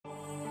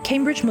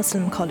Cambridge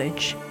Muslim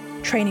College,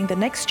 training the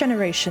next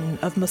generation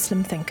of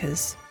Muslim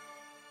thinkers.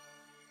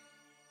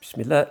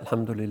 Bismillah,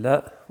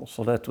 alhamdulillah, wa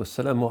salatu wa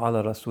salamu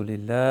ala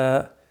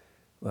rasulillah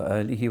wa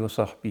alihi wa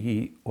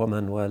sahbihi wa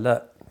man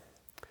wala.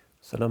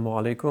 Assalamu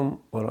alaikum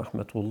wa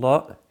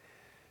rahmatullah,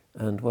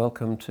 and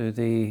welcome to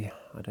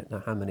I don't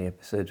know how many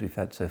episodes we've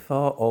had so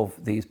far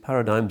of these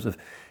paradigms of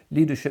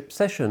leadership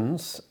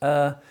sessions,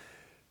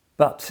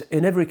 but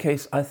in every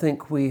case I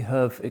think we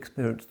have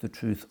experienced the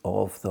truth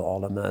of the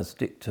ulama's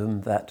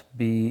dictum that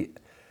bi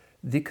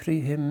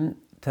dhikrihim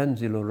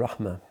tanzilur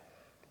rahmah.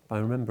 By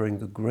remembering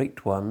the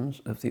great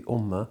ones of the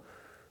Ummah,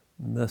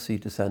 mercy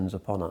descends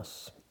upon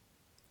us.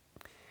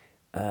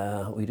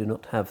 We do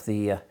not have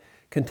the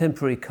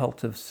contemporary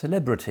cult of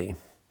celebrity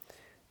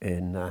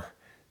in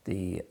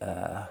the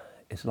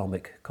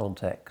Islamic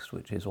context,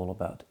 which is all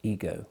about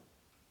ego.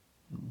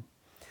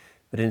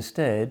 But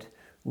instead,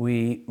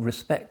 we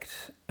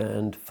respect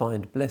and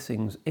find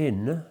blessings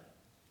in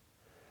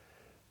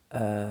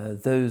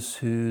those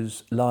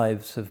whose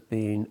lives have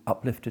been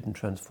uplifted and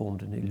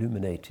transformed and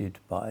illuminated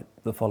by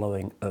the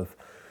following of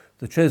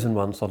the Chosen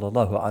One,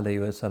 sallallahu alaihi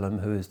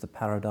wasallam, who is the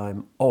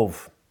paradigm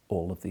of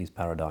all of these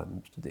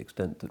paradigms. To the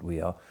extent that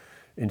we are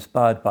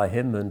inspired by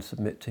him and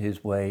submit to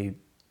his way,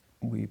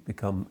 we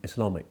become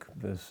Islamic.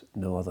 There's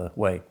no other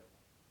way.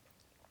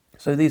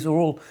 So these are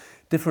all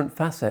different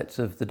facets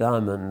of the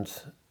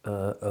diamond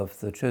of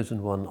the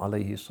Chosen One,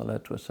 alayhi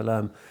salatu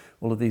wasalam,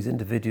 all of these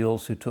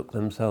individuals who took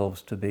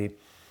themselves to be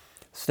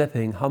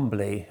stepping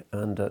humbly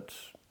and at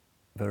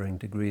varying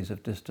degrees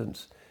of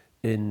distance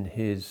in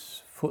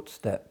his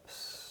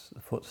footsteps,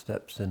 the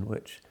footsteps in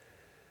which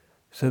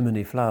so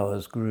many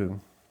flowers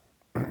grew.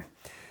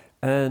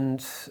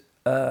 And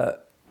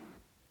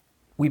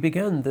we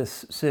began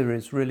this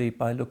series really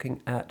by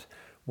looking at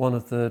one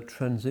of the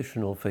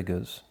transitional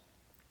figures,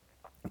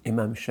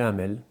 Imam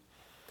Shamil,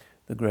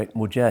 the great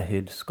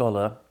Mujahid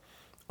scholar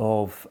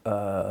of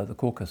the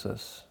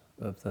Caucasus,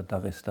 of the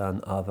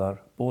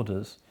Dagestan-Avar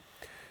borders,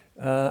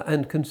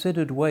 and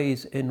considered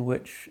ways in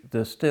which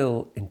the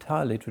still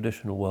entirely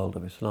traditional world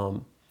of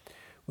Islam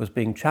was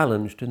being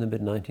challenged in the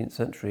mid-19th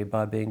century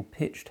by being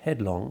pitched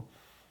headlong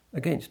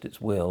against its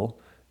will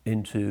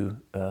into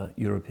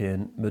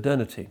European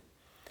modernity.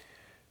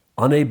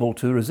 Unable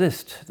to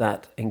resist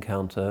that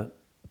encounter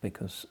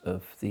because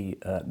of the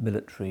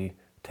military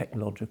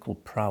technological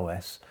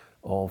prowess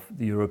of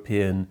the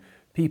European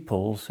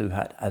peoples who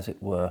had, as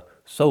it were,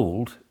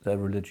 sold their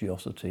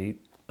religiosity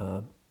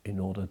in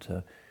order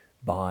to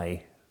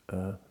buy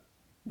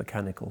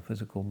mechanical,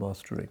 physical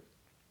mastery.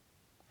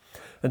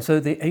 And so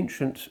the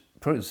ancient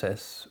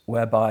process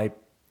whereby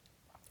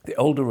the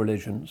older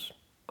religions,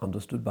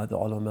 understood by the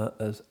ulama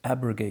as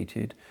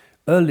abrogated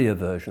earlier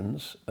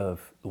versions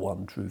of the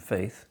one true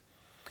faith,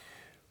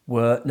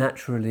 were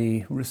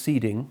naturally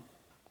receding,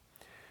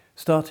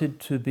 started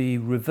to be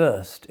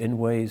reversed in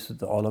ways that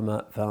the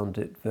ulama found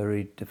it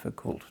very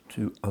difficult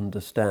to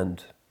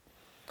understand.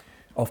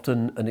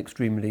 Often an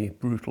extremely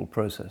brutal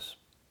process.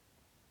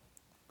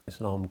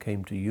 Islam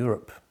came to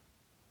Europe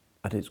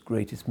at its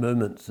greatest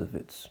moments of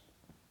its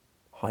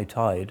high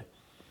tide,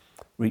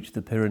 reached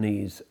the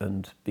Pyrenees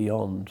and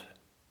beyond,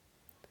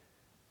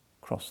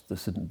 crossed the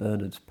St.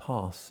 Bernard's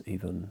Pass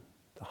even,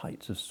 the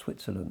heights of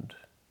Switzerland.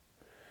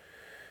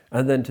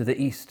 And then to the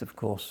east, of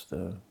course,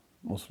 the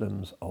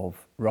Muslims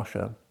of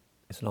Russia,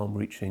 Islam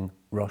reaching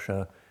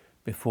Russia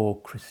before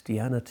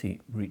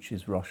Christianity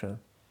reaches Russia.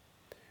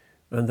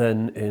 And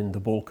then in the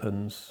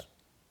Balkans,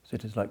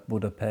 cities like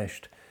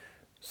Budapest,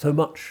 so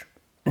much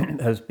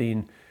has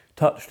been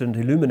touched and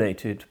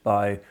illuminated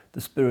by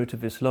the spirit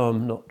of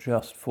Islam, not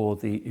just for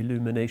the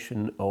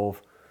illumination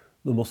of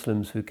the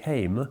Muslims who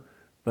came,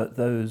 but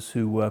those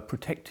who were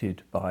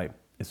protected by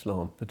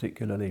Islam,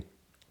 particularly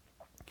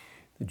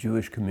the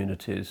Jewish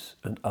communities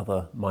and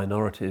other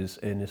minorities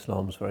in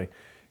Islam's very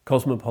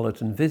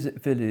cosmopolitan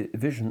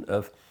vision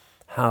of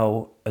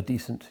how a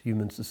decent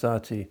human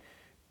society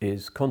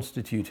is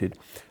constituted,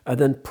 and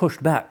then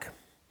pushed back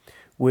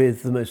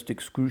with the most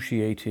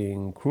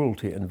excruciating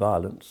cruelty and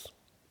violence.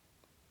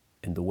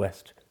 In the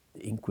West,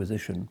 the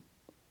Inquisition,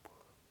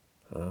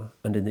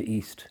 and in the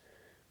East,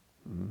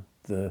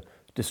 the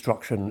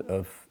destruction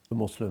of the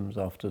Muslims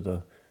after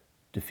the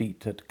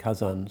defeat at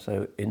Kazan.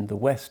 So in the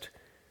West,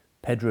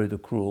 Pedro the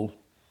Cruel;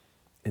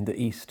 in the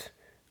East,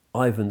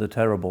 Ivan the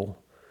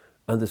Terrible,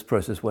 and this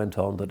process went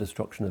on, the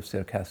destruction of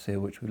Circassia,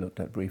 which we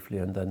looked at briefly,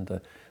 and then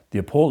the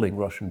appalling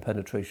Russian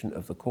penetration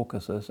of the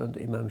Caucasus, and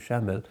Imam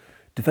Shamil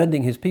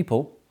defending his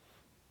people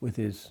with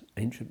his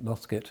ancient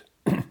musket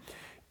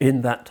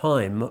in that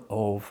time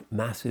of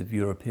massive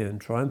European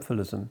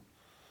triumphalism.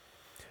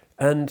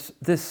 And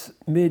this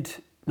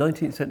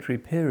mid-19th century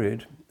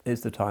period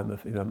is the time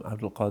of Imam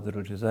Abdul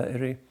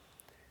al-Jazairi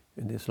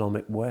in the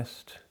Islamic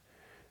West,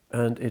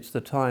 and it's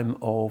the time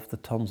of the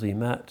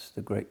Tanzimat,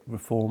 the great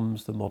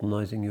reforms, the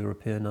modernizing,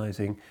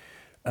 Europeanizing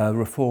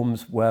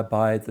reforms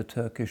whereby the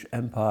Turkish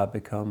Empire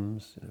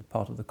becomes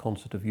part of the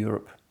concert of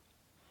Europe,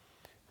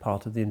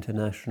 part of the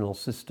international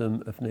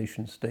system of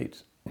nation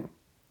states.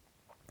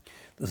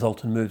 The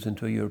Sultan moves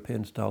into a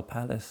European-style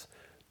palace,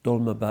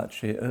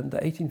 Dolmabahce, and the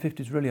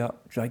 1850s really are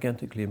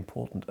gigantically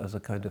important as a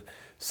kind of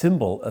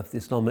symbol of the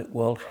Islamic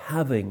world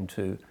having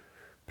to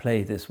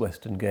play this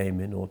Western game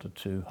in order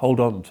to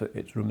hold on to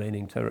its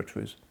remaining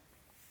territories.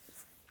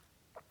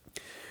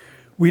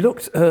 We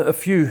looked a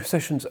few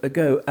sessions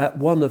ago at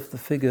one of the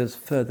figures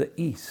further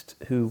east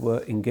who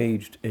were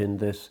engaged in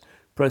this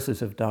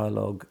process of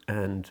dialogue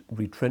and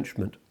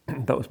retrenchment.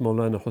 That was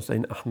Maulana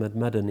Hussein Ahmad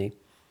Madani,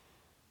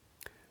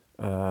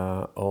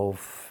 one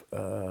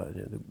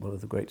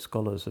of the great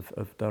scholars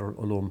of Darul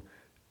Uloom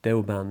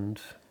Deoband,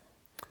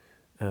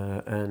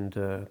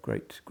 and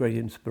great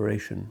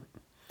inspiration.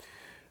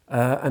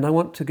 And I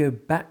want to go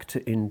back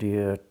to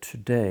India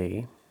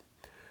today,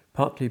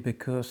 partly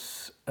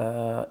because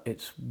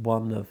it's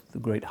one of the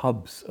great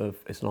hubs of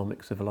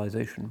Islamic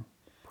civilization.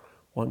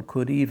 One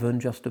could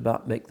even just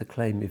about make the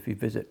claim, if you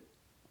visit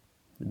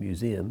the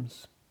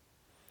museums,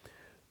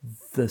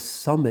 the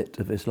summit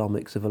of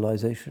Islamic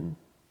civilization.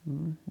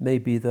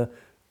 Maybe the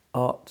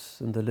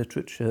arts and the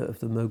literature of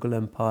the Mughal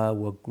Empire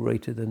were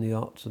greater than the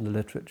arts and the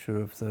literature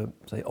of the,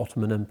 say,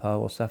 Ottoman Empire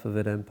or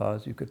Safavid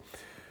empires. You could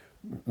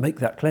make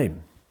that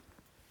claim.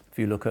 If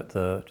you look at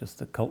just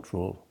the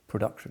cultural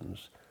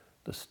productions,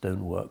 the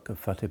stonework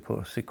of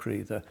Fatehpur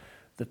Sikri,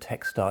 the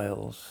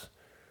textiles,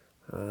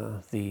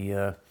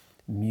 the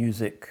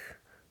music,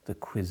 the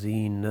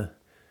cuisine,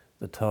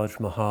 the Taj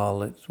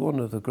Mahal, it's one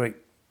of the great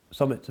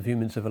summits of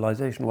human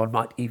civilization. One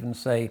might even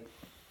say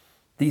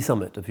the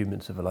summit of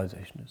human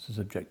civilization. It's a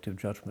subjective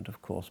judgment,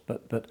 of course,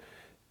 but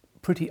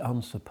pretty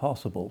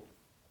unsurpassable.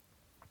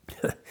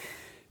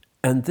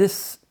 And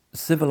this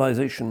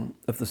civilization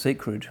of the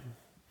sacred,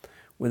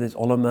 with its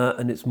ulama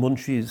and its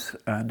munshis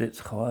and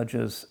its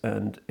khawajas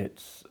and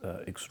its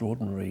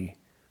extraordinary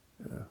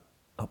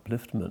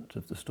upliftment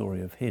of the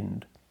story of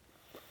Hind,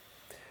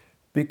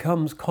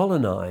 becomes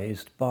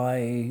colonized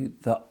by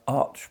the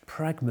arch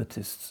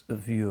pragmatists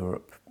of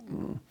Europe,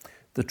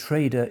 the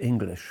trader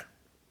English.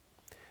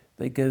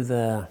 They go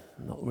there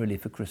not really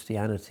for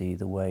Christianity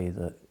the way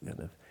the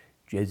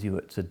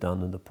Jesuits had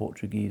done and the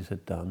Portuguese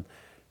had done.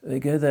 They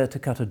go there to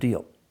cut a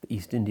deal. The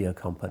East India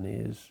Company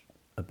is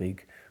a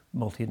big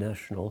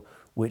multinational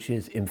which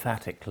is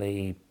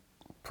emphatically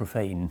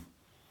profane,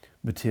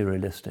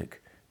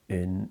 materialistic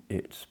in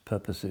its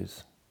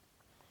purposes.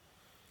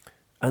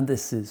 And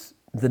this is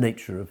the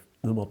nature of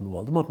the modern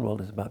world. The modern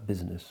world is about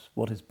business.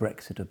 What is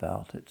Brexit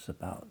about? It's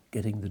about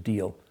getting the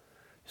deal.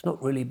 It's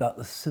not really about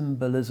the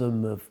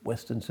symbolism of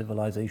Western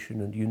civilization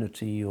and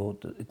unity, or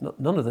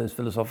none of those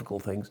philosophical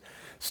things.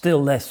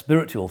 Still less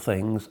spiritual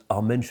things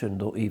are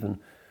mentioned or even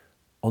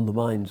on the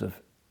minds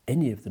of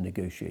any of the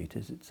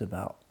negotiators. It's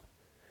about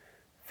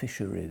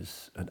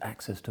fisheries and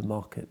access to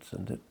markets,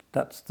 and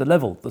that's the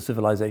level the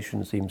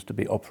civilization seems to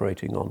be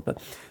operating on. But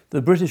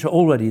the British are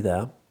already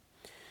there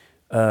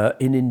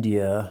in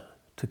India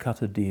to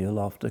cut a deal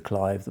after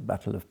Clive, the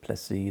Battle of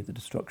Plessis, the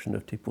destruction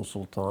of Tipu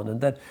Sultan,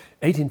 and then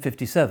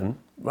 1857,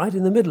 right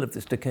in the middle of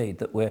this decade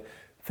that we're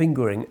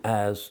fingering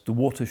as the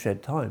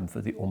watershed time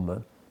for the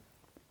Ummah.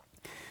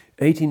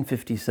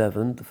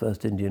 1857, the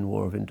first Indian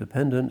War of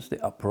Independence,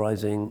 the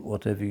uprising,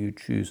 whatever you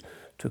choose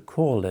to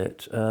call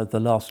it, the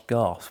last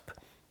gasp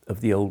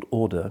of the old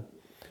order,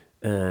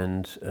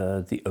 and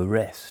the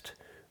arrest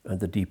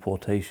and the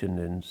deportation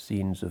in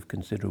scenes of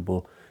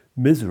considerable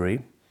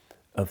misery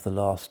of the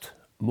last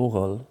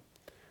Mughal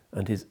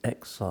and his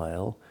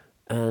exile,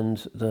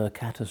 and the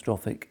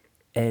catastrophic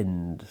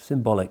end,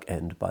 symbolic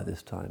end by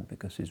this time,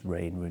 because his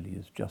reign really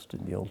is just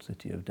in the old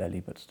city of Delhi,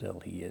 but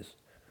still he is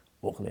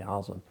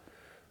Mughal-e-Azam.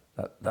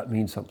 That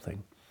means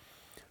something.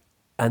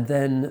 And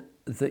then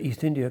the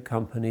East India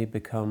Company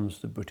becomes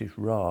the British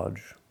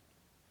Raj,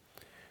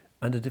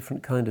 and a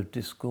different kind of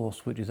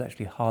discourse, which is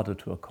actually harder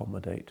to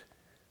accommodate,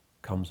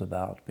 comes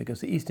about, because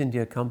the East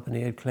India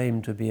Company had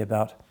claimed to be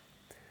about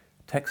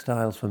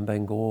textiles from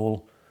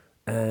Bengal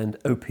and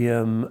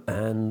opium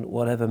and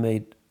whatever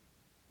made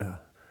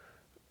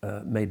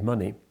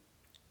money.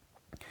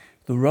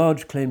 The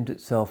Raj claimed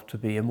itself to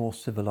be a more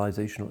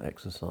civilizational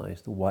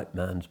exercise, the white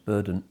man's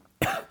burden,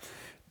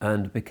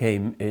 and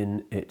became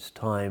in its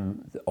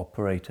time the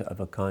operator of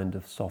a kind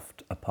of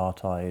soft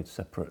apartheid,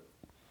 separate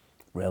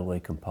railway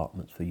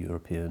compartments for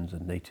Europeans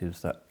and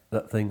natives,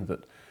 that thing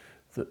that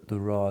the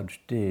Raj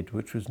did,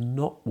 which was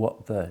not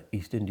what the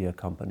East India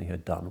Company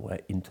had done, where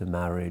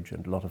intermarriage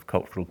and a lot of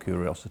cultural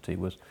curiosity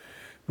was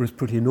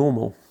pretty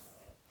normal.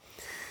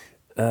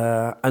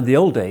 And the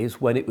old days,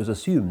 when it was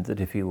assumed that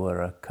if you were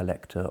a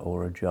collector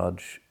or a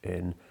judge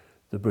in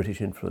the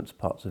British-influenced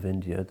parts of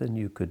India, then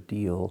you could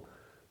deal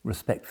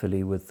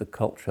respectfully with the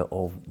culture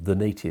of the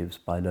natives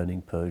by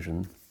learning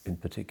Persian in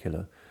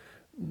particular.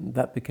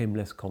 That became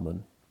less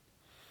common,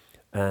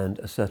 and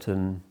a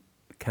certain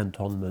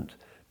cantonment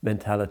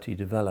mentality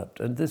developed,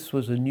 and this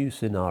was a new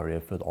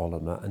scenario for the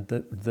ulama, and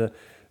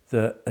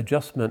the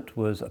adjustment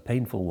was a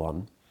painful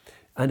one,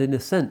 and in a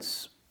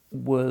sense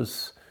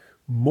was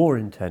more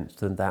intense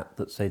than that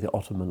say the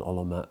Ottoman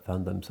ulama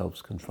found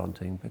themselves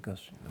confronting,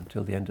 because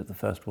until the end of the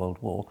First World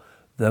War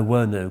There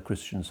were no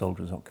Christian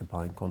soldiers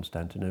occupying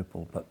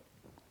Constantinople, but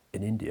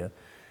in India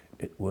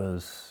it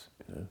was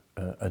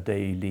a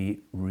daily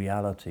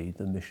reality.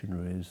 The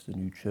missionaries, the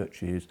new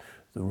churches,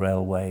 the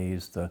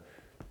railways, the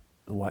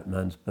white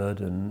man's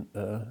burden,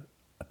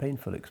 a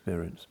painful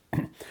experience.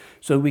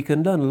 So we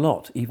can learn a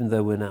lot, even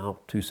though we're now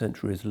 2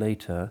 centuries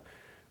later,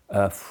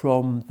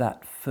 from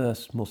that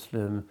first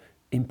Muslim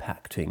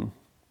impacting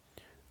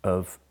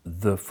of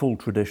the full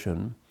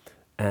tradition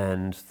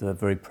and the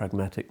very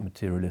pragmatic,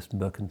 materialist,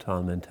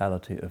 mercantile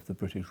mentality of the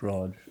British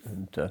Raj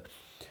and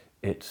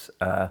its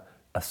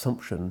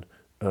assumption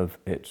of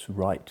its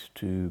right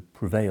to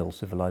prevail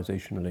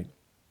civilizationally.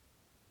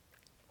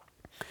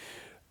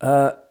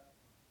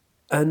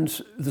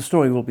 And the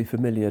story will be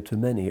familiar to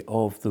many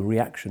of the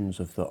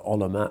reactions of the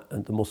ulama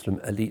and the Muslim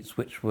elites,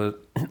 which were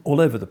all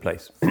over the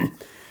place,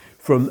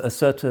 from a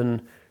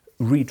certain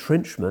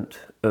retrenchment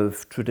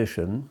of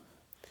tradition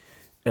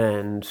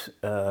and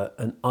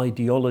an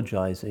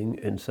ideologizing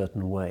in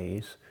certain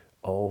ways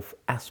of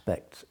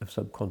aspects of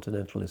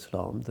subcontinental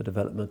Islam, the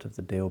development of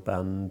the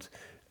Daryabadi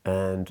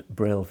and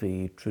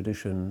Brailvi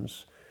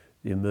traditions,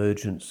 the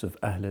emergence of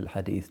Ahl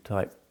al-Hadith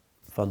type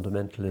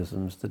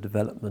fundamentalisms, the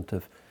development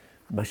of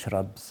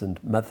mashrabs and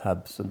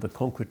madhabs and the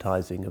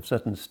concretizing of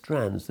certain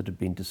strands that had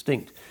been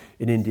distinct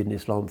in Indian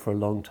Islam for a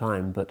long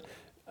time, but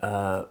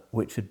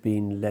which had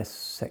been less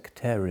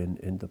sectarian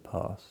in the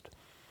past.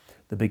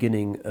 The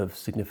beginning of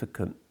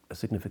a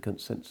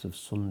significant sense of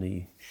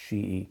Sunni,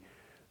 Shi'i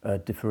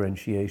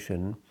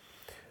differentiation.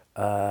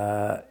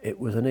 It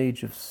was an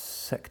age of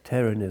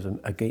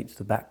sectarianism against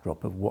the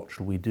backdrop of what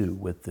shall we do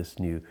with this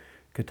new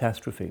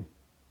catastrophe.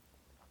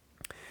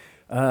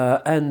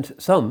 And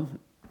some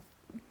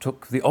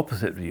took the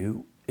opposite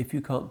view: if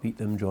you can't beat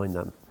them, join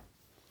them.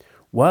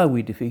 Why are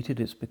we defeated?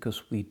 It's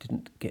because we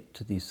didn't get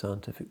to these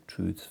scientific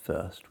truths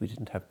first. We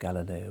didn't have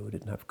Galileo, we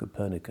didn't have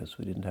Copernicus,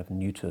 we didn't have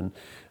Newton,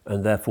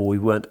 and therefore we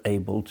weren't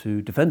able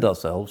to defend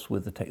ourselves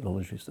with the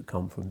technologies that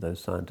come from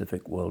those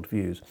scientific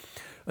worldviews.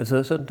 And so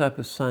a certain type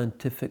of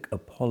scientific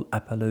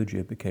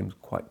apologia became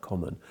quite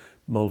common.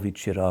 Maulvi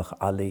Chiragh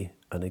Ali,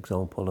 an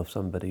example of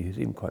somebody who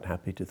seemed quite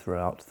happy to throw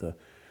out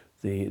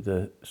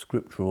the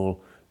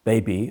scriptural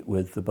baby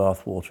with the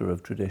bathwater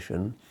of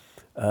tradition.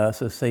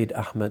 So Sayyid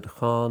Ahmed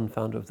Khan,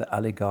 founder of the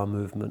Aligarh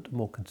movement, a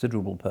more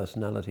considerable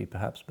personality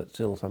perhaps, but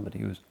still somebody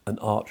who's an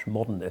arch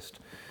modernist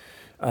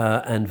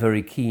and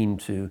very keen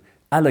to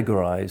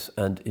allegorize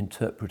and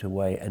interpret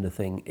away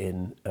anything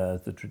in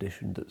the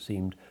tradition that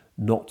seemed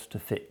not to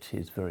fit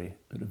his very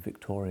sort of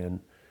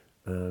Victorian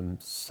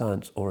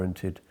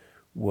science-oriented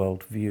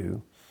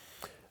worldview.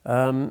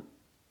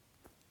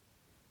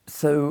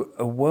 So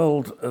a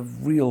world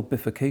of real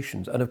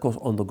bifurcations. And of course,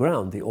 on the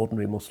ground, the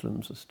ordinary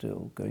Muslims are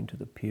still going to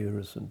the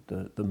pirs and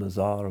the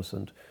mazars,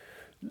 and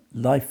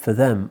life for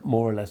them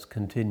more or less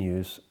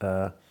continues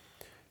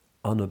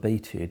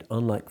unabated,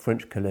 unlike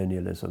French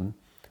colonialism,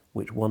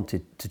 which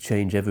wanted to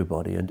change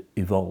everybody and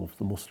evolve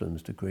the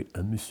Muslims to create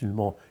a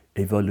musulman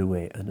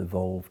évolué, an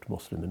evolved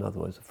Muslim. In other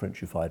words, a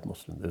Frenchified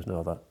Muslim. There's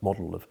no other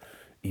model of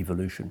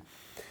evolution.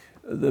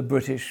 The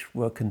British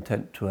were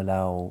content to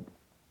allow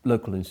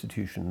local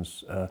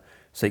institutions,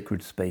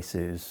 sacred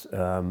spaces,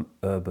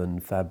 urban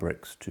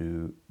fabrics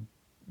to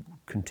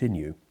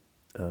continue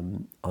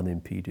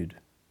unimpeded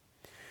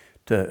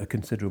to a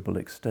considerable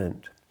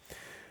extent.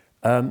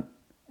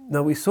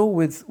 Now we saw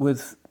with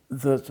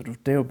the sort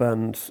of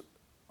Daryabadi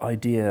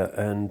idea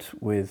and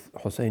with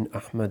Hussein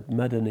Ahmad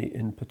Madani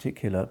in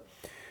particular,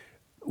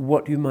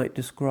 what you might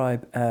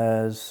describe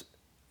as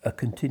a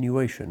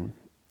continuation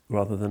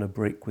rather than a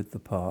break with the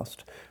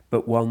past,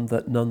 but one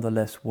that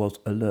nonetheless was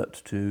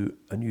alert to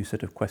a new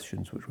set of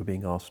questions which were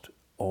being asked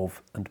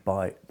of and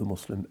by the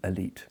Muslim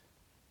elite.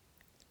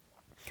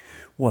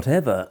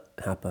 Whatever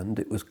happened,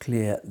 it was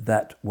clear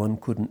that one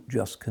couldn't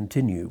just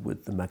continue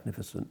with the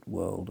magnificent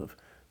world of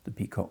the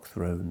peacock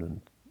throne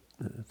and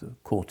the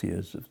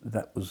courtiers.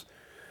 That was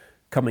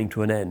coming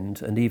to an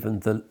end, and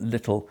even the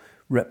little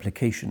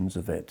replications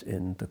of it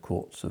in the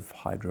courts of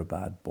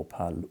Hyderabad,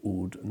 Bhopal,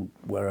 Oud, and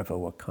wherever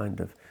were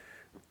kind of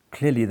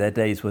clearly their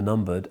days were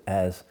numbered,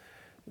 as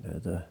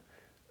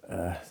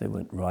they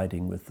went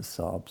riding with the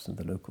Saabs and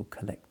the local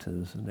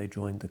collectors, and they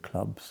joined the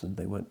clubs, and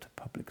they went to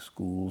public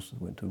schools,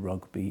 and went to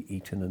rugby,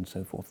 Eton, and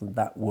so forth. And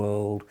that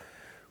world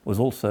was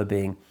also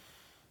being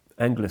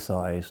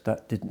anglicised.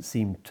 That didn't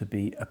seem to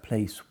be a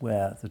place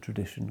where the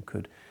tradition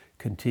could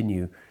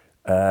continue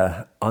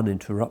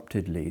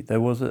uninterruptedly. There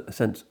was a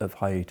sense of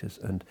hiatus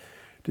and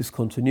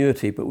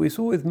discontinuity, but we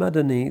saw with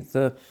Madani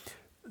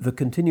the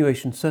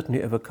continuation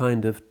certainly of a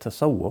kind of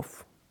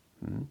tasawwuf,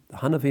 the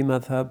Hanafi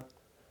madhab,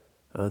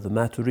 the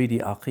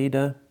Maturidi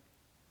aqidah,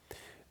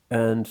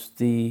 and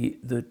the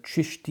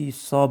Chishti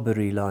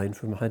Sabiri line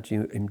from Haji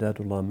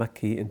Imdadullah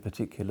Makki in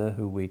particular,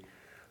 who we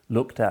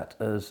looked at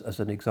as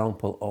an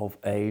example of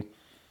a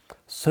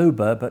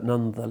sober but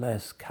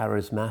nonetheless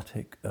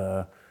charismatic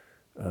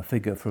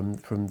figure from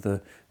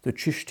the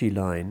Chishti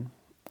line,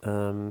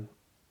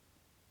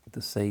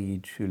 the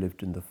sage who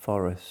lived in the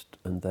forest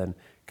and then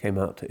came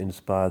out to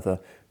inspire the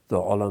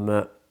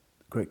ulama,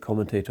 great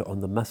commentator on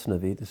the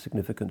Masnavi, the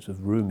significance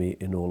of Rumi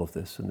in all of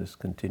this, and this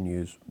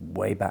continues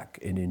way back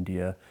in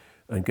India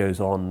and goes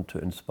on to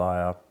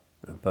inspire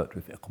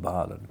poetry of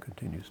Iqbal and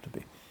continues to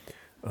be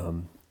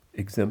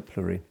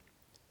exemplary.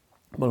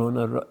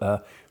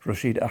 Maulana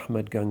Rashid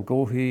Ahmed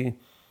Gangohi,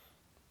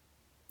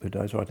 who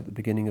dies right at the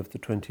beginning of the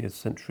 20th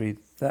century,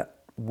 that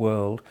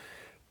world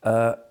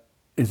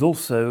is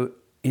also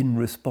in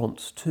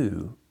response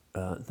to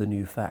the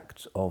new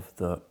facts of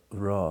the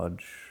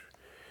Raj.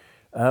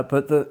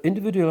 But the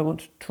individual I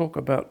want to talk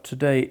about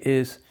today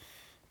is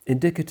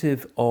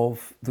indicative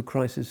of the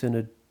crisis in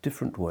a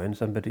different way, and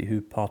somebody who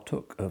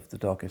partook of the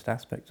darkest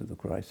aspects of the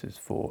crisis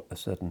for a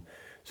certain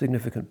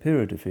significant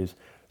period of his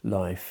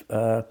life.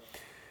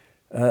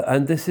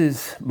 And this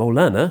is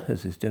Maulana,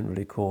 as is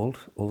generally called,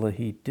 although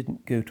he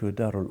didn't go to a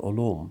Darul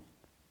Ulum.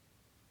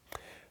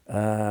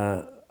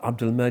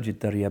 Abdul Majid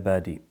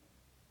Daryabadi,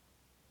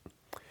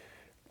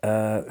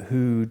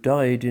 who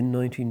died in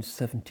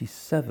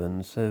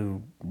 1977,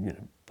 so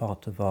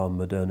part of our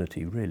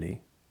modernity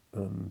really,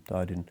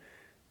 died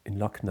in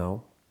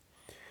Lucknow.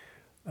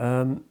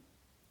 And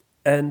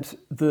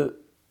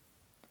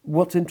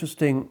what's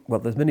interesting, well,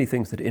 there's many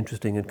things that are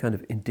interesting and kind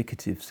of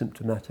indicative,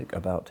 symptomatic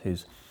about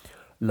his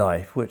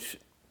life, which,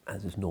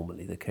 as is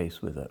normally the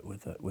case with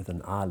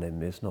an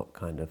alim, is not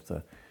kind of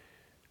the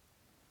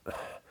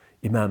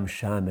Imam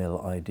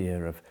Shamil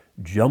idea of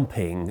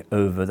jumping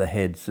over the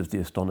heads of the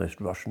astonished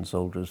Russian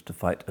soldiers to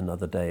fight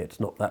another day. It's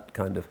not that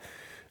kind of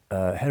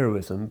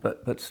heroism,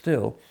 but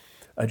still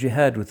a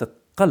jihad with a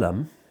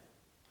qalam,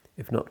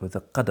 if not with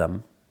a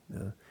qadam,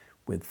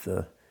 with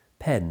the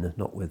pen,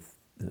 not with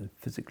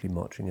physically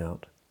marching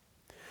out.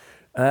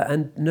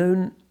 And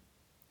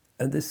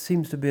this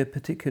seems to be a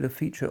particular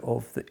feature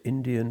of the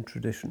Indian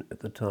tradition at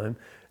the time,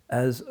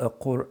 as a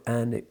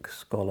Quranic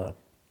scholar.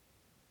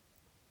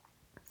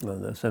 Well,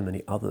 there are so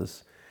many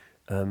others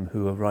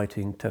who are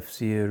writing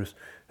tafsirs,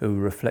 who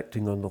are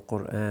reflecting on the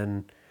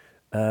Quran.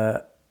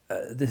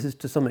 This is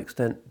to some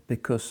extent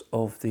because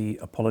of the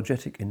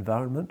apologetic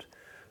environment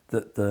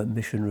that the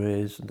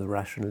missionaries and the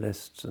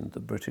rationalists and the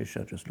British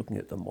are just looking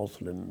at the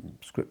Muslim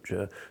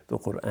scripture, the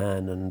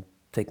Quran, and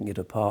taking it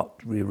apart,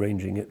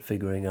 rearranging it,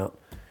 figuring out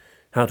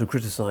how to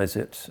criticize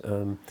it,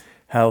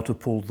 how to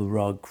pull the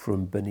rug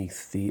from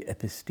beneath the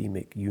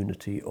epistemic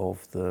unity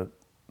of the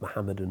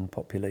Mohammedan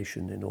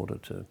population in order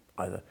to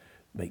either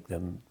make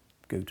them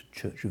go to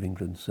Church of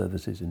England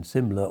services in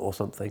Simla or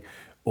something,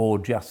 or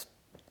just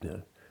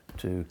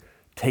to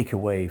take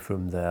away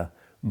from their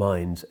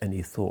minds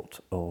any thought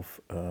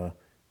of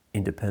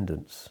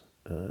independence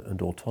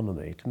and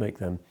autonomy, to make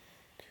them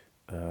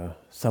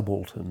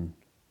subaltern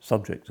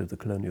subjects of the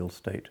colonial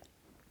state.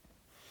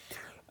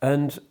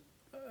 And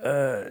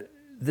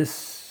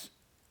this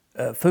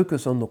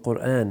focus on the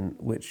Quran,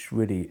 which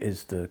really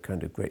is the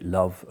kind of great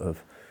love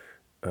of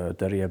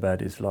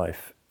Daryabadi's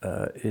life,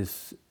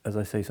 is, as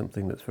I say,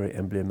 something that's very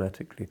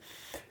emblematically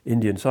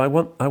Indian. So I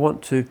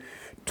want to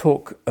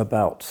talk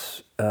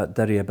about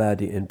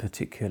Daryabadi in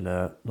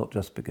particular, not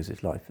just because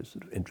his life is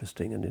sort of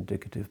interesting and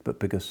indicative, but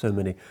because so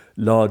many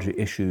larger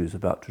issues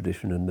about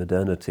tradition and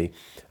modernity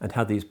and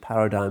how these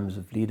paradigms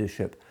of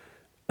leadership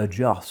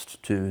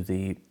adjust to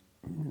the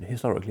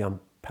historically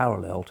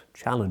unparalleled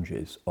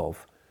challenges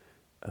of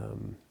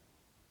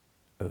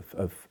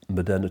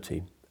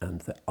modernity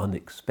and the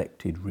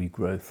unexpected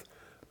regrowth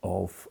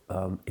of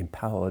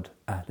empowered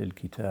Ahlul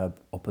Kitab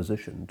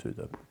opposition to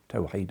the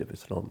Tawheed of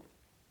Islam.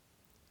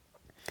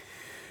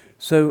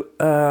 So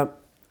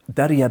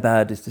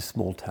Daryabad is this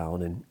small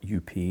town in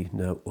UP,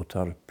 now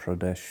Uttar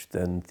Pradesh,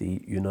 then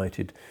the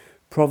United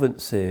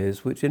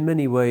Provinces, which in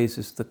many ways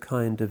is the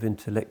kind of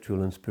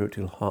intellectual and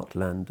spiritual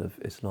heartland of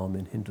Islam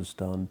in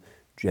Hindustan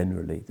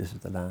generally. This is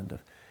the land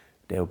of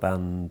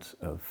Deoband,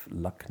 of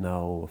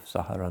Lucknow, of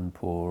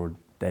Saharanpur,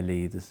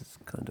 Delhi. This is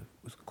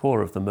was the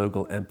core of the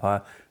Mughal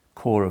Empire,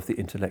 core of the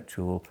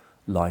intellectual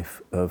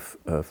life of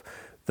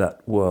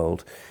that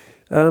world.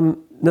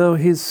 Now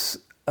his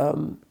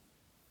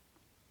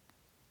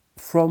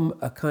from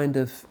a kind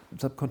of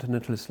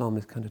subcontinental Islam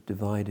is kind of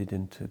divided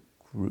into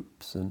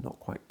groups, and not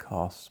quite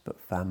castes, but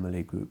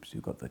family groups.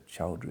 You've got the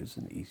Chaudhrys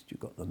in the east, you've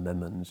got the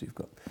Memons, you've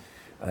got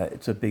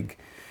it's a big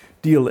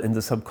deal in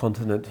the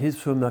subcontinent. He's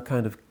from a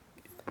kind of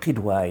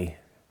Qidwai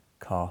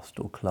caste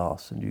or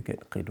class, and you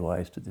get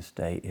Qidwais to this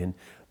day in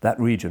that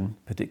region,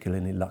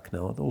 particularly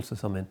Lucknow, also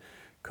some in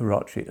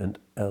Karachi and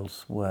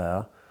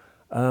elsewhere.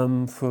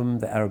 From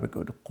the Arabic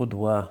word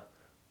Qudwa,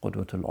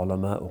 Qudwatul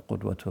Ulama or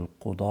Qudwatul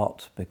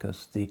Qudat,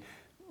 because the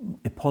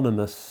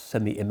eponymous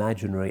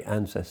semi-imaginary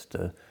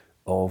ancestor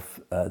of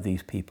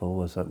these people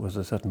was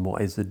a certain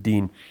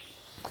Mu'izz-ad-Din,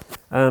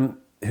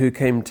 who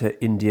came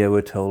to India,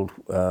 we're told,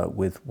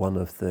 with one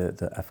of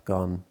the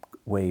Afghan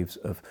waves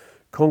of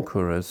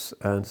conquerors,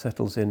 and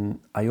settles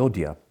in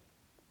Ayodhya.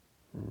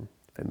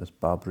 Famous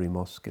Babri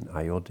Mosque in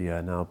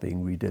Ayodhya, now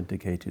being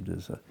rededicated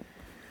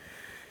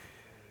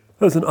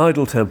as an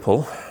idol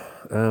temple.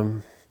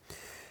 And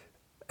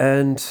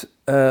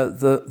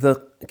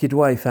the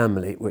Qidwai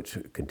family, which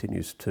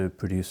continues to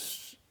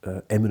produce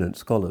eminent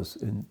scholars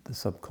in the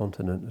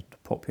subcontinent to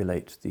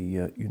populate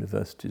the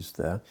universities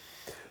there,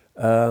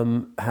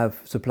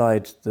 have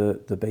supplied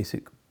the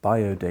basic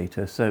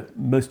biodata. So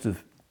most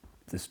of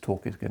this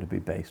talk is going to be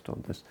based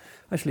on this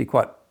actually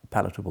quite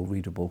palatable,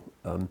 readable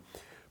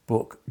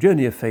book.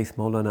 Journey of Faith,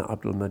 Maulana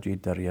Abdul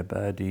Majid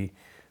Daryabadi.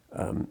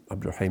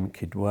 Abdul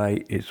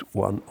Kidwai is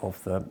one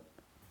of the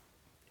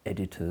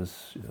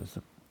editors. There's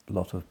a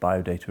lot of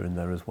biodata in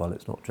there as well.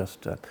 It's not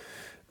just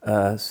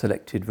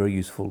selected very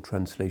useful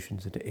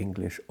translations into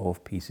English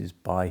of pieces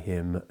by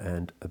him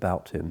and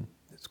about him.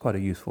 It's quite a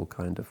useful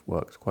kind of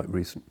work. It's quite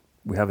recent.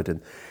 We have it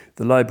in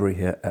the library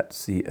here at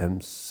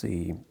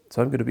CMC.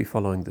 So I'm going to be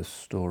following this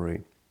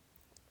story.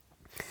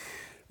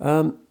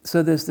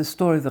 So there's this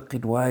story of the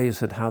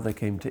Qidwais and how they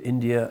came to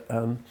India.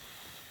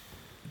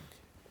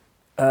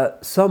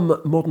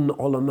 Some modern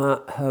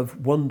ulama have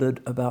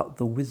wondered about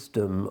the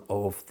wisdom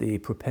of the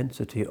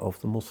propensity of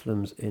the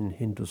Muslims in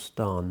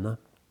Hindustan.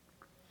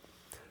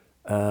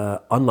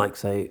 Unlike,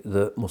 say,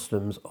 the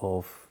Muslims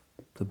of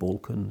the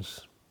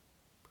Balkans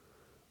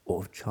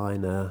or of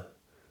China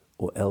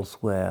or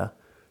elsewhere,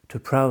 to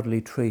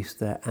proudly trace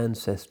their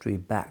ancestry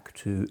back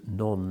to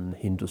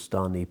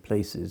non-Hindustani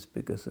places,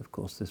 because, of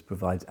course, this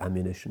provides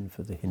ammunition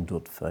for the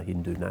Hindutva,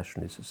 Hindu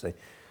nationalists, who say,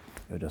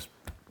 you're just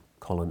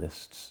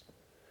colonists,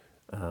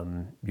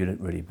 you don't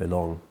really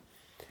belong.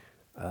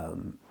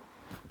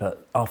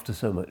 But after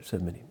so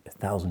many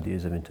 1,000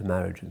 years of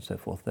intermarriage and so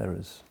forth, they're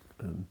as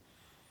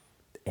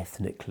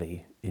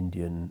ethnically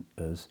Indian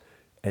as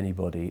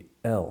anybody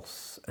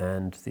else.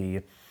 And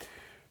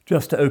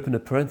just to open a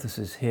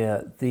parenthesis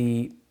here,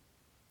 the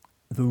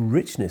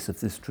richness of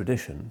this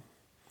tradition,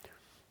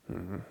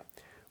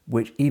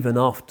 which even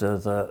after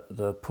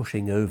the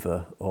pushing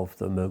over of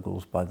the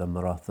Mughals by the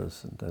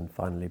Marathas and then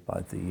finally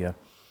by the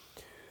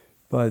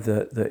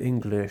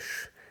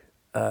English,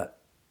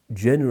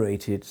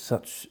 generated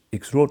such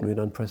extraordinary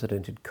and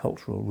unprecedented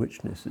cultural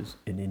richnesses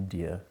in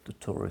India. The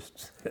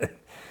tourists,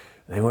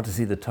 they want to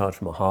see the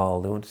Taj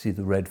Mahal, they want to see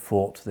the Red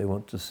Fort, they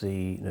want to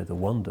see the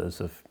wonders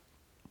of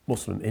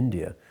Muslim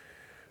India.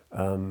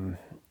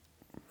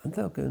 And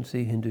they'll go and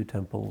see Hindu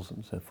temples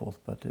and so forth,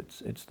 but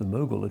it's the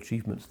Mughal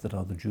achievements that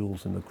are the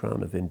jewels in the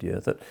crown of India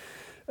that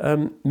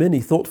many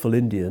thoughtful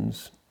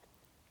Indians,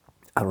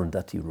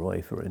 Arundhati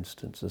Roy, for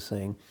instance, are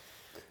saying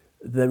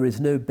there is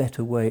no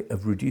better way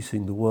of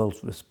reducing the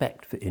world's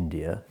respect for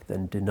India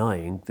than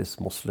denying this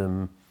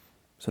Muslim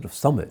sort of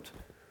summit,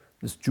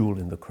 this jewel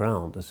in the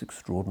crown, this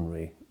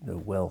extraordinary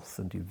wealth.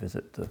 And you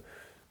visit the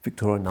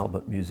Victoria and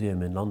Albert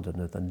Museum in London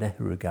or the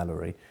Nehru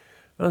Gallery,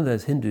 and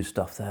there's Hindu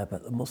stuff there,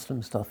 but the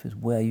Muslim stuff is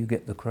where you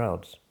get the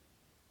crowds.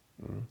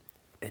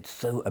 It's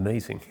so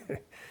amazing.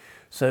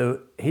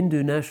 So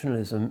Hindu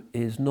nationalism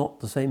is not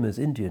the same as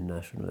Indian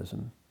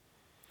nationalism,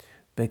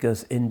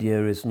 because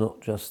India is not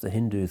just the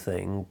Hindu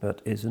thing,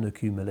 but is an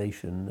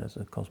accumulation as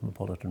a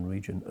cosmopolitan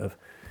region of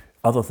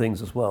other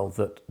things as well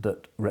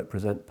that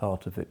represent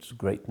part of its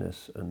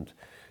greatness. And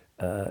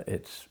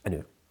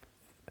anyway,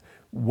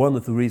 one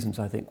of the reasons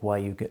I think why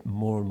you get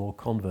more and more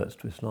converts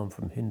to Islam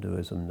from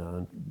Hinduism now,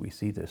 and we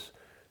see this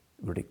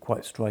really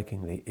quite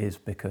strikingly, is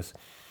because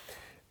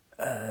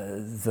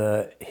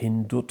the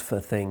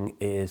Hindutva thing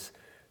is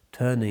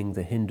turning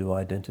the Hindu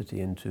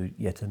identity into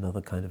yet another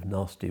kind of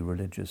nasty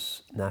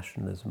religious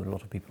nationalism, and a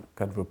lot of people are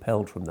kind of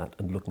repelled from that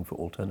and looking for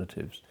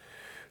alternatives.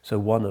 So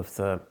one of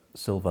the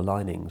silver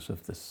linings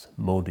of this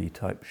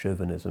Modi-type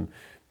chauvinism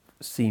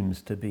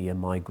seems to be a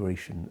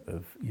migration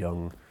of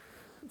young,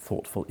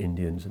 thoughtful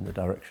Indians in the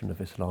direction of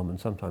Islam and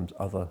sometimes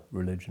other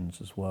religions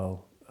as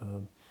well.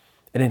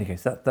 In any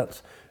case,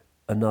 that's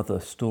another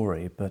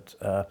story, but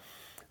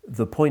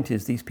the point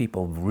is these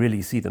people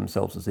really see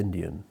themselves as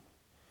Indian,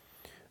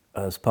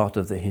 as part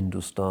of the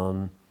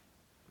Hindustan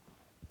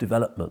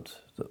development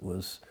that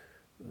was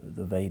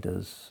the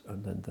Vedas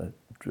and then the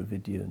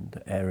Dravidian,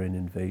 the Aryan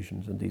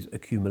invasions, and these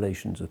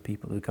accumulations of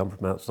people who come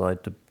from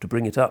outside to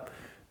bring it up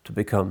to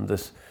become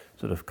this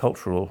sort of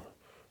cultural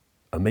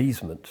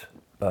amazement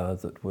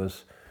that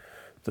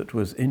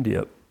was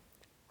India.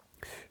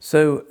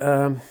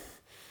 So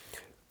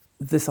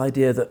this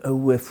idea that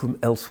we're from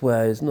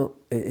elsewhere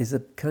is a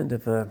kind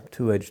of a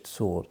two-edged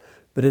sword.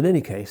 But in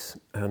any case,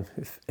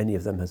 if any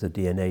of them has a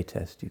DNA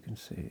test, you can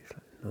see it's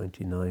like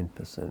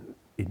 99%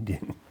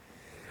 Indian.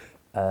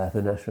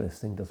 The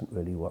nationalist thing doesn't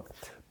really work.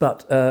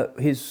 But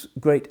his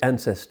great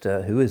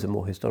ancestor, who is a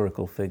more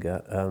historical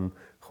figure,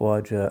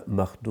 Khwaja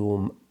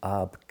Makhdoom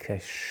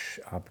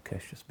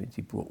Abkesh just means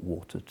he brought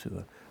water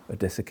to a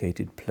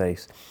desiccated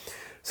place,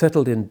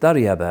 settled in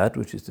Daryabad,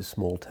 which is this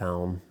small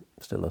town,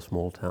 still a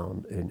small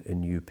town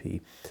in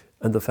UP,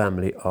 and the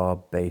family are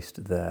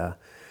based there.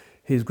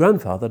 His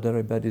grandfather,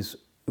 Daryabadi's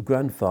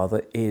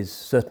grandfather, is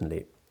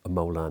certainly a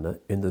Maulana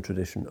in the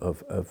tradition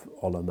of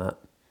ulama,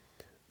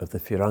 of the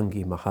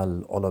Firangi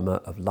Mahal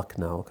ulama of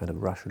Lucknow, kind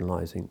of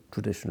rationalizing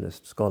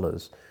traditionalist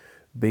scholars,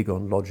 big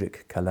on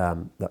logic,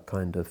 kalam, that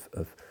kind of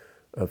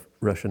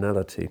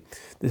rationality.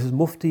 This is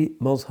Mufti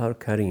Mazhar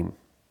Karim.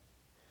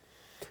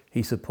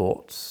 He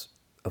supports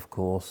of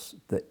course,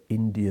 the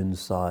Indian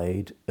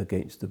side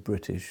against the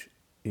British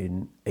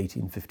in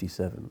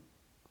 1857.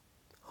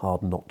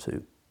 Hard not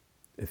to,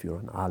 if you're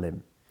an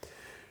alim.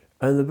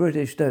 And the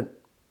British don't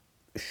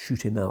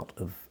shoot him out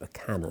of a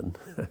cannon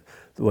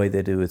the way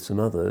they do with some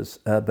others,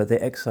 but they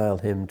exile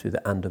him to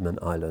the Andaman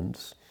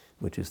Islands,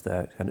 which is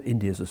their kind of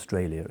India's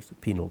Australia. It's a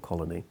penal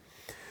colony,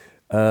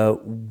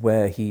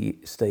 where he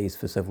stays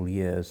for several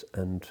years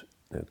and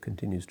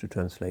continues to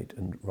translate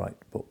and write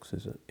books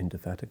as an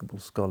indefatigable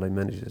scholar. He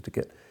manages to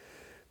get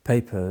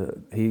paper.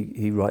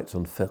 He writes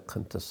on fiqh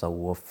and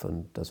tasawwuf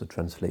and does a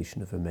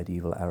translation of a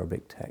medieval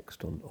Arabic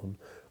text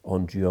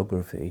on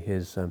geography.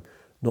 He's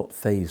not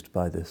fazed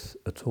by this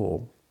at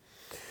all.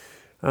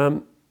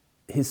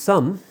 His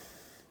son,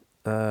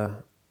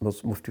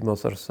 Mufti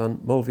Masar's son,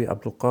 Maulvi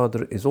Abdul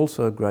Qadir, is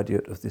also a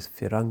graduate of this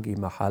Firangi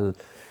Mahal.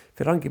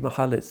 Firangi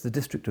Mahal, it's the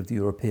district of the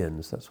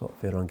Europeans. That's what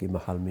Firangi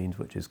Mahal means,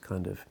 which is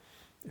kind of,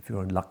 if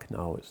you're in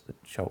Lucknow, it's the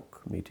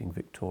Chowk meeting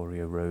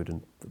Victoria Road,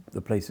 and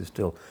the place is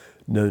still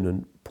known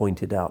and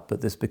pointed out,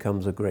 but this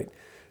becomes a great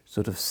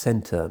sort of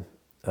centre,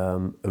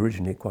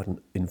 originally quite an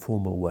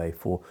informal way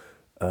for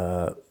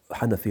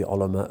Hanafi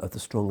ulama of the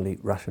strongly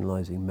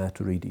rationalising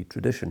Maturidi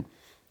tradition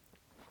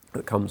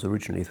that comes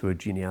originally through a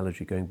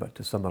genealogy going back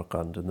to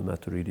Samarkand and the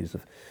Maturidis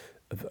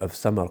of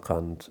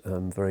Samarkand,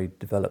 very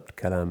developed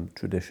Kalam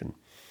tradition.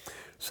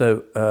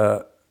 So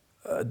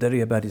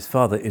Daryabadi's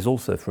father is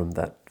also from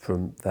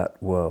that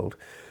world.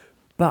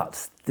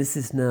 But this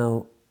is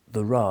now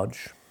the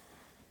Raj,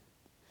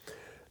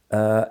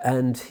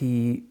 and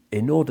he,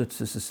 in order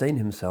to sustain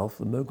himself,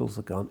 the Mughals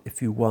are gone,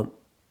 if you want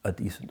a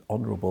decent,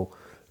 honourable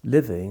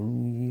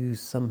living, you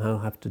somehow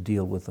have to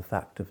deal with the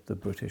fact of the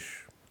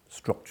British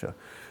structure.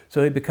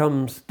 So he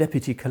becomes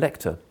deputy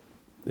collector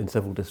in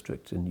several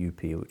districts in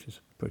UP, which is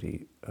a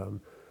pretty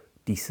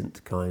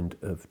decent kind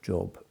of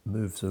job,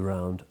 moves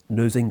around,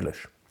 knows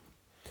English.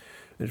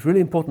 It's really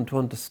important to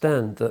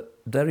understand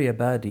that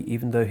Daryabadi,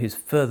 even though his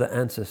further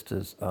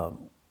ancestors are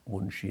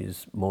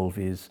Munshis,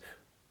 Maulvis,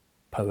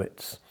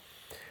 poets,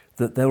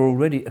 that they're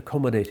already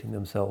accommodating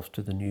themselves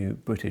to the new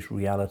British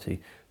reality,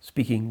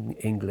 speaking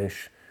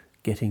English,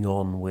 getting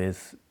on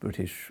with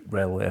British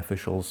railway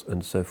officials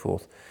and so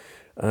forth.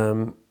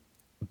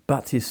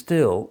 But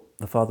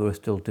the father is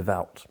still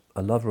devout,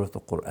 a lover of the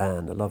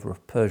Quran, a lover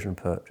of Persian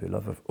poetry, a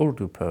lover of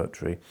Urdu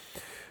poetry,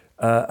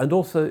 and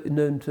also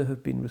known to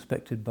have been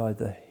respected by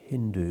the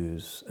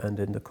Hindus. And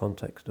in the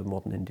context of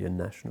modern Indian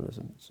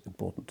nationalism, it's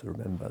important to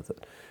remember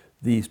that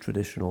these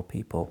traditional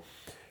people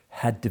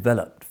had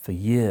developed for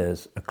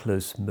years a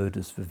close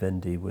modus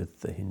vivendi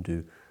with the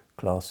Hindu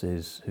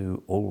classes,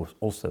 who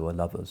also are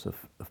lovers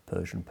of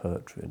Persian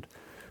poetry and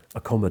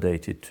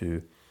accommodated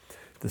to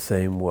the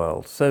same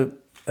world. So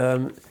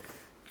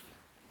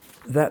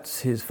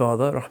that's his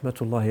father,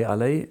 rahmatullahi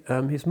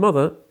alayh. His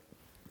mother,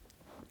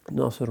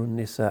 Nasrun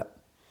Nisa.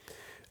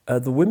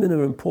 The women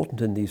are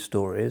important in these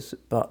stories,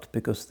 but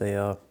because they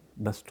are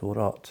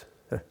masturat,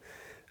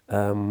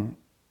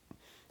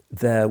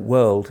 their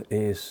world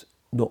is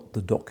not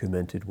the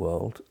documented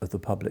world of the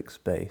public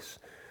space,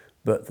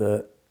 but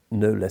the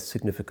no less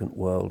significant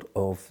world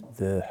of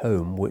the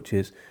home, which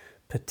is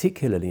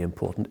particularly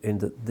important in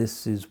that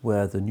this is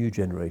where the new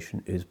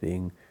generation is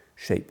being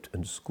shaped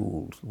and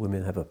schooled.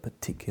 Women have a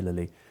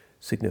particularly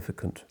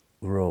significant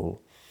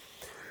role.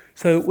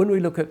 So when we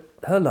look at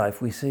her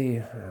life, we see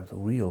the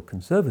real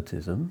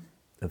conservatism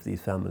of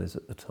these families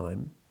at the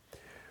time.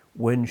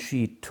 When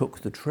she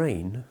took the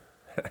train,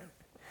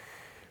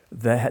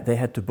 they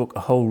had to book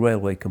a whole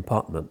railway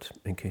compartment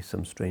in case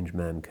some strange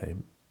man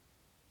came.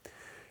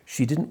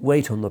 She didn't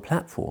wait on the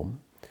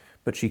platform,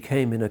 but she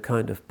came in a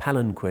kind of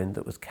palanquin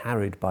that was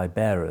carried by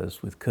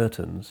bearers with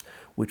curtains,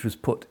 which was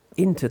put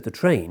into the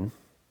train,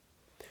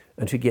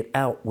 and she'd get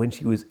out when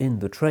she was in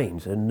the train,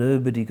 so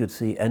nobody could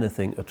see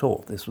anything at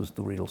all. This was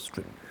the real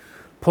strict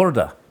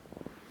Porda.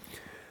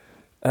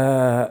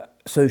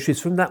 So she's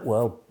from that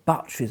world,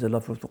 but she's a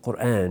lover of the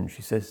Quran.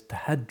 She says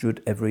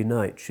tahajjud every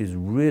night. She's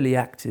really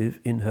active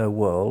in her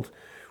world,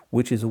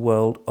 which is a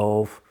world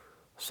of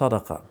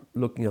sadaqah,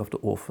 looking after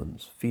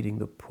orphans, feeding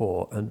the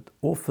poor. And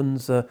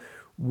orphans are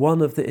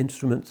one of the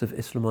instruments of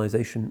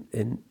Islamization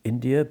in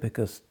India,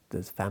 because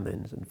there's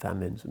famines and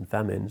famines and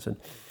famines, and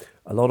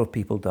a lot of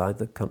people died.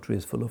 The country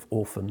is full of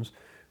orphans,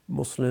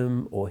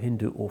 Muslim or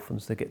Hindu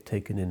orphans. They get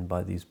taken in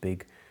by these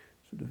big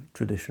sort of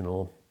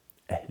traditional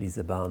Ahli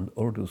Zaban,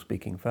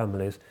 Urdu-speaking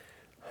families,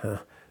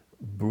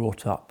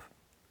 brought up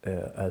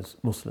as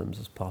Muslims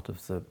as part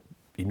of the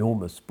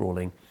enormous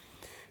sprawling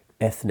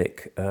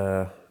ethnic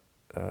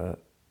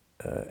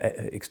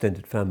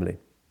extended family.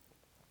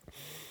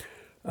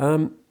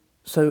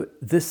 So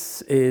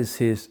this is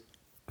his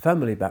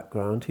family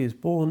background. He is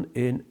born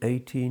in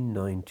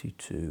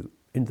 1892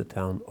 in the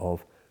town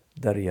of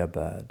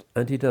Daryabad,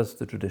 and he does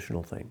the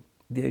traditional thing.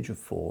 At the age of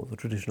 4, the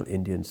traditional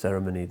Indian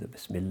ceremony, the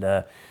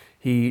Bismillah.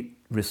 He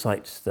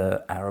recites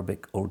the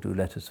Arabic Urdu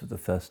letters for the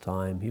first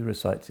time. He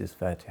recites his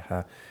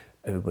Fatiha.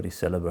 Everybody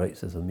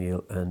celebrates as a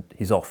meal, and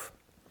he's off.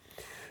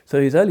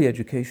 So his early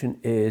education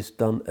is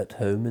done at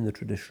home in the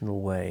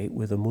traditional way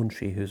with a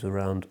munshi who's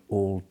around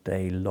all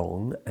day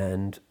long,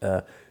 and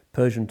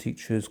Persian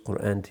teachers,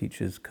 Quran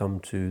teachers come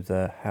to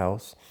their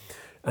house.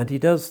 And he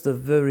does the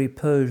very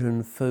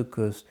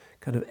Persian-focused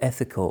kind of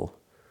ethical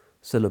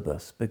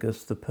syllabus,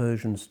 because the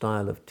Persian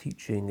style of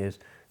teaching is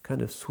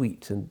kind of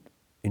sweet and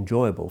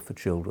enjoyable for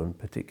children,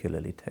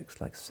 particularly texts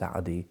like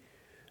Sa'di,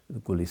 the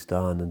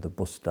Gulistan and the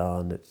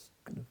Bustan. It's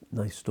kind of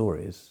nice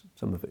stories,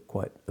 some of it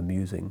quite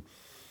amusing,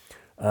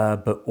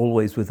 but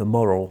always with a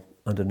moral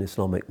and an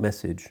Islamic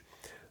message,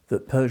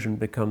 that Persian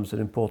becomes an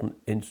important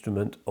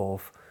instrument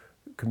of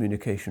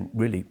communication,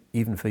 really,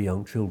 even for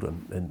young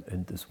children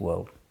in this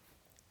world.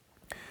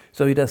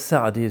 So he does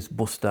Sa'di's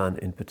Bustan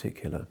in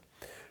particular.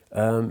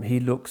 He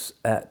looks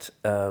at,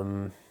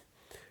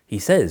 he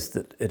says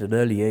that at an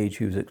early age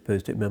he was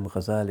exposed to Imam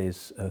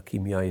Ghazali's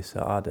Kimya-i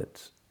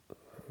Sa'adat.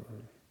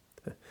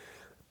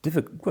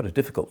 Quite a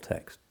difficult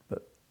text,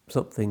 but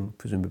something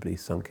presumably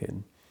sunk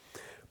in.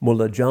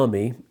 Mullah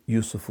Jami,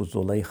 Yusuf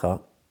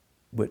Zuleikha,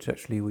 which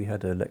actually we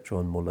had a lecture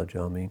on Mullah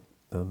Jami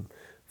a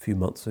few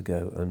months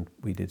ago, and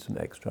we did some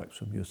extracts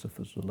from Yusuf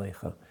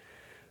Zuleikha.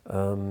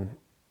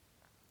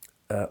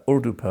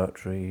 Urdu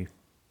poetry,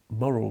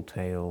 moral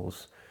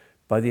tales.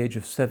 By the age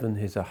of 7,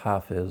 he's a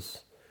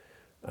hafiz.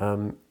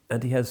 And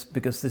he has,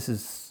 because this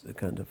is a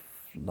kind of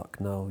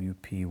Lucknow,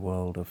 UP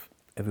world of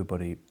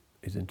everybody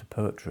is into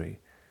poetry.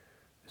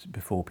 It's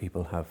before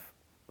people have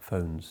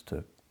phones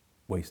to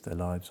waste their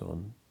lives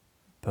on.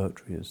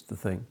 Poetry is the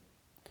thing.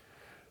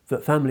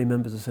 That family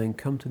members are saying,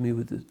 come to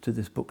me to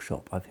this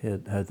bookshop. I've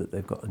heard that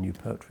they've got a new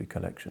poetry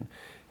collection.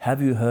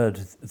 Have you heard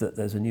that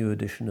there's a new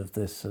edition of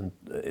this? And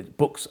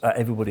books are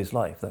everybody's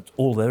life. That's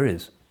all there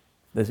is.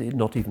 There's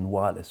not even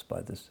wireless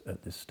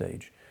at this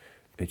stage.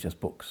 It's just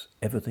books.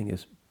 Everything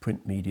is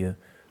print media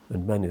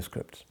and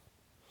manuscripts.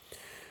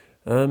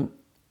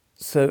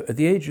 So at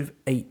the age of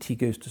 8, he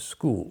goes to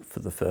school for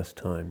the first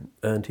time,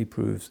 and he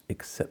proves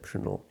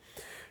exceptional.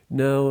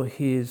 Now,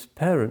 his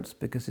parents,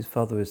 because his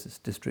father is this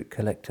district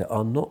collector,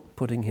 are not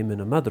putting him in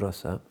a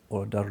madrasa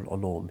or a Darul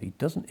Ulum. He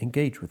doesn't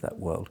engage with that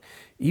world,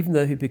 even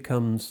though he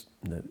becomes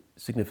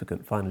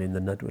significant finally in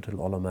the Nadwat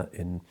al-Ulama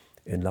in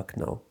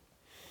Lucknow.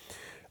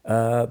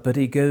 But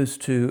he goes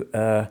to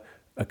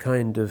a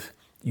kind of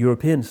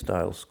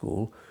European-style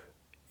school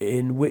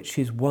in which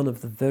he's one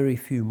of the very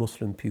few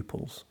Muslim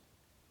pupils.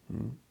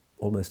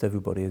 Almost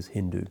everybody is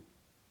Hindu.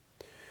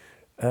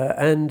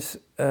 And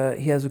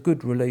he has a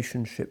good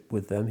relationship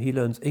with them. He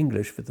learns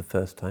English for the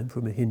first time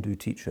from a Hindu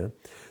teacher.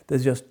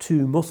 There's just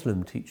 2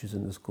 Muslim teachers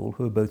in the school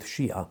who are both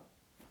Shia.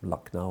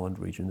 Lucknow and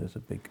region, there's a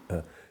big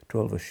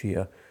 12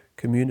 Shia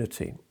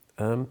community.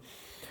 Now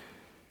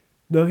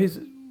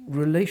his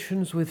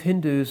relations with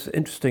Hindus,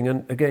 interesting,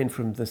 and again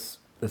from this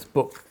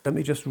book, let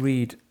me just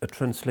read a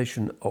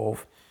translation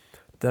of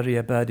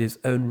Daryabadi's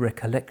own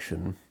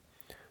recollection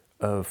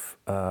of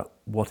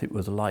what it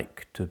was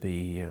like to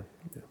be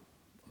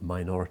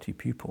minority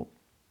pupil.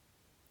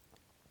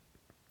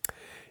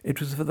 It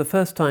was for the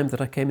first time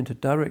that I came into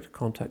direct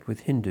contact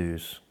with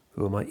Hindus,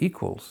 who were my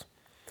equals.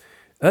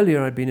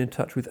 Earlier I'd been in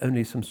touch with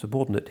only some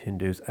subordinate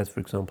Hindus, as for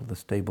example the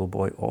stable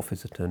boy,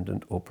 office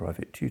attendant or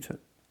private tutor.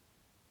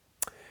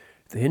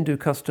 The Hindu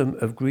custom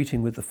of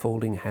greeting with the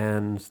folding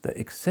hands, their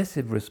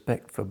excessive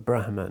respect for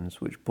Brahmans,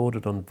 which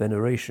bordered on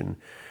veneration,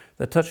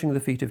 their touching the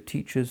feet of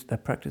teachers, their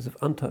practice of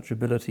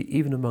untouchability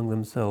even among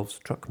themselves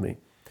struck me.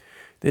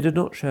 They did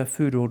not share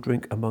food or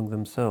drink among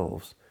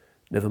themselves,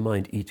 never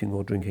mind eating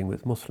or drinking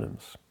with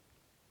Muslims.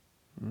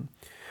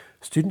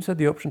 Students had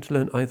the option to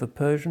learn either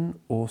Persian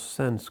or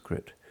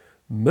Sanskrit.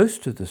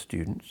 Most of the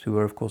students, who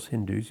were of course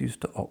Hindus,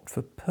 used to opt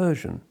for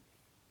Persian.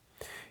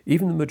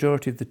 Even the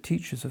majority of the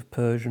teachers of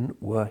Persian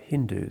were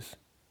Hindus.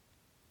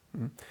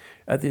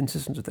 At the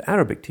insistence of the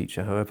Arabic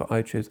teacher, however,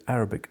 I chose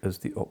Arabic as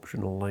the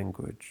optional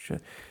language.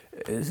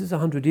 This is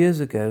 100 years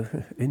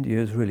ago. India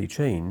has really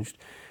changed.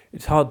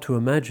 It's hard to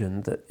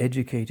imagine that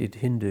educated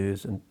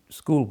Hindus and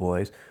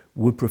schoolboys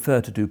would prefer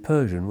to do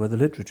Persian, where the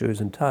literature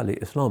is entirely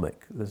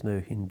Islamic. There's no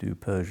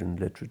Hindu-Persian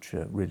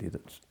literature really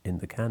that's in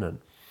the canon.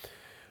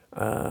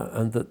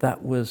 And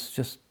that was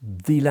just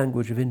the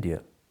language of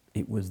India.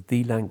 It was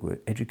the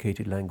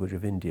educated language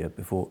of India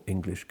before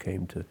English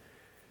came to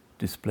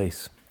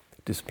displace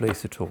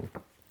it all.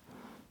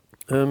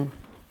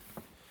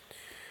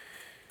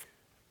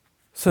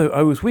 So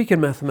I was weak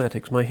in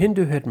mathematics. My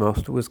Hindu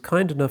headmaster was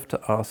kind enough to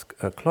ask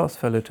a class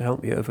fellow to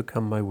help me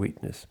overcome my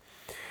weakness.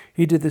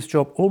 He did this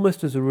job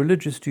almost as a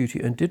religious duty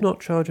and did not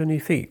charge any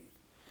fee.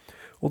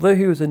 Although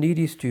he was a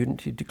needy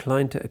student, he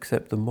declined to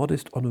accept the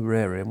modest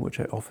honorarium which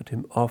I offered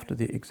him after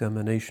the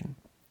examination.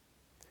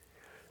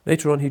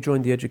 Later on, he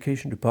joined the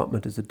education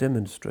department as a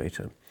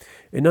demonstrator.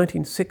 In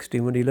 1960,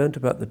 when he learnt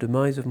about the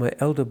demise of my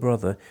elder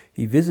brother,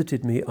 he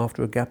visited me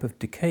after a gap of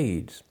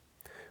decades.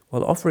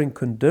 While offering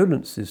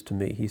condolences to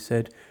me, he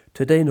said,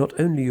 "Today not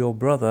only your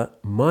brother,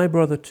 my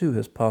brother too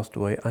has passed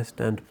away. I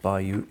stand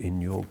by you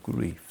in your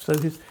grief." So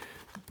he's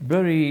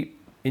very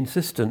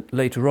insistent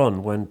later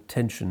on when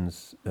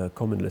tensions,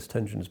 communalist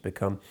tensions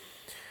become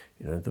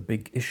the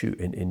big issue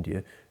in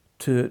India,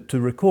 to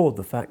record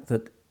the fact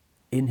that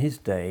in his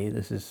day,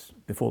 this is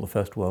before the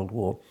First World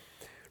War,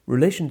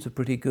 relations are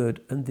pretty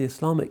good, and the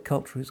Islamic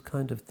culture is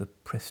kind of the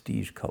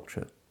prestige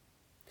culture.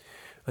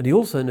 And he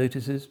also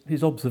notices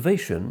his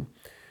observation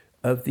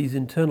of these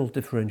internal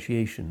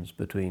differentiations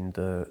between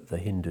the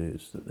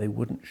Hindus, that they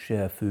wouldn't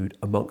share food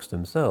amongst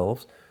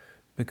themselves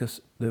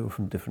because they were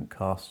from different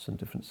castes and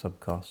different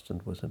subcastes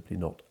and were simply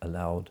not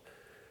allowed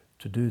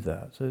to do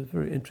that. So it's a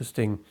very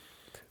interesting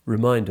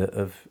reminder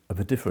of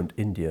a different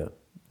India,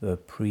 the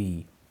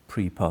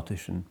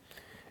pre-partition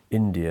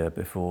India,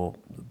 before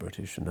the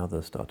British and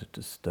others started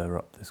to stir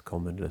up this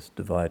communist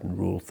divide and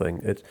rule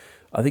thing.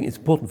 I think it's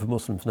important for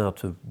Muslims now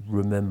to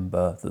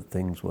remember that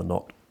things were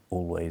not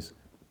always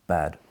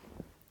bad.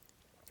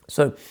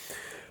 So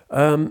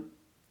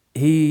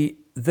he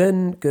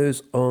then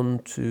goes on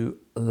to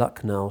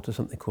Lucknow, to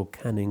something called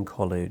Canning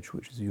College,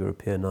 which is a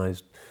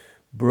Europeanized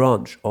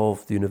branch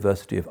of the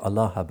University of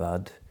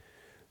Allahabad.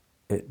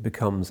 It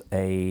becomes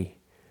a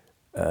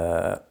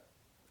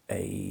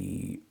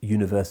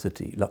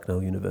university, Lucknow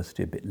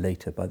University, a bit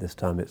later. By this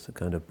time it's a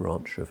kind of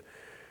branch of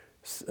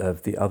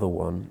the other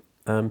one.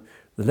 The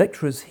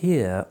lecturers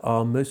here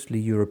are mostly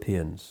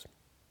Europeans.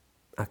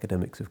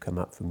 Academics have come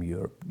out from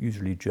Europe,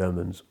 usually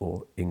Germans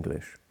or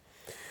English.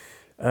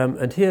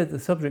 And here the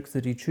subjects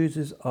that he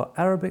chooses are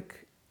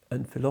Arabic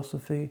and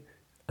philosophy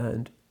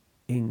and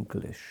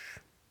English.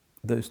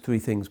 Those three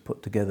things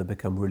put together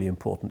become really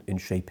important in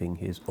shaping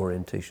his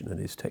orientation and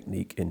his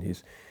technique in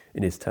his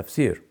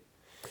tafsir.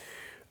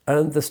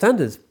 And the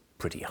standard's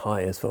pretty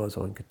high as far as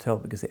one could tell,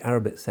 because the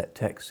Arabic set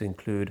texts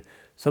include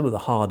some of the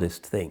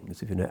hardest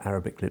things. If you know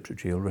Arabic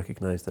literature, you'll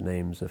recognize the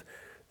names of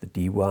the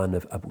Diwan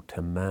of Abu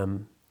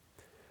Tammam,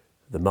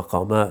 the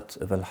Maqamat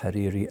of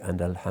Al-Hariri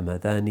and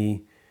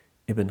Al-Hamadani,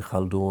 Ibn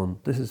Khaldun.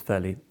 This is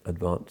fairly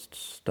advanced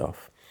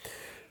stuff.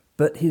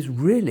 But he's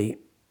really,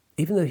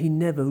 even though he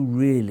never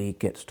really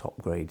gets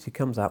top grades, he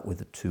comes out with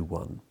a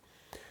 2-1.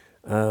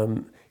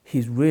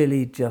 He's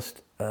really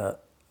just an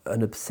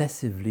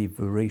obsessively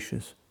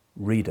voracious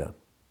reader.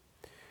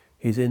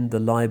 He's in the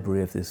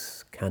library of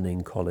this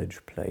Canning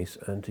College place,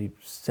 and he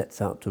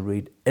sets out to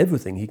read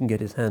everything he can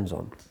get his hands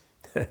on.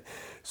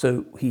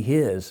 So he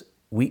hears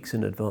weeks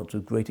in advance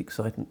with great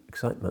excitement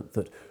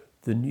that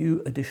the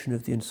new edition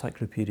of the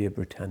Encyclopaedia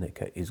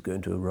Britannica is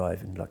going to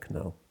arrive in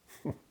Lucknow.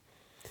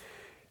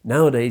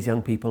 Nowadays,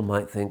 young people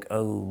might think,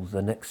 oh,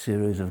 the next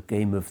series of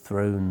Game of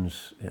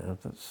Thrones,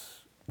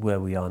 that's where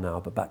we are now.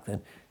 But back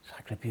then,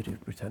 Encyclopaedia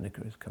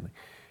Britannica is coming.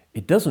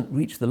 It doesn't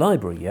reach the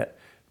library yet,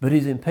 but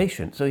he's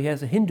impatient. So he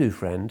has a Hindu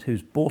friend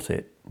who's bought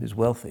it, who's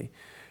wealthy,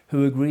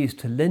 who agrees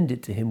to lend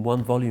it to him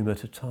 1 volume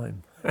at a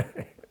time.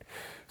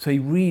 So he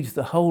reads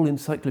the whole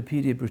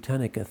Encyclopaedia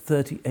Britannica,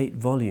 38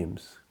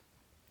 volumes,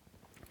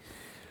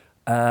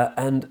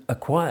 and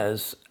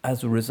acquires,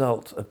 as a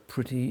result, a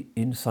pretty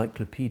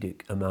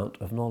encyclopedic amount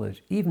of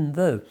knowledge, even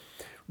though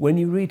when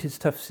you read his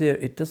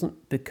tafsir, it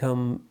doesn't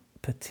become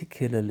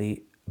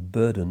particularly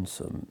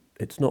burdensome.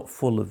 It's not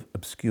full of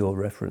obscure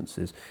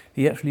references.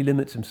 He actually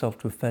limits himself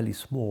to a fairly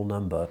small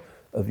number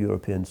of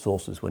European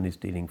sources when he's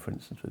dealing, for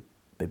instance, with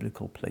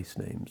biblical place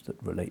names that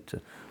relate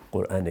to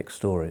Quranic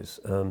stories.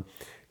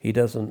 He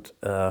doesn't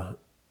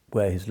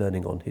wear his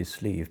learning on his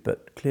sleeve,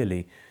 but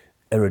clearly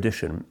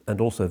erudition and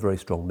also very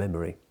strong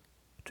memory,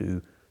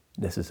 two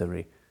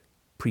necessary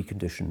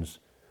preconditions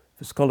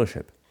for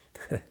scholarship.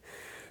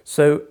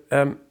 So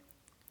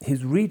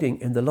his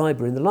reading in the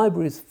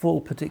library is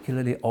full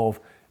particularly of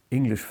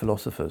English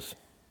philosophers.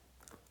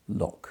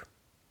 Locke,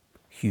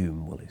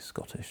 Hume, well, he's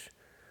Scottish,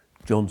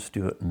 John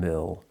Stuart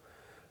Mill,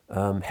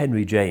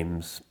 Henry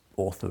James,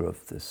 author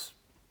of this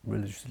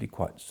religiously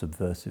quite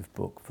subversive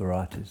book,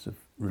 Varieties of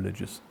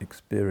Religious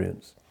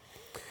Experience.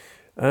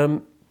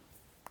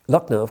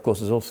 Lucknow, of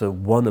course, is also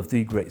one of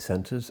the great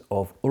centres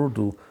of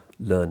Urdu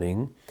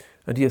learning,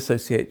 and he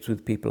associates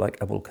with people like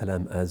Abul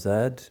Kalam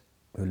Azad,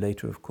 who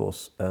later, of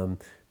course,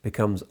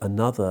 becomes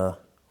another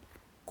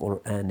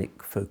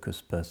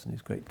Quranic-focused person.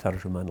 He's great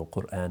Tarjuman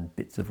al-Quran,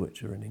 bits of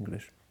which are in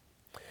English,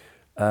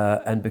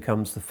 and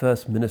becomes the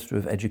first Minister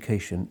of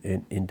Education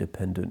in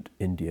independent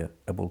India,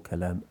 Abul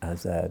Kalam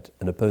Azad,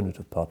 an opponent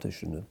of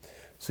partition, a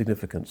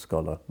significant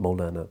scholar,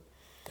 Maulana.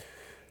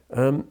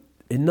 In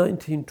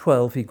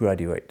 1912, he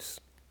graduates,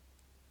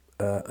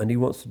 and he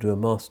wants to do a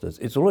master's.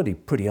 It's already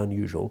pretty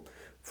unusual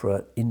for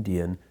an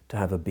Indian to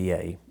have a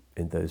BA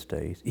in those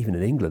days. Even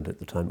in England at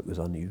the time, it was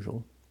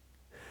unusual.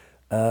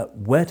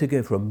 Where to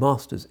go for a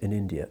master's in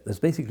India? There's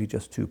basically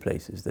just two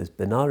places. There's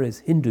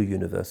Benares Hindu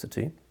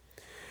University,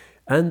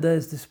 and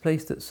there's this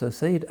place that Sir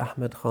Sayyid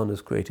Ahmad Khan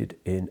has created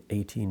in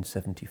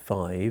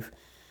 1875,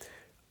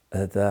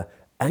 the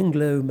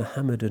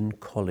Anglo-Mohammedan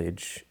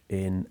College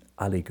in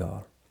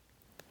Aligarh.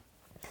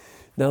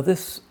 Now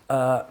this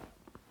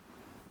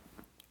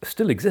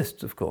still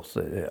exists, of course.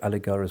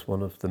 Aligarh is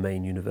one of the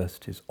main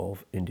universities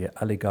of India.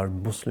 Aligarh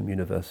Muslim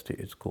University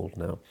it's called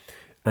now.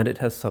 And it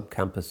has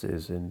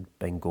sub-campuses in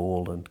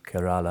Bengal and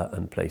Kerala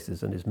and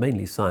places, and is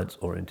mainly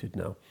science-oriented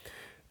now.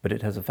 But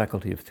it has a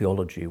faculty of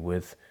theology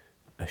with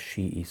a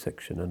Shi'i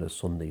section and a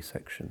Sunni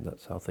section.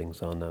 That's how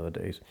things are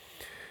nowadays.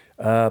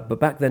 But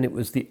back then it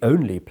was the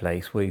only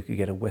place where you could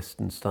get a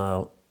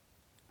Western-style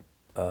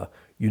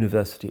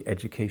university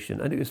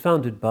education. And it was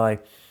founded by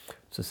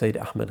Sir Sayyid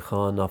Ahmed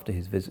Khan after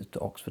his visits to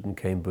Oxford and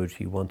Cambridge.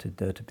 He wanted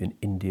there to be an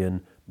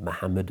Indian,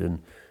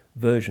 Mohammedan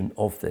version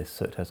of this.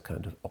 So it has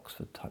kind of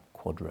Oxford-type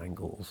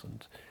quadrangles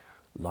and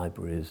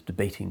libraries,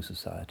 debating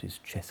societies,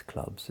 chess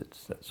clubs.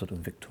 It's that sort of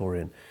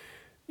Victorian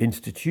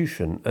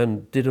institution,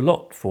 and did a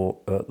lot for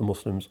the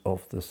Muslims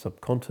of the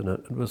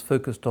subcontinent, and was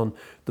focused on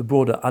the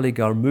broader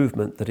Aligarh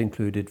movement that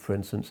included, for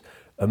instance,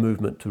 a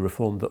movement to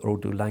reform the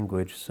Urdu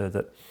language so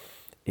that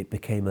it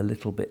became a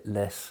little bit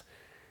less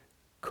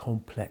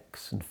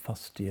complex and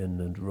fustian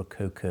and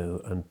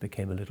rococo and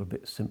became a little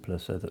bit simpler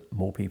so that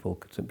more people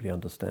could simply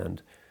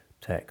understand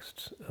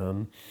texts.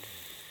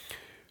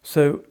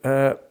 So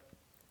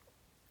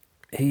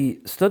he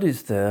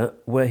studies there,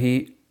 where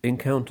he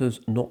encounters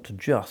not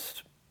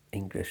just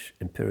English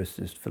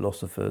empiricist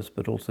philosophers,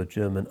 but also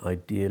German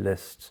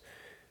idealists,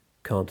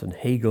 Kant and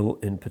Hegel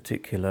in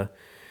particular.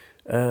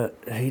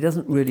 He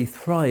doesn't really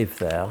thrive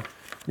there.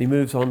 He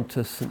moves on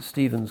to St.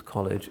 Stephen's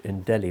College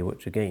in Delhi,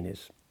 which again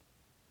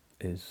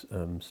is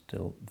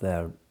still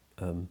there.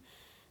 I'm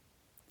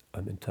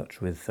in touch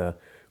with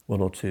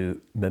one or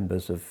two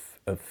members of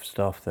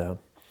staff there.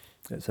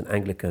 It's an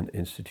Anglican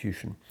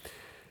institution.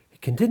 He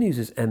continues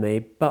his MA,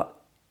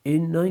 but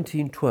in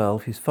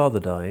 1912 his father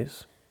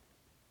dies.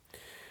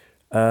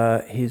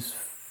 His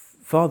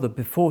father,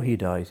 before he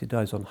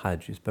dies on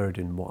Hajj, he's buried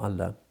in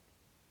Mu'alla.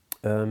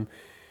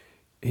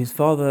 His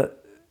father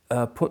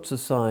puts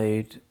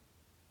aside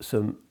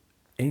some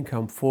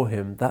income for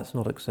him. That's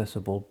not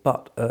accessible,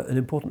 but an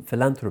important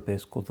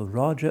philanthropist called the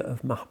Raja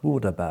of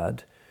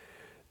Mahmudabad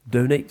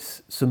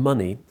donates some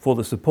money for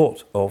the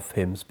support of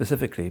him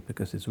specifically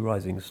because he's a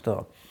rising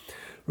star.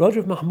 Raja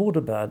of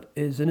Mahmudabad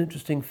is an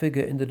interesting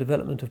figure in the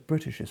development of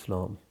British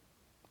Islam.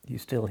 You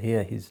still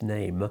hear his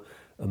name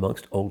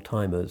amongst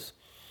old-timers.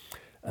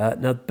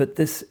 But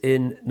this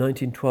in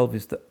 1912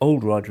 is the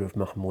old Raja of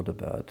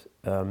Mahmudabad,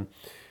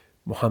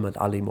 Muhammad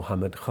Ali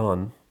Muhammad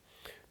Khan,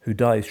 who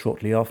dies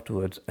shortly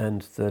afterwards,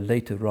 and the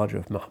later Raja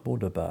of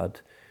Mahmudabad,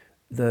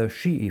 the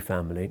Shi'i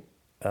family.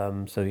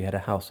 So he had a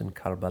house in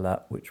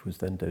Karbala, which was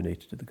then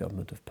donated to the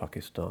government of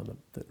Pakistan,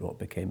 what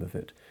became of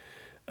it,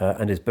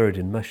 and is buried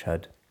in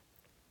Mashhad.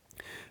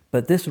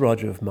 But this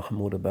Raja of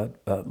Mahmudabad,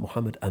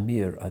 Muhammad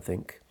Amir, I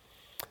think,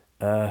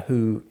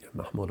 who,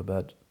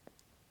 Mahmudabad,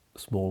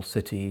 small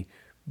city,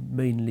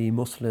 mainly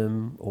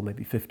Muslim, or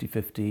maybe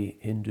 50-50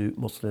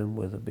 Hindu-Muslim,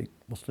 with a big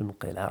Muslim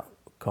qila,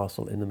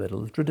 castle in the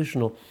middle, the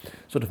traditional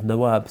sort of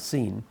Nawab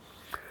scene.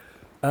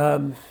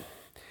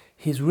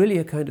 He's really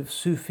a kind of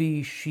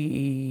Sufi,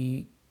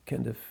 Shi'i,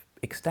 kind of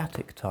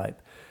ecstatic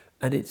type,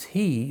 and it's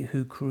he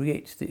who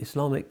creates the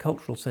Islamic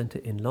Cultural Centre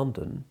in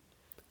London,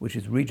 which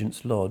is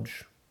Regent's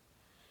Lodge,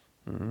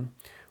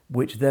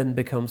 which then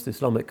becomes the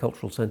Islamic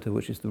Cultural Centre,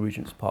 which is the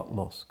Regent's Park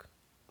Mosque.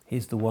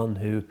 He's the one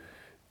who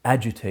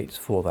agitates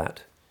for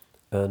that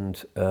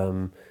and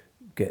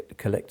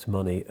collects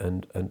money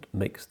and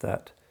makes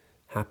that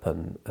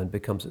happen and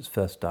becomes its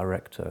first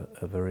director,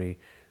 a very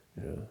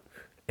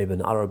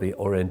Ibn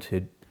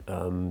Arabi-oriented,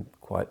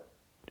 quite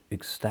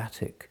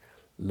ecstatic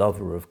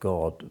lover of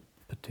God,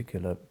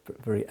 particular,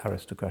 very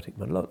aristocratic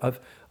man.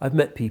 I've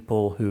met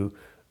people who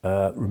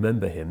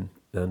remember him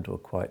and were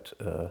quite...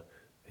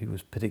 he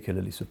was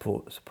particularly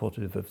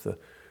supportive of the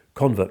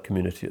convert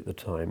community at the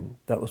time.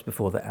 That was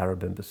before the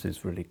Arab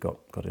embassies really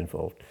got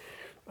involved.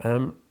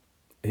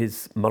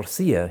 His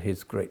Marsiya,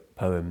 his great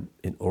poem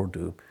in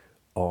Urdu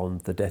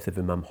on the death of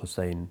Imam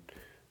Hussein,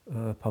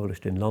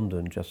 published in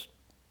London just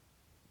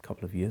a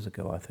couple of years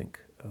ago, I think.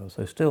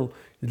 So still,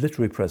 his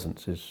literary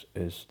presence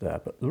is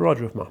there. But the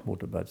Raja of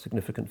Mahmudabad,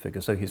 significant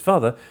figure. So his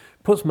father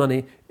puts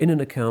money in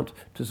an account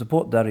to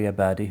support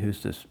Daryabadi,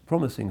 who's this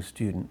promising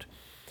student.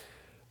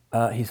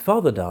 His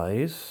father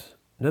dies,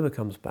 never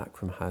comes back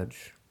from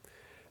Hajj,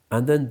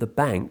 and then the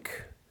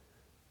bank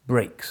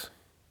breaks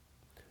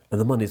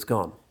and the money's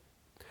gone.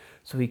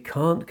 So he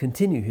can't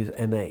continue his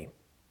MA.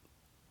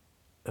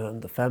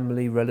 And the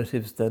family,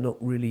 relatives, they're not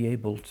really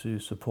able to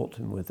support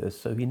him with this.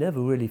 So he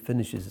never really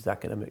finishes his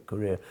academic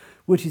career,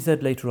 which he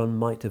said later on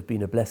might have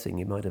been a blessing.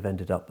 He might have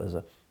ended up as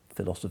a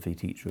philosophy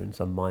teacher in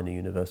some minor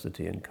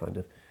university and kind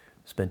of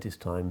spent his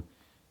time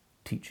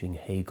teaching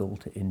Hegel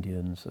to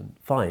Indians, and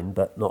fine,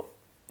 but not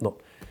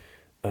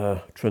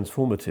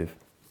transformative.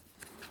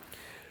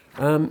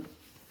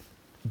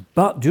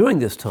 But during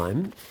this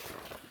time,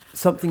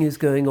 something is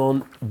going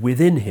on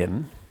within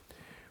him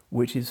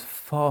which is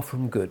far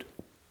from good.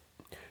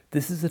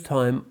 This is a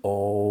time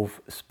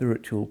of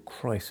spiritual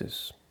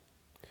crisis.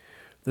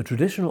 The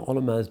traditional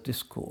ulama's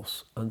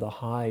discourse and the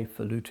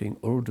highfalutin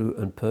Urdu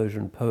and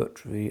Persian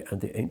poetry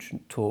and the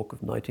ancient talk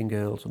of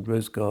nightingales and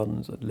rose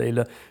gardens and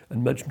Layla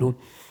and Majnun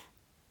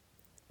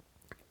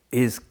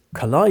is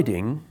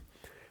colliding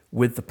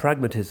with the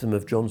pragmatism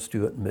of John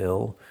Stuart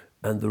Mill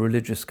and the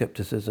religious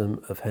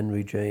skepticism of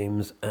Henry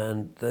James,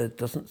 and there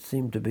doesn't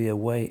seem to be a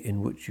way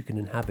in which you can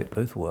inhabit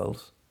both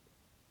worlds.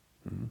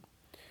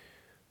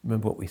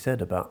 Remember what we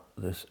said about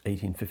this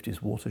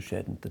 1850s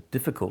watershed and the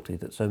difficulty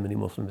that so many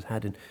Muslims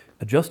had in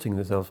adjusting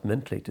themselves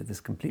mentally to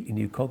this completely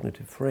new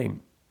cognitive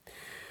frame.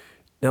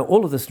 Now,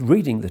 all of this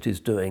reading that he's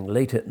doing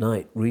late at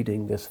night,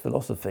 reading this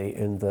philosophy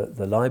in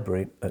the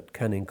library at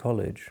Canning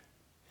College,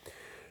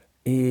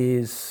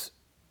 is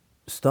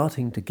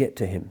starting to get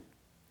to him.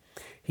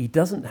 He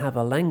doesn't have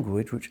a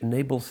language which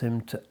enables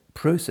him to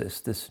process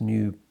this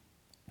new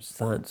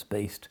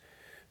science-based,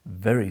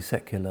 very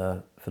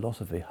secular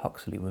philosophy.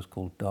 Huxley was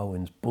called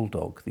Darwin's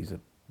bulldog. These are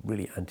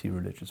really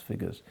anti-religious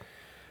figures.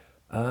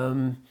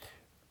 And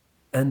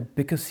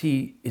because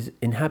he is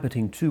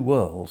inhabiting two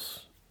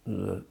worlds,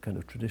 the kind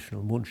of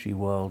traditional Munshi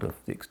world of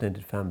the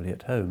extended family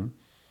at home,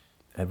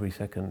 every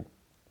second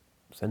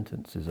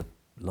sentence is a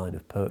line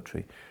of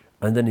poetry,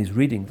 and then he's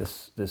reading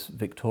this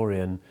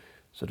Victorian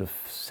sort of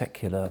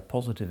secular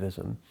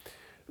positivism,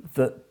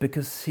 that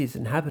because he's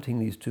inhabiting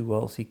these two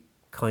worlds, he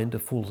kind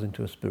of falls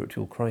into a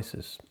spiritual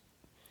crisis.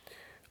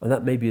 And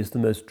that maybe is the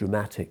most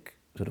dramatic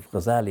sort of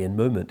Ghazalian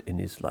moment in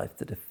his life,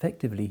 that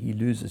effectively he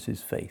loses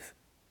his faith.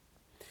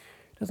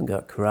 He doesn't go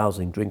out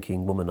carousing,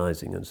 drinking,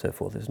 womanizing and so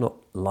forth. It's not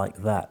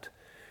like that.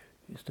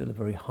 He's still a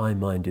very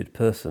high-minded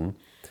person,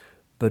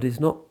 but is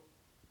not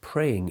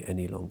praying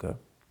any longer.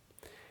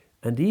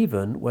 And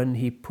even when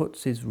he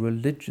puts his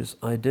religious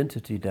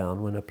identity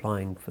down when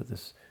applying for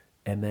this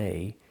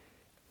MA,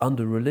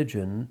 under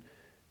religion,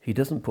 he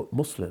doesn't put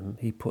Muslim,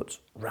 he puts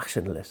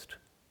rationalist.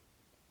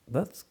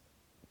 That's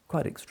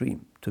quite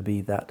extreme to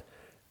be that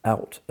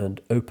out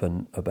and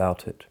open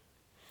about it.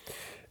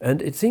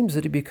 And it seems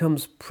that he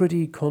becomes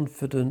pretty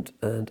confident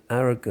and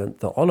arrogant.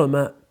 The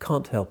ulama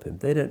can't help him.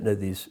 They don't know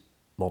these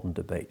modern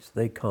debates.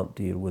 They can't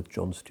deal with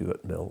John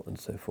Stuart Mill and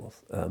so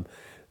forth.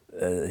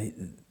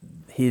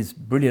 His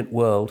brilliant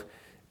world,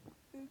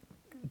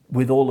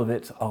 with all of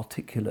its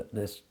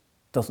articulateness,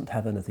 doesn't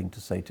have anything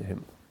to say to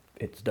him.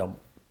 It's dumb.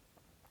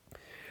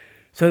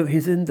 So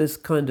he's in this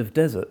kind of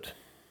desert.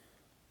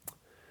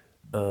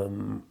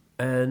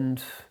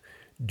 And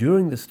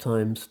during this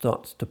time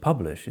starts to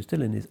publish. He's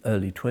still in his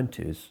early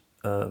 20s,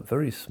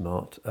 very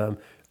smart.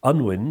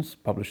 Unwin's,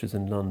 publishers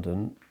in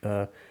London,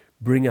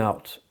 bring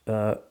out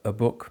a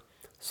book,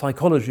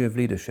 Psychology of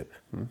Leadership,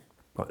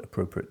 quite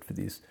appropriate for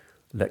these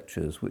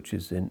lectures, which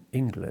is in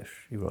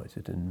English. He writes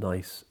it in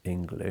nice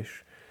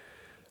English.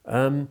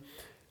 And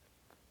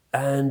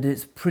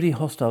it's pretty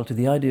hostile to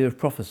the idea of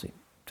prophecy,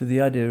 to the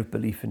idea of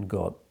belief in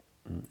God.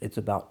 It's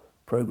about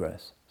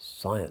progress,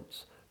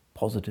 science,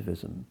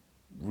 positivism,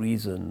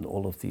 reason,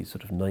 all of these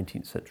sort of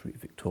 19th century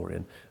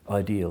Victorian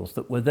ideals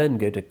that were then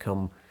going to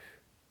come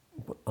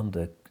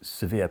under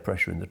severe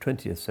pressure in the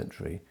 20th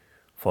century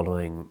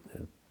following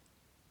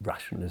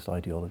rationalist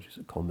ideologies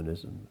of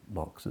communism,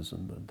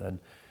 Marxism, and then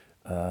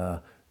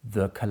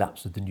the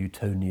collapse of the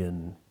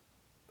Newtonian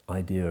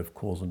idea of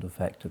cause and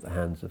effect at the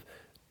hands of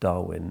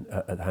Darwin,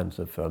 at the hands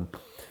of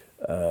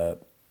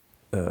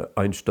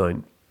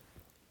Einstein.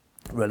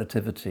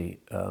 Relativity,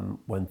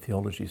 when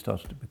theology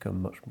started to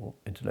become much more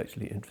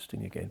intellectually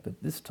interesting again.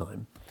 But this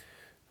time,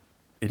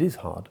 it is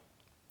hard.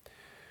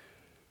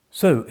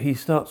 So he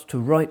starts to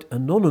write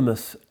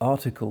anonymous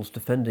articles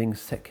defending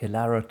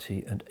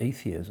secularity and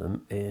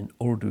atheism in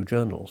Urdu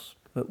journals.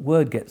 But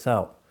word gets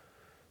out.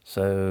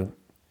 So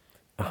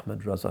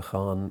Ahmad Raza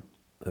Khan,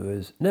 who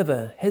is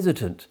never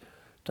hesitant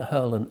to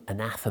hurl an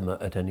anathema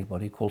at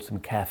anybody, calls him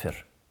kafir.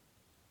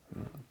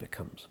 It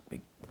becomes a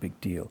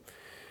big deal.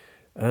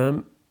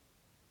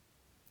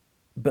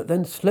 But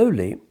then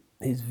slowly,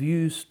 his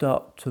views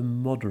start to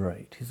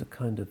moderate. He's a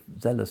kind of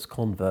zealous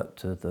convert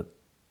to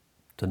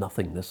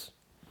nothingness.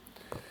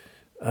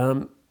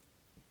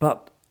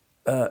 But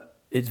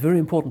it's very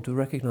important to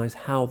recognize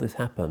how this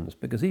happens,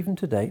 because even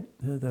today,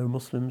 there are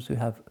Muslims who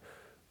have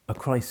a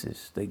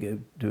crisis. They go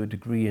do a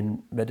degree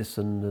in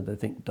medicine and they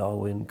think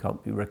Darwin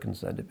can't be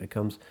reconciled. It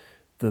becomes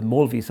the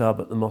Maulvi Sahib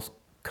at the mosque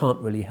can't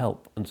really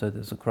help, and so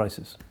there's a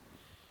crisis.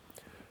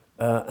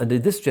 And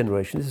in this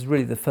generation, this is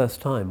really the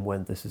first time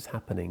when this is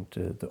happening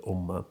to the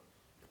Ummah,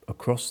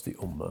 across the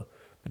Ummah.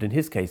 But in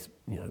his case,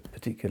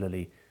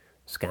 particularly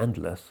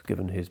scandalous,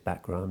 given his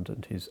background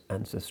and his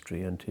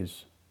ancestry and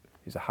he's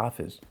a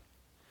Hafiz.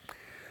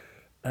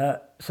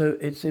 So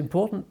it's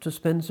important to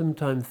spend some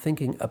time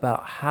thinking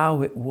about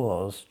how it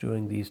was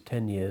during these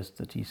 10 years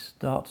that he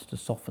starts to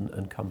soften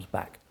and comes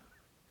back.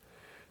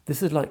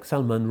 This is like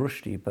Salman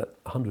Rushdie, but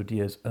 100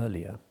 years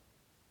earlier.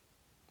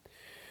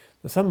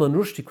 The Salman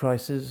Rushdie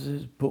crisis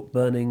is book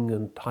burning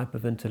and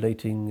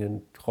hyperventilating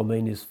and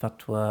Khomeini's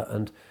fatwa,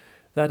 and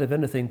that, if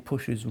anything,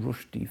 pushes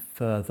Rushdie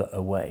further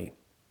away.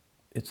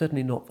 It's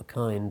certainly not the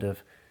kind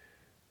of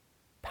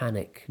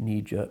panic,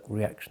 knee-jerk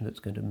reaction that's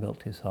going to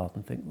melt his heart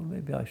and think, well,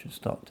 maybe I should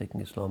start taking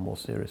Islam more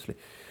seriously.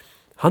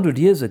 100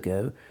 years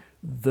ago,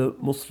 the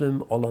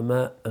Muslim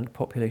ulama and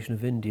population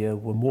of India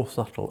were more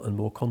subtle and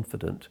more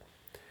confident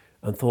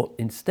and thought,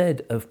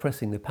 instead of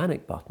pressing the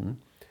panic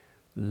button,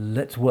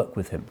 let's work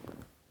with him.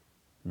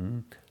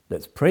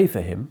 Let's pray for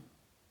him.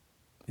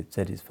 It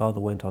said his father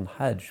went on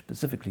Hajj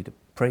specifically to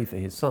pray for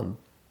his son.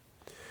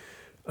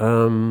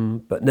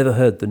 but never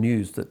heard the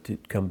news that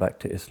he'd come back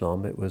to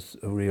Islam. It was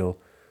a real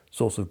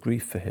source of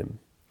grief for him.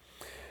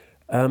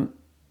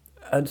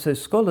 And so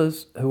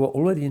scholars who are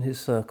already in his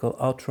circle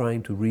are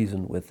trying to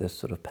reason with this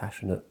sort of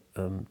passionate,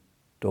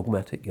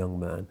 dogmatic young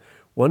man.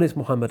 One is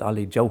Muhammad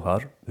Ali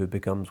Jawhar, who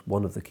becomes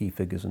one of the key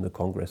figures in the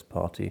Congress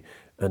Party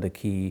and a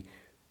key,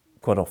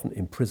 quite often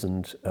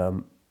imprisoned,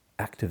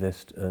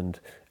 activist and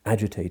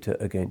agitator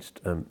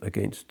against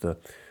the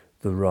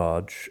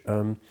Raj.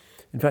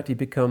 In fact, he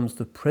becomes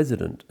the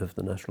president of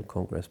the National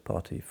Congress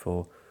Party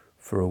for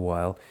a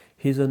while.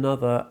 He's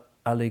another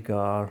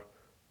Aligarh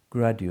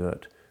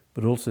graduate,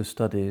 but also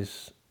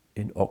studies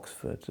in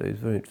Oxford. So he's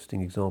a very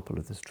interesting example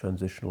of this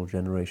transitional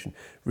generation,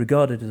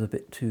 regarded as a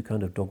bit too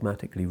kind of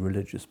dogmatically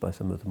religious by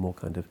some of the more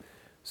kind of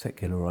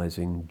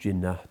secularizing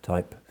Jinnah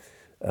type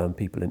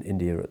people in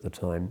India at the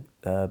time,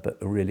 but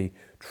a really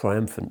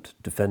triumphant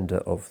defender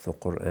of the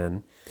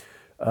Quran.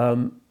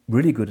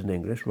 Really good in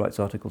English, writes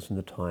articles in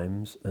the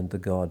Times and the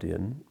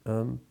Guardian.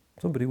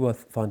 Somebody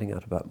worth finding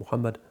out about,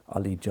 Muhammad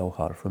Ali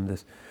Jawhar, from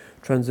this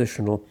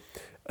transitional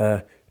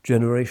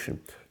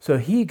generation. So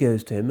he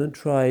goes to him and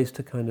tries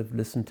to kind of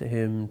listen to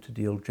him, to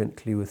deal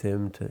gently with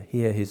him, to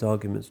hear his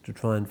arguments, to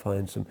try and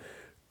find some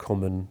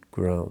common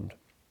ground.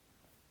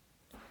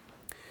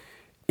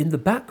 In the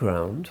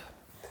background,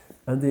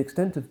 and the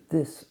extent of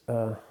this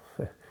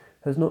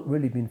has not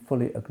really been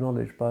fully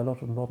acknowledged by a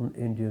lot of modern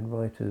Indian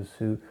writers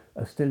who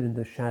are still in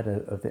the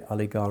shadow of the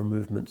Aligarh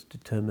movement's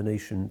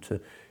determination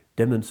to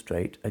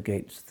demonstrate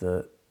against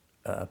the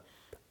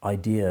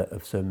idea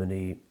of so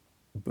many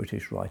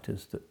British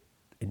writers that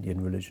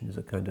Indian religion is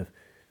a kind of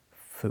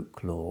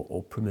folklore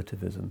or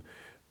primitivism.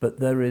 But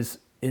there is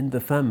in the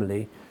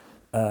family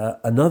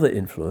another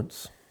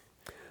influence,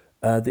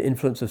 the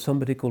influence of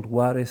somebody called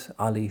Waris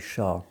Ali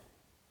Shah.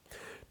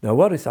 Now,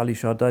 Waris Ali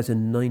Shah dies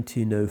in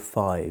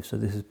 1905, so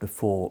this is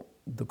before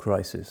the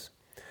crisis.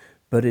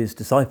 But his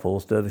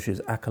disciples,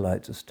 dervishes,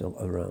 acolytes, are still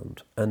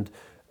around. And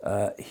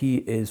he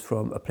is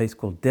from a place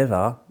called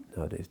Deva,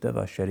 nowadays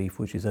Deva Sharif,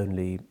 which is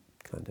only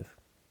kind of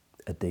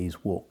a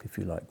day's walk, if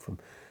you like, for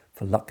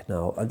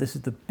Lucknow. And this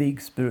is the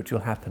big spiritual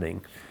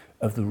happening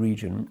of the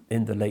region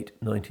in the late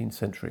 19th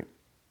century.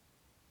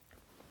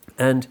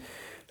 And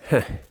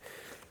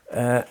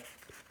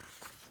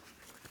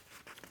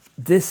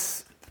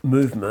this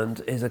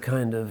movement is a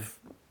kind of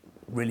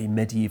really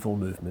medieval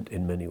movement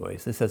in many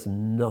ways. This has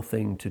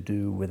nothing to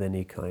do with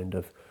any kind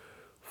of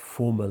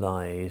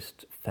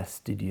formalized,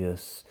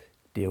 fastidious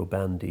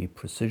Deobandi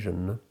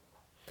precision,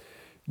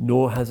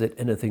 nor has it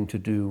anything to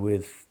do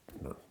with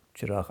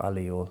Chiragh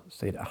Ali or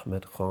Sayyid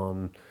Ahmed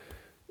Khan,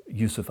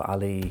 Yusuf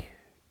Ali,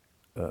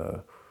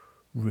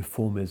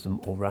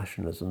 reformism or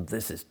rationalism.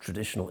 This is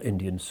traditional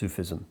Indian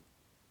Sufism.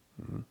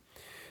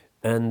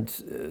 And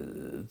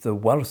the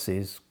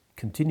Warsis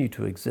continue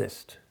to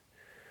exist.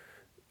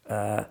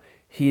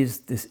 He is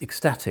this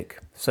ecstatic.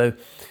 So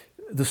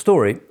the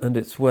story, and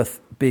it's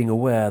worth being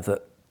aware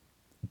that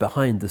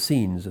behind the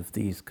scenes of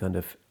these kind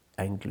of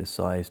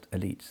anglicized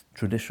elites,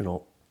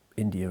 traditional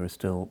India is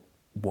still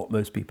what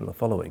most people are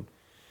following.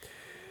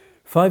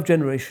 5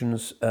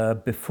 generations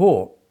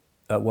before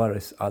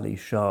Waris Ali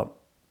Shah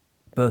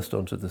burst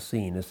onto the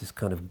scene as this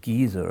kind of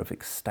geyser of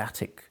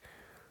ecstatic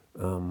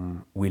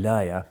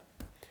wilaya,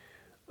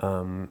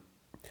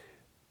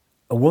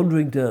 a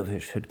wandering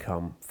dervish had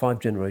come 5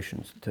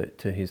 generations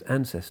to his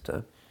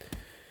ancestor,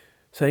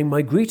 saying,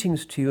 "My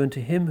greetings to you and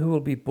to him who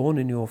will be born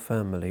in your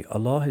family.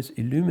 Allah has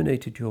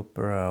illuminated your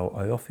brow.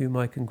 I offer you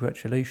my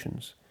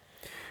congratulations.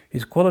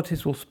 His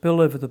qualities will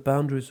spill over the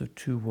boundaries of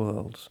 2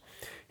 worlds.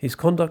 His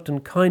conduct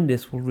and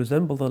kindness will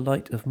resemble the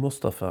light of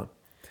Mustafa.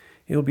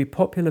 He will be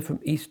popular from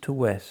east to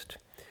west.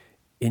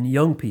 In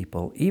young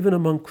people, even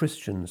among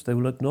Christians, they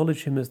will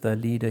acknowledge him as their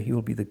leader. He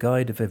will be the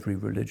guide of every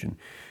religion.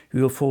 He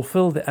will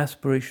fulfill the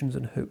aspirations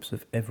and hopes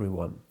of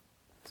everyone."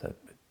 So,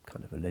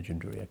 kind of a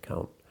legendary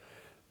account,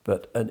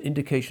 but an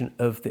indication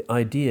of the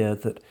idea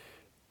that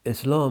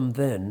Islam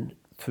then,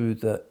 through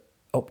the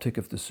optic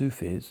of the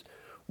Sufis,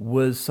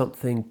 was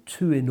something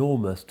too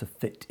enormous to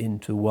fit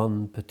into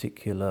one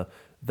particular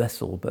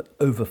vessel, but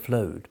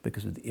overflowed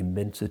because of the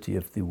immensity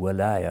of the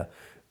walaya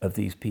of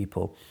these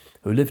people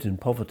who lived in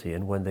poverty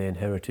and when they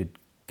inherited,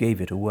 gave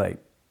it away.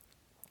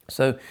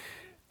 So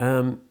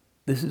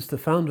this is the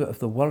founder of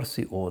the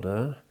Warsi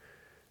order.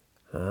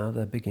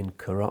 They're big in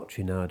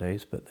Karachi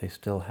nowadays, but they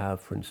still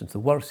have, for instance,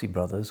 the Warsi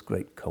brothers,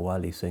 great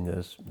Qawwali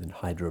singers in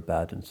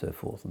Hyderabad and so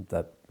forth, and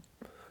they're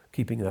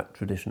keeping that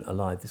tradition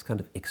alive, this kind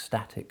of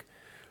ecstatic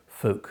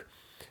folk,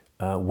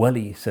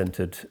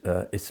 wali-centered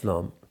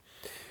Islam.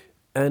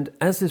 And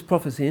as this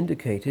prophecy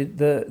indicated,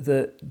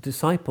 the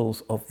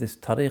disciples of this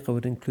tariqah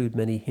would include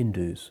many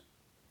Hindus.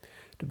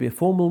 To be a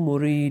formal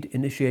murid,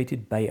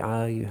 initiated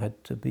bay'ah, you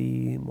had to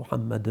be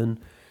Muhammadan,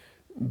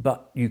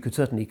 but you could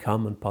certainly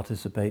come and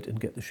participate and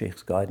get the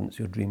Sheikh's guidance,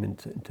 your dream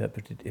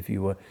interpreted, if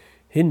you were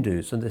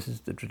Hindus. And this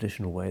is the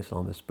traditional way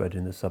Islam is spread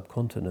in the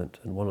subcontinent.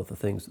 And one of the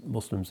things that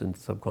Muslims in the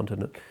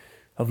subcontinent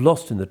have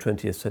lost in the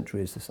 20th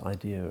century is this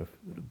idea of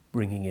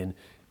bringing in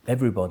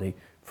everybody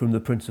from the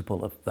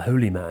principle of the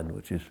holy man,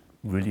 which is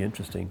really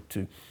interesting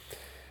to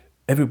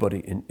everybody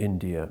in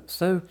India.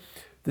 So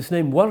this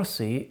name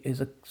Warsi is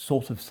a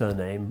sort of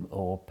surname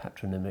or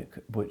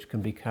patronymic which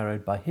can be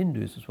carried by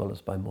Hindus as well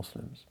as by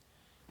Muslims.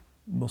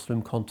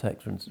 Muslim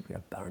context, for instance, we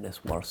have Baroness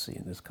Warsi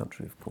in this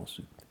country, of course,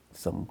 in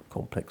some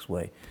complex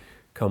way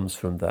comes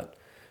from that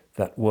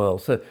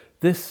world. So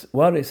this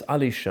Waris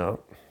Ali Shah,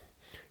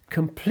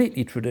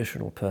 completely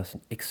traditional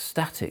person,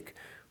 ecstatic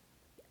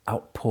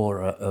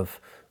outpourer of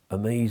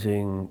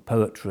amazing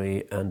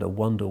poetry and a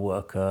wonder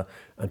worker,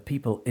 and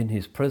people in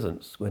his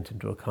presence went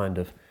into a kind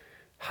of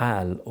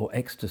hal or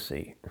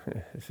ecstasy.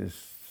 This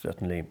is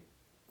certainly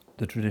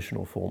the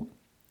traditional form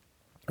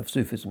of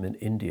Sufism in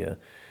India.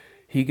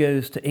 He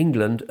goes to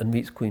England and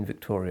meets Queen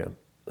Victoria,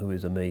 who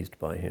is amazed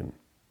by him.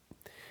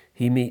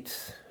 He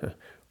meets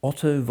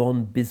Otto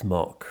von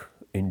Bismarck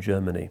in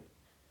Germany.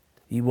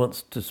 He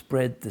wants to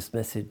spread this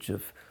message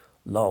of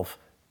love,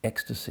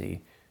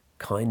 ecstasy,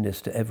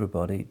 kindness to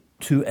everybody.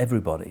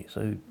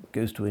 So he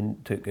goes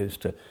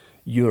to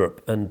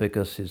Europe, and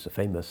because he's a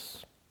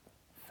famous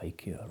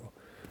fakir or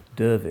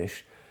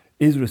dervish,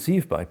 is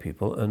received by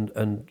people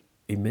and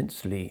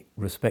immensely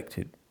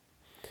respected.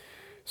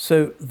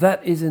 So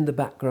that is in the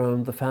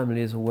background. The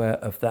family is aware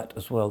of that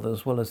as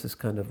well as this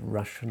kind of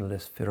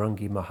rationalist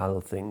Firangi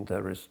Mahal thing.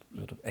 There is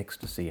sort of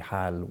ecstasy,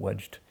 hal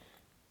wedged,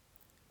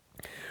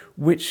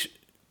 which,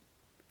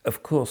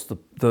 of course,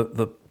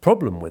 the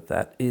problem with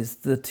that is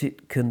that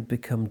it can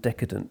become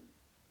decadent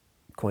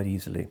quite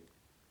easily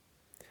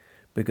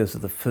because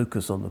of the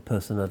focus on the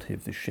personality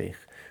of the sheikh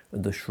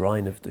and the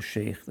shrine of the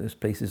sheikh. Those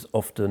places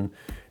often,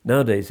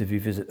 nowadays, if you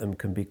visit them,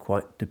 can be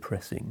quite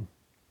depressing.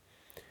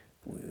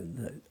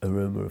 The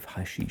aroma of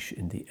hashish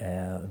in the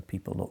air and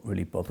people not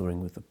really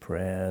bothering with the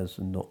prayers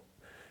and not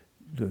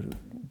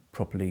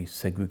properly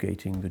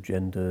segregating the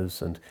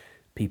genders and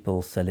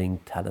people selling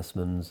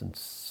talismans and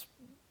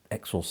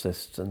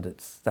exorcists, and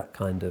it's that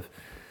kind of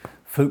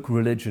folk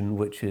religion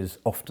which is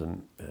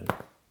often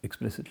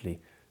explicitly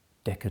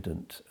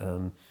decadent.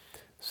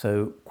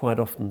 So quite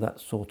often that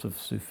sort of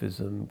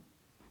Sufism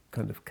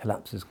kind of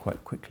collapses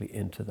quite quickly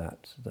into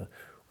that. The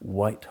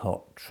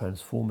white-hot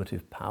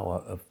transformative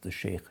power of the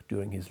sheikh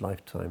during his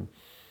lifetime.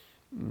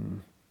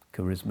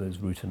 Charisma is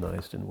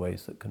routinized in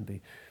ways that can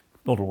be,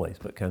 not always,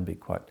 but can be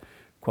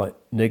quite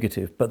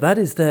negative. But that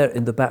is there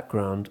in the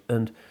background,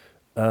 and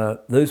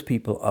those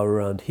people are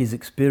around. His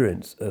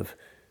experience of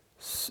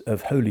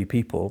holy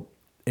people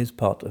is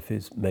part of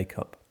his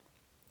makeup.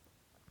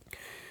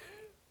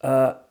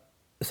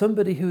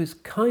 Somebody who is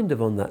kind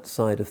of on that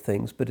side of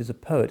things, but is a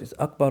poet, is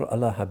Akbar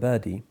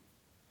Daryabadi,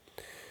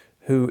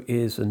 who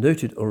is a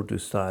noted Urdu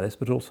stylist,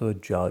 but also a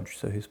judge,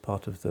 so he's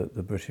part of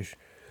the British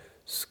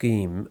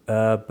scheme.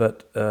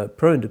 But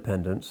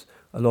pro-independence,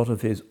 a lot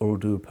of his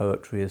Urdu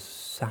poetry is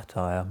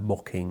satire,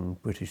 mocking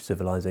British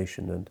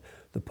civilization and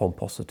the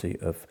pomposity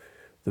of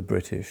the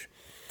British.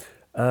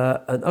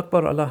 And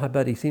Akbar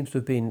Daryabadi seems to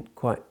have been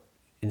quite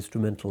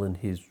instrumental in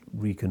his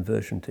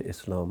reconversion to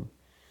Islam.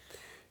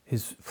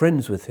 His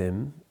friends with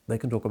him, they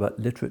can talk about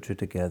literature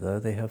together,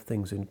 they have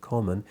things in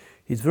common.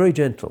 He's very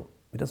gentle.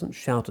 He doesn't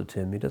shout at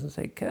him. He doesn't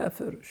say,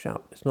 kafir,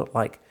 shout. It's not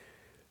like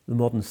the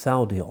modern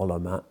Saudi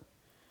ulama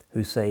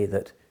who say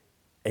that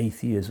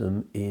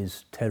atheism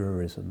is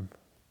terrorism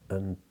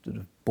and sort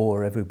of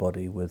bore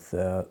everybody with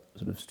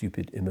sort of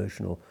stupid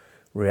emotional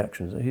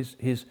reactions.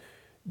 He's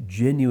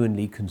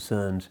genuinely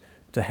concerned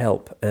to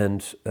help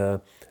and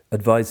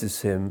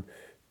advises him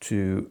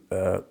to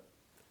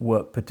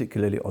work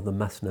particularly on the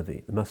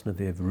Masnavi. The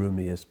Masnavi of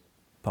Rumi is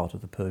part of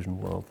the Persian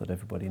world that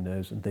everybody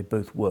knows, and they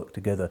both work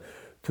together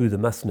through the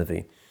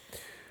Masnavi.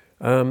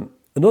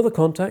 Another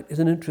contact is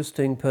an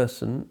interesting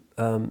person.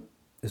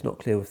 It's not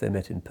clear if they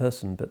met in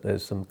person, but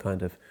there's some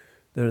kind of,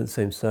 they're in the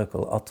same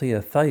circle.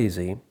 Atiya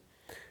Faizi,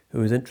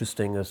 who is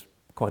interesting as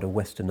quite a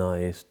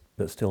westernized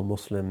but still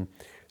Muslim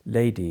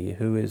lady,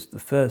 who is the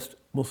first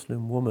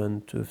Muslim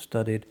woman to have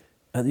studied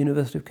at the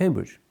University of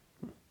Cambridge.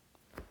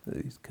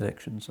 These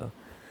connections are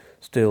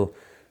still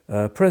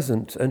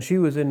present. And she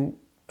was in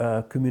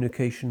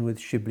communication with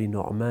Shibli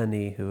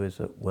No'mani, who is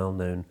a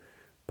well-known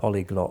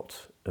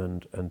polyglot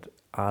and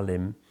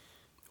alim,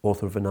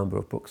 author of a number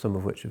of books, some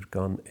of which have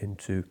gone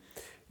into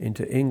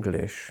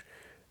English.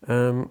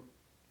 Shibli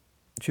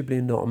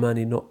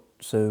No'mani, not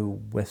so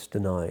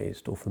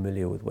westernized or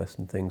familiar with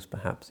Western things,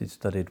 perhaps. He'd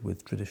studied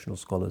with traditional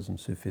scholars and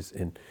Sufis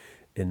in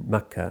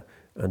Mecca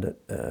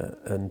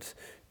and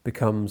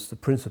becomes the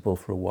principal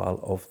for a while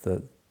of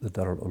the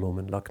Darul Uloom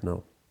in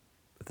Lucknow,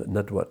 the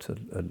Nadwat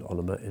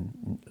al-Ulama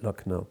in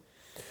Lucknow.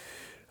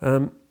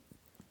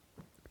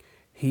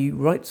 He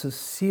writes a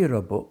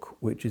seerah book,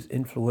 which is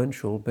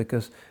influential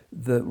because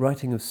the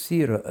writing of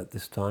seerah at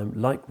this time,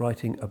 like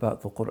writing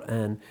about the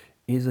Quran,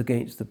 is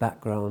against the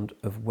background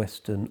of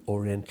Western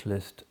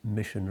Orientalist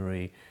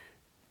missionary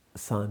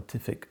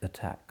scientific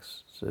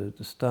attacks. So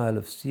the style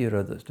of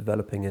seerah that's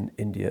developing in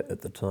India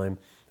at the time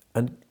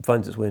and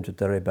finds its way into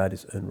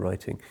Daryabadi's own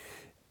writing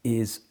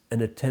is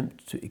an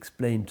attempt to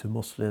explain to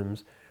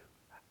Muslims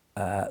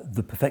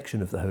the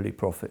perfection of the Holy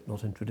Prophet,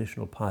 not in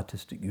traditional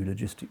pietistic,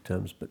 eulogistic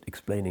terms, but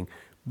explaining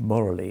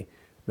morally,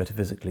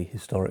 metaphysically,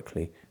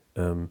 historically,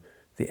 the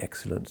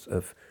excellence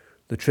of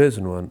the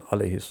Chosen One,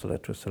 alayhi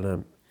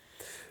salatu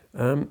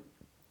wasalam.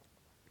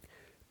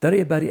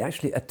 Daryabadi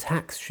actually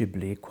attacks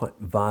Shibli quite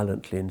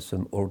violently in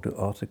some Urdu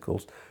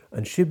articles,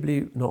 and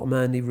Shibli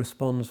Nu'mani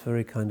responds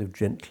very kind of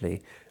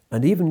gently,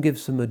 and even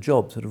gives him a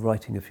job, sort of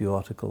writing a few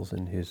articles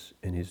in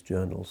his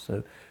journal.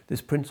 So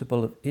this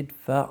principle of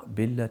idfa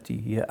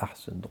billati hiya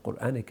ahsan, the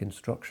Quranic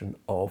instruction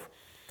of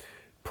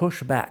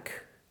push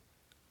back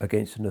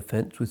against an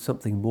offence with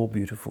something more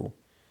beautiful.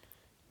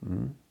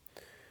 And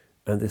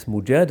this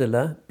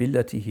mujadala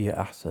billati hiya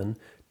ahsan,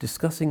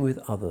 discussing with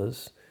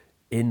others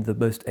in the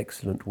most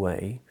excellent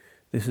way.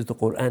 This is the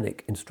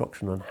Quranic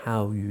instruction on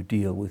how you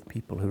deal with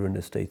people who are in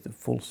a state of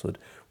falsehood,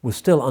 was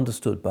still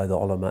understood by the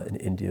ulama in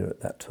India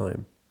at that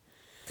time.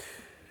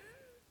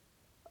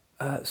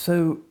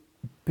 So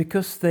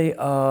because they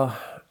are,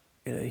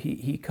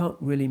 he can't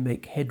really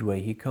make headway,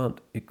 he can't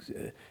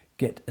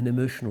get an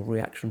emotional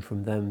reaction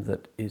from them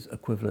that is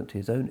equivalent to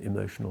his own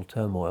emotional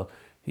turmoil.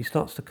 He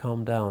starts to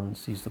calm down and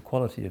sees the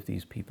quality of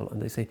these people,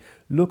 and they say,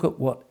 look at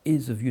what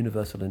is of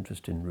universal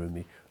interest in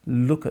Rumi,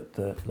 look at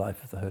the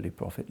life of the Holy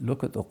Prophet,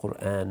 look at the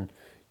Qur'an.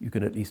 You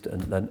can at least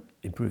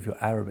improve your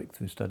Arabic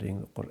through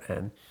studying the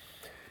Qur'an.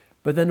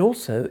 But then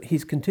also,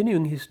 he's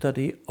continuing his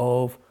study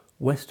of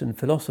Western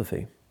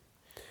philosophy,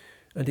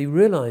 and he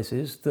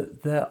realizes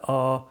that there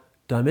are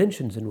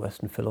dimensions in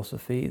Western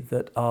philosophy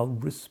that are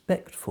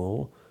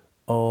respectful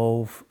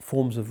of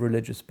forms of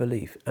religious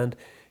belief. And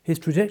his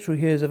trajectory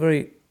here is a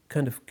very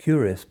kind of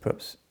curious,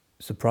 perhaps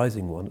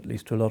surprising one, at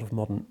least to a lot of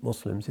modern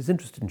Muslims. He's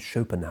interested in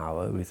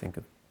Schopenhauer, who we think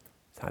of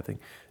as having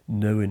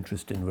no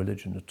interest in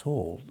religion at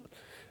all,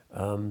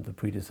 the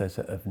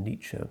predecessor of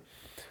Nietzsche.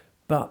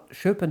 But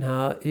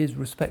Schopenhauer is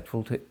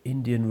respectful to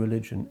Indian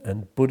religion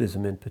and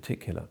Buddhism in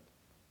particular.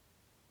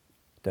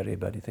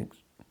 Daryabadi thinks,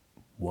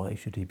 why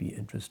should he be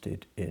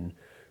interested in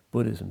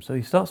Buddhism? So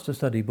he starts to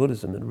study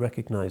Buddhism and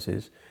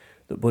recognizes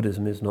that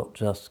Buddhism is not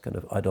just kind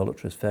of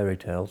idolatrous fairy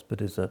tales, but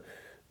is an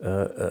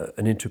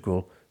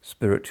integral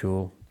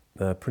spiritual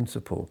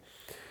principle.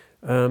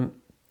 You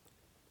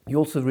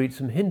also read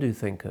some Hindu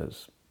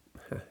thinkers.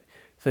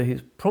 So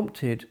he's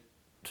prompted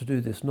to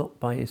do this not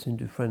by his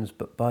Hindu friends,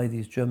 but by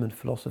these German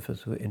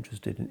philosophers who are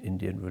interested in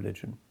Indian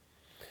religion.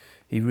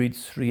 He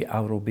reads Sri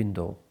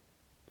Aurobindo.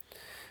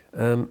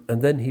 And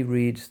then he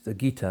reads the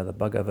Gita, the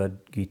Bhagavad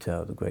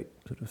Gita, the great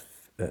sort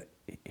of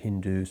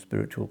Hindu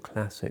spiritual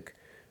classic.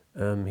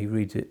 He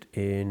reads it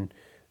in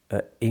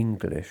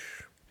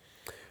English.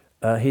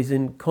 He's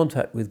in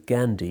contact with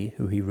Gandhi,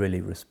 who he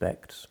really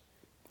respects.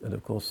 And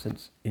of course,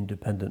 since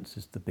independence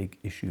is the big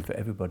issue for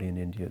everybody in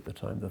India at the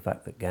time, the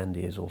fact that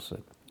Gandhi is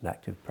also an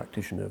active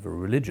practitioner of a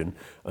religion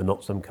and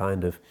not some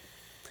kind of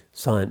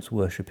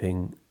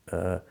science-worshipping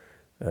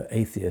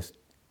atheist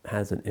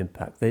has an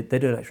impact. They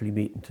don't actually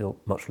meet until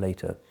much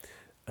later.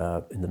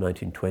 In the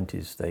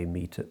 1920s, they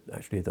meet at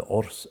actually the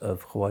Urs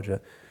of Khwaja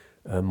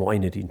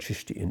Mu'aynuddin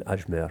Chishti in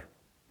Ajmer,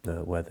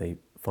 where they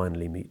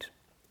finally meet.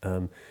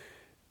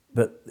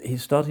 But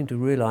he's starting to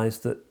realize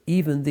that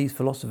even these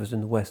philosophers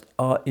in the West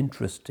are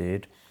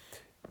interested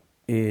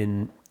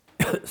in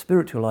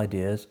spiritual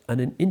ideas and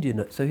in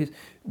Indian. So he's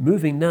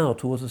moving now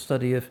towards a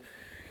study of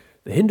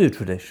the Hindu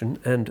tradition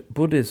and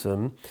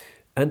Buddhism,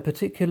 and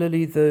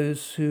particularly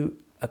those who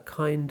are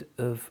kind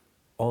of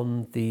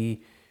on the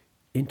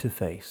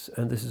interface.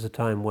 And this is a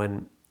time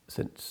when,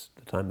 since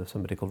the time of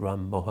somebody called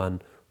Ram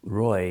Mohan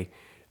Roy,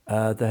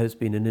 there has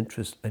been an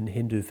interest in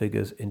Hindu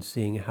figures in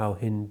seeing how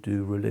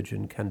Hindu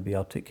religion can be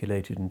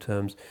articulated in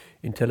terms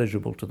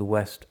intelligible to the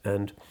West.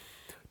 And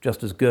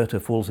just as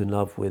Goethe falls in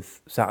love with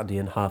Sa'di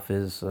and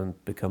Hafiz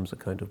and becomes a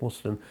kind of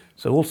Muslim,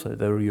 so also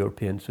there are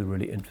Europeans who are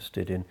really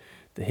interested in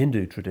the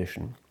Hindu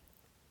tradition.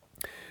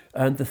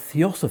 And the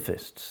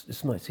Theosophists,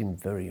 this might seem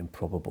very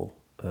improbable,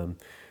 the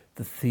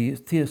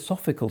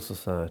Theosophical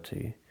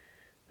Society,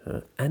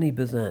 Annie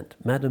Besant,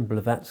 Madame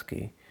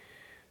Blavatsky,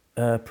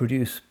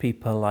 produce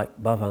people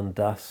like Bhavan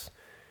Das,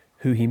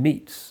 who he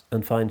meets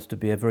and finds to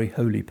be a very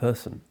holy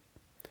person.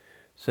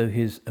 So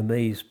he's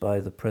amazed by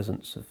the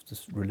presence of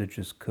this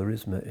religious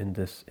charisma in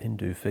this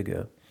Hindu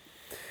figure.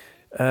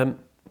 And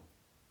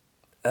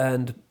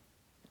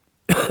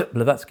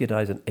Blavatsky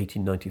dies in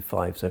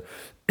 1895, so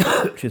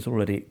she's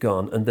already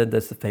gone. And then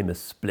there's the famous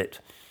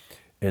split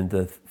in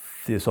the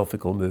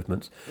Theosophical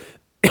movement,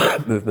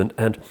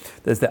 and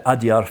there's the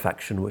Adyar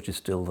faction, which is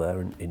still there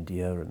in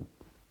India,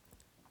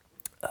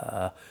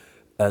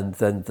 and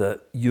then the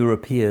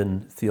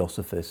European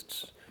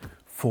Theosophists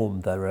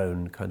formed their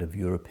own kind of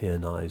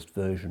Europeanized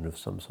version of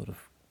some sort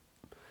of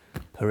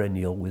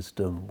perennial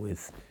wisdom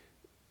with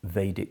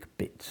Vedic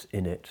bits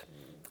in it.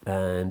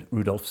 And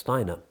Rudolf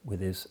Steiner, with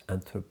his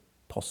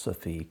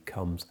anthroposophy,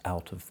 comes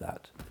out of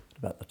that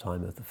about the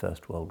time of the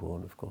First World War.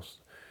 And of course,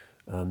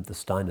 the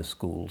Steiner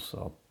schools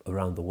are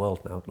around the world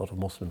now. A lot of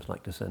Muslims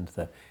like to send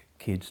their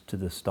kids to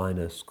the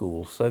Steiner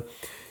schools. So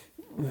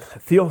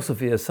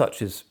theosophy as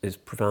such is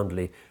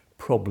profoundly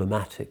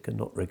problematic and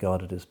not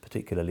regarded as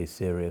particularly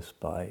serious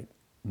by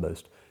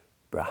most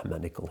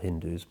Brahmanical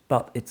Hindus,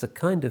 but it's a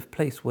kind of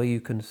place where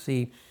you can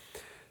see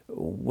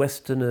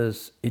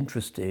Westerners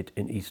interested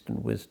in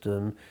Eastern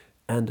wisdom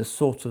and a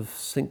sort of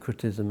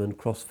syncretism and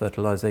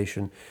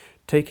cross-fertilization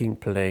taking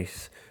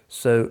place.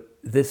 So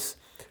this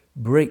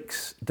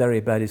breaks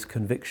Daryabadi's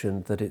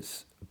conviction that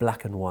it's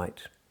black and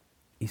white,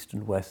 East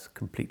and West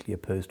completely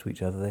opposed to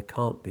each other. There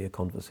can't be a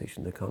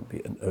conversation, there can't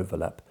be an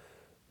overlap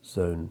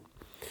zone.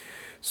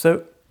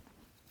 So,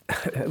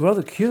 a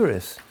rather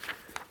curious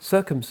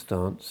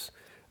circumstance.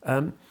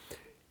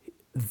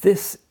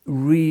 This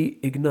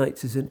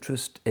reignites his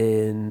interest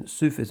in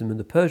Sufism and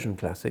the Persian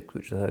classics,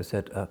 which, as I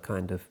said, are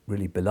kind of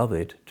really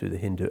beloved to the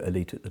Hindu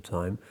elite at the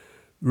time.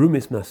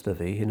 Rumi's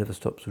Mastavi, he never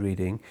stops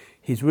reading.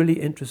 He's really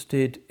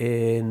interested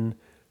in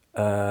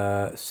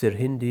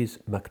Sirhindi's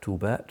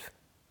Maktubat,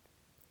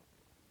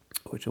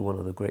 which are one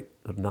of the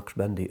great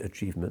Naqshbandi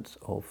achievements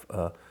of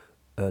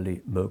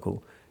early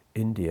Mughal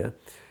India.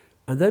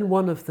 And then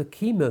one of the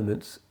key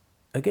moments,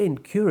 again,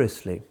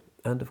 curiously,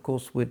 and of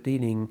course we're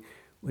dealing,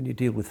 when you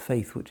deal with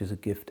faith, which is a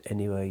gift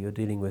anyway, you're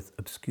dealing with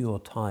obscure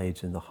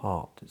tides in the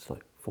heart. It's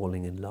like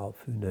falling in love.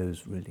 Who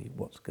knows really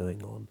what's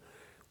going on,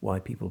 why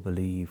people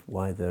believe,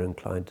 why they're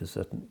inclined to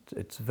certain...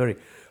 It's very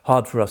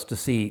hard for us to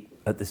see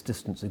at this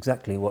distance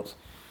exactly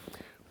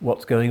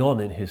what's going on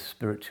in his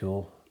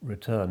spiritual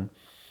return.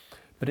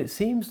 But it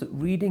seems that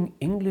reading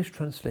English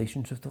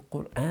translations of the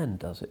Qur'an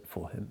does it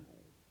for him.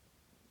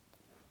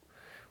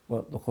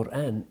 Well, the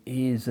Qur'an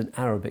is an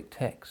Arabic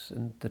text,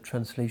 and the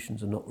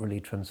translations are not really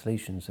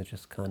translations, they're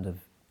just kind of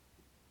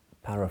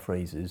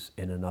paraphrases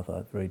in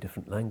another, very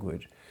different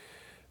language.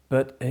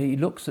 But he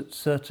looks at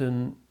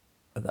certain,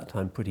 at that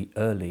time pretty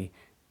early,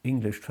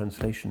 English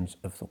translations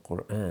of the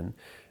Qur'an,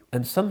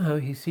 and somehow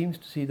he seems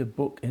to see the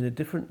book in a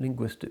different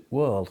linguistic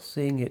world.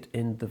 Seeing it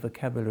in the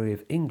vocabulary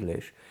of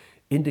English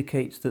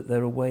indicates that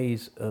there are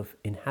ways of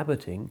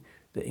inhabiting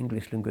the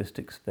English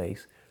linguistic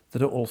space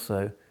that are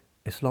also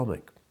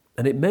Islamic.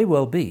 And it may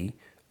well be,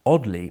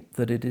 oddly,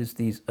 that it is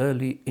these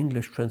early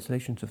English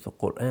translations of the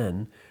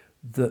Qur'an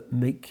that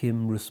make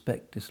him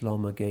respect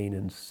Islam again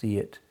and see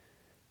it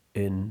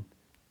in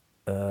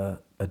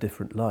a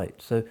different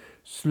light. So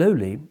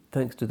slowly,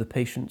 thanks to the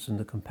patience and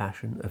the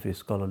compassion of his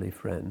scholarly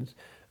friends,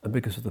 and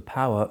because of the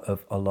power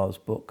of Allah's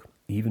book,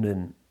 even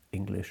in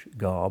English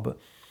garb,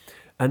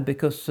 and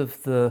because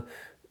of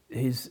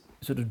his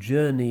sort of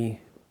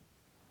journey,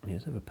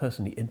 he's never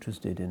personally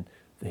interested in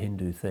the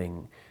Hindu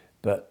thing,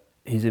 but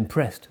he's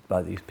impressed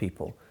by these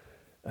people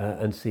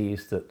and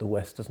sees that the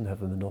West doesn't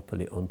have a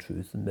monopoly on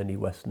truth, and many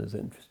Westerners are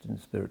interested in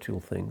spiritual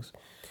things.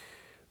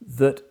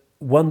 That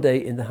one day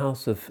in the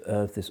house of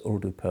this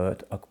Urdu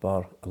poet,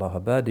 Akbar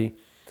Allahabadi,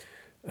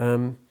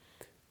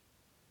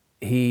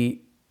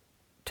 he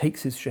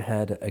takes his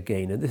Shahada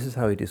again, and this is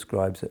how he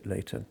describes it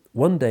later.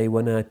 One day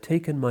when I had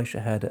taken my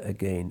Shahada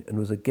again and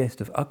was a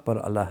guest of Akbar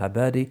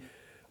Allahabadi,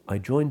 I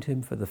joined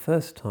him for the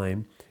first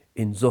time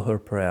in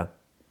Zuhr prayer.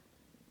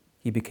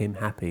 He became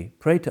happy,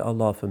 prayed to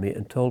Allah for me,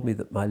 and told me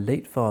that my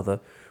late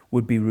father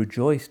would be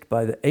rejoiced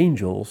by the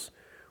angels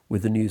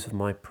with the news of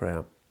my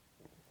prayer.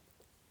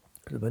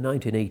 So by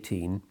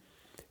 1918,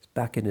 he's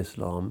back in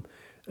Islam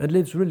and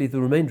lives really the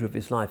remainder of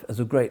his life as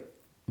a great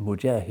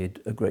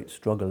mujahid, a great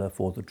struggler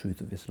for the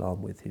truth of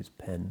Islam with his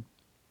pen.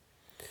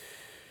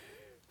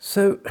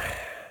 So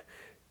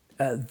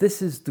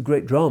this is the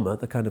great drama,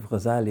 the kind of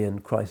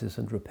Ghazalian crisis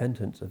and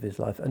repentance of his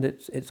life, and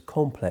it's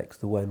complex,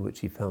 the way in which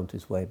he found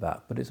his way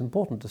back. But it's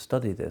important to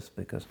study this,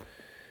 because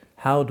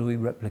how do we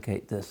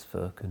replicate this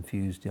for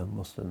confused young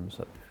Muslims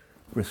at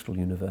Bristol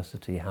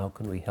University? How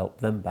can we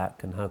help them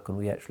back, and how can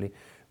we actually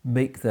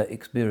make their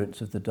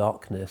experience of the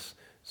darkness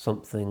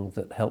something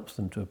that helps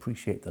them to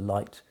appreciate the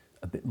light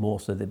a bit more,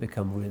 so they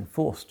become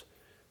reinforced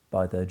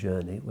by their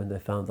journey when they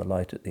found the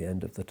light at the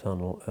end of the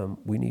tunnel?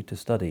 We need to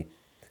study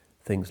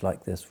things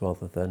like this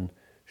rather than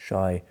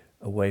shy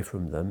away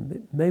from them.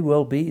 It may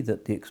well be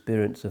that the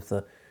experience of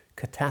the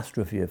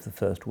catastrophe of the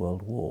First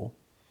World War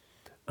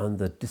and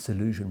the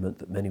disillusionment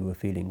that many were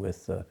feeling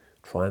with the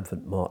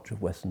triumphant march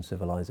of Western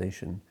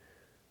civilization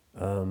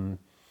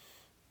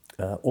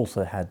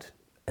also had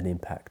an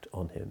impact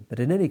on him. But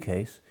in any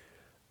case,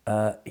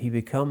 he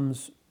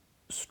becomes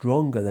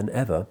stronger than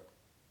ever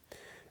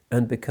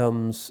and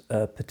becomes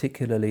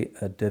particularly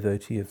a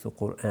devotee of the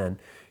Qur'an.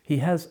 He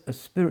has a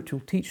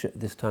spiritual teacher at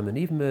this time, and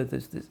even though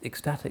there's this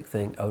ecstatic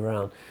thing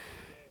around,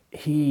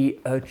 he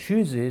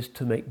chooses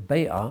to make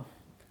bay'ah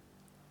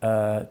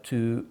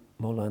to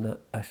Maulana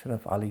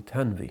Ashraf Ali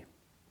Tanvi,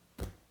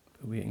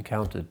 who we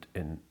encountered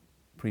in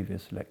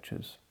previous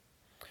lectures,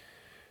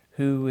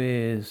 who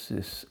is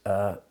this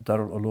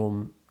Darul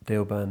Uloom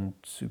Deoband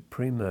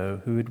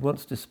Supremo, who had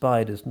once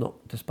despised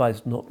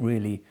not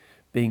really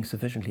being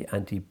sufficiently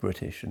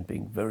anti-British and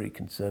being very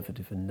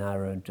conservative and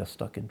narrow and just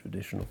stuck in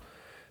traditional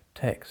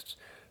texts.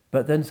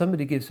 But then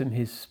somebody gives him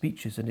his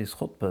speeches and his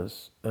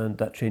khutbahs, and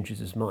that changes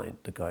his mind.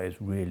 The guy is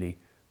really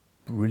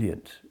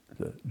brilliant.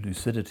 The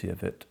lucidity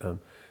of it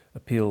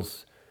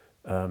appeals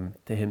to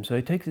him. So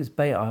he takes his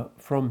bay'ah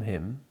from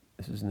him,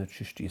 This is in the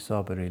Chishti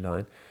Sabari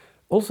line.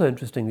 Also,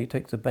 interestingly, he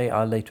takes a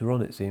bay'ah later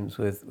on, it seems,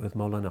 with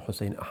Maulana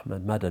Hussein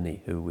Ahmad Madani,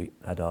 who we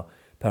had our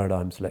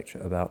Paradigms lecture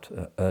about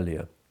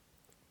earlier.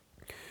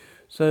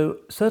 So,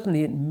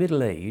 certainly in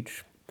middle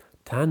age,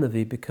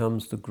 Thanavi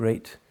becomes the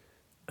great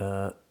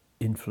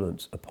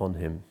influence upon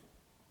him.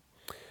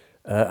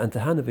 And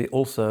Thanavi,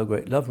 also a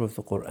great lover of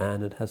the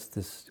Qur'an, and has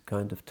this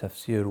kind of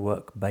tafsir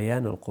work,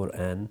 Bayan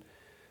al-Qur'an,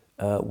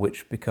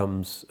 which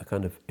becomes a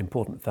kind of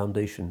important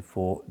foundation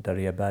for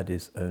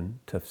Daryabadi's own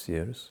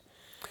tafsirs.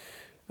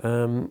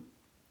 And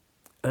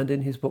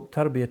in his book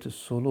Tarbiyat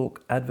al-Suluk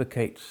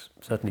advocates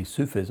certainly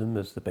Sufism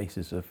as the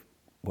basis of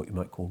what you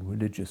might call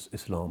religious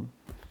Islam,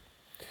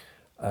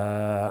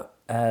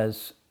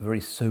 as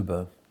very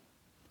sober,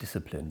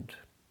 disciplined.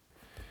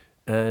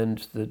 And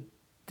the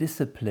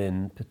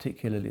discipline,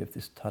 particularly of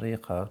this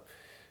tariqah,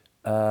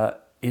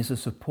 is a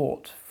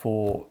support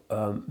for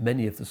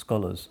many of the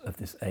scholars of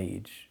this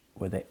age,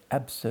 where they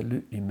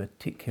absolutely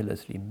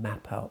meticulously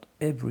map out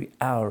every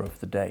hour of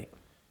the day.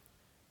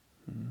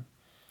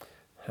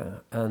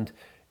 And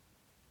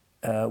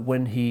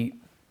when he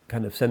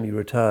kind of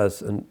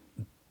semi-retires and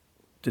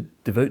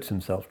devotes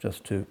himself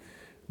just to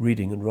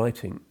reading and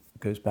writing,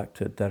 goes back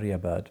to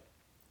Daryabad,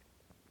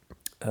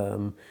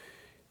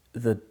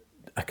 the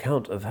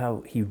account of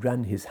how he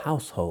ran his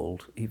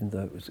household, even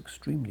though it was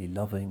extremely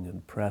loving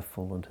and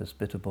prayerful and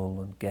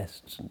hospitable, and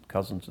guests and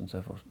cousins and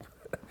so forth.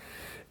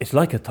 It's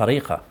like a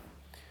tariqah,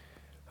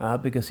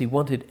 because he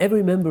wanted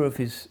every member of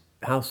his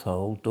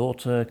household,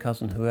 daughter,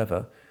 cousin,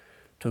 whoever,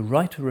 to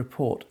write a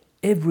report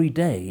every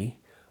day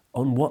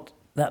on what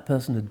that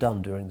person had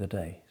done during the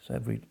day. So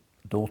every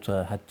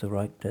daughter had to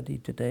write, Daddy,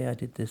 today I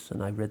did this,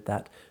 and I read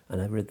that,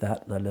 and I read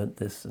that, and I learnt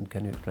this, and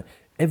can you explain?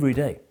 Every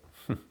day.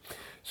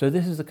 So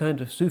this is the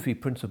kind of Sufi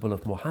principle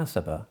of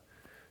muhasaba,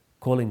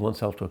 calling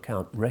oneself to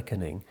account,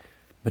 reckoning,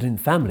 but in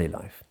family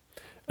life.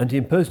 And he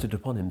imposed it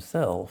upon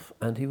himself,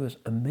 and he was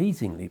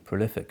amazingly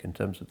prolific in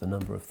terms of the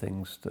number of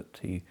things that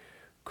he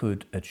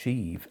could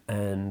achieve.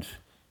 And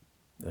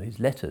his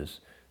letters,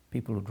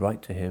 people would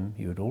write to him,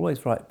 he would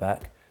always write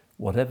back,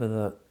 whatever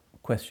the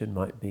question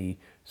might be.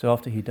 So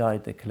after he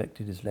died, they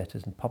collected his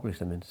letters and published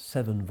them in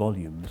 7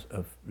 volumes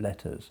of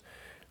letters.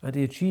 And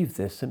he achieved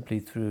this simply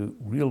through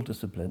real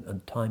discipline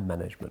and time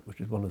management, which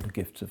is one of the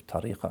gifts of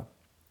tariqah.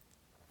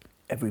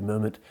 Every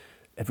moment,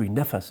 every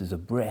nafas is a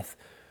breath,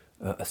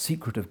 a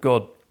secret of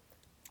God.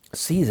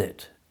 Seize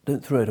it,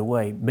 don't throw it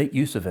away, make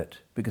use of it,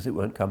 because it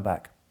won't come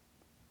back.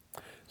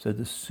 So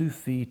the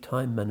Sufi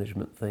time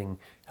management thing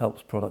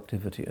helps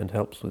productivity and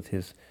helps with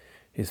his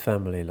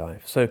family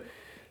life. So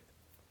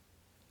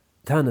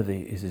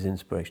Thanavi is his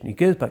inspiration. He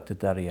goes back to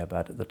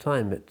Daryabad. At the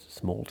time, it's a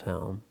small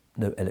town,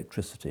 no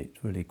electricity.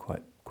 It's really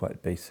quite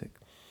basic.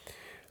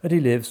 And he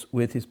lives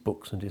with his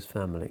books and his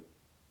family.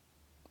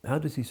 How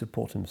does he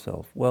support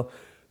himself? Well,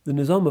 the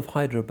Nizam of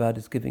Hyderabad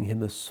is giving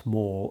him a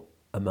small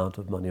amount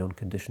of money on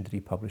condition that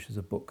he publishes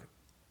a book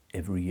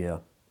every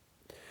year.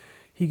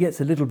 He gets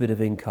a little bit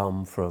of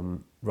income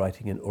from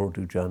writing in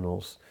Urdu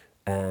journals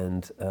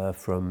and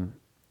from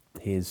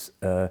his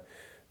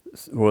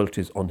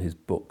royalties on his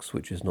books,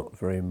 which is not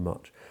very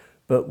much.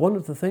 But one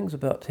of the things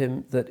about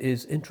him that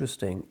is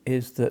interesting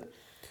is that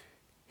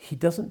he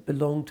doesn't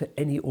belong to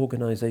any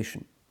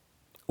organization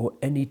or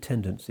any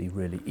tendency,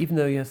 really, even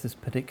though he has this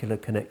particular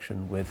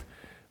connection with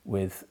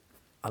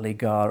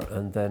Aligarh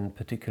and then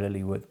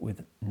particularly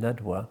with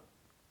Nadwa.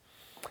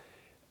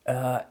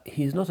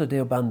 He's not a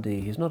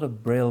Daryabadi, he's not a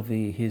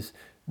Brailvi, he's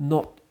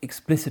not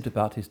explicit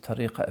about his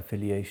tariqah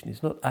affiliation,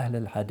 he's not Ahl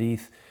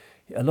al-Hadith.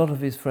 A lot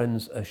of his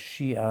friends are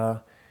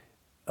Shia.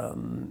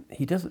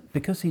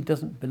 Because he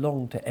doesn't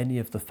belong to any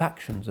of the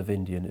factions of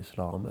Indian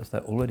Islam, as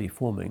they're already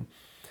forming,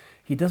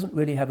 he doesn't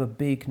really have a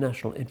big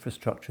national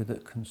infrastructure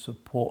that can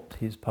support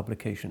his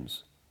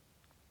publications.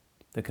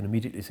 They can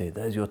immediately say,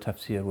 there's your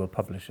tafsir, we'll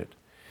publish it.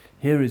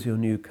 Here is your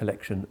new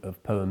collection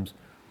of poems,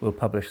 we'll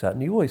publish that.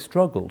 And he always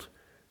struggled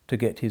to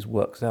get his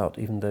works out,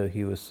 even though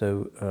he was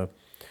so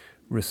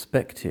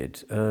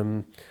respected.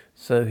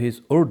 So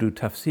his Urdu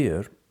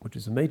tafsir, which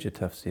is a major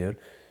tafsir,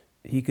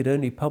 he could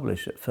only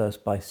publish at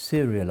first by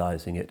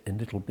serializing it in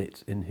little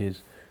bits in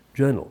his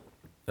journal.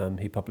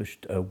 He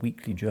published a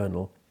weekly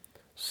journal,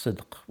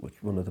 Sidq, which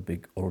is one of the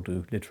big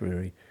Urdu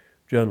literary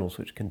journals,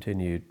 which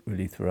continued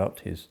really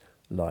throughout his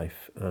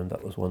life, and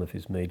that was one of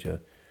his major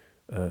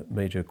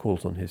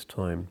calls on his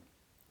time.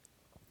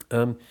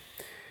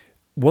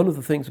 One of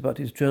the things about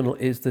his journal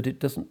is that it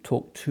doesn't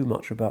talk too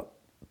much about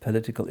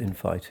political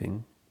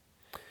infighting,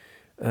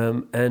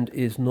 and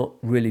is not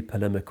really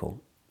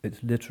polemical.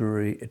 It's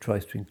literary, it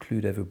tries to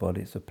include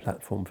everybody, it's a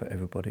platform for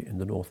everybody in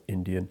the North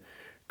Indian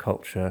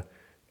culture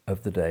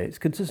of the day. It's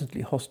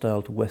consistently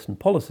hostile to Western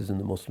policies in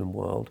the Muslim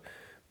world,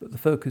 but the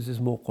focus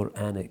is more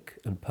Quranic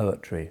and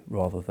poetry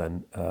rather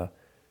than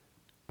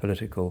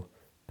political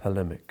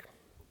polemic.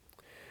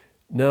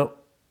 Now,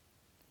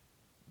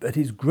 but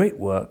his great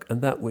work,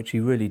 and that which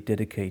he really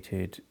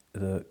dedicated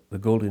the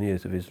golden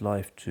years of his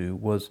life to,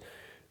 was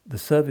the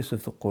service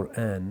of the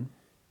Qur'an,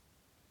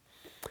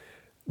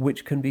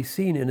 which can be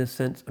seen in a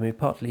sense,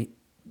 partly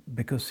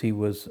because he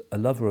was a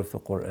lover of the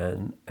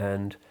Quran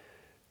and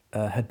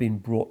had been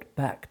brought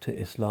back to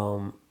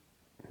Islam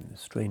in a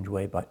strange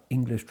way by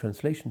English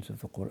translations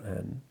of the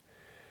Quran,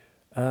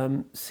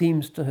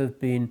 seems to have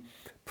been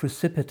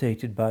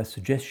precipitated by a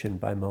suggestion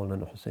by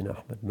Mawlana Hussein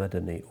Ahmad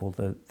Madani,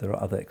 although there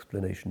are other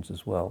explanations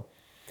as well.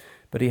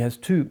 But he has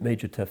two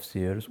major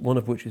tafsirs, one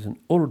of which is in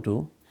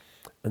Urdu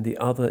and the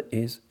other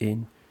is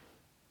in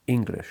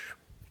English.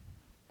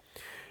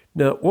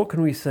 Now, what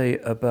can we say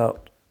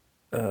about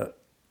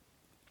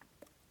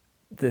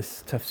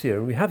this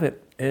tafsir? We have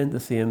it in the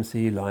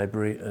CMC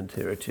library, and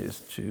here it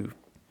is, two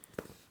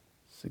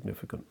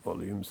significant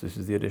volumes. This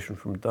is the edition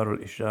from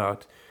Darul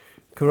Ishaat,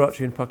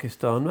 Karachi in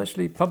Pakistan.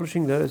 Actually,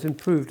 publishing there has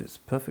improved. It's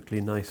a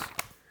perfectly nice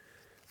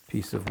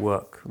piece of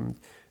work. And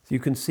so you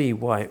can see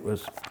why it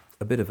was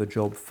a bit of a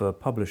job for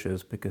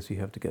publishers, because you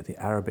have to get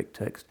the Arabic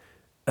text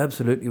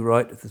absolutely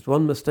right. If there's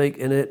one mistake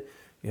in it,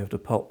 you have to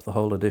pulp the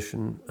whole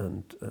edition,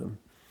 and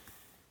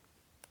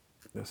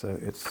so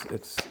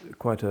it's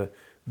quite a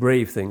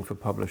brave thing for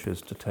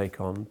publishers to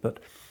take on. But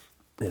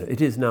it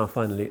is now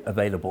finally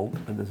available,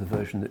 and there's a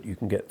version that you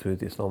can get through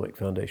the Islamic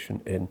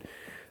Foundation in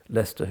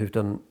Leicester, who've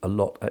done a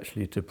lot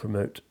actually to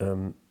promote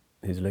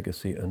his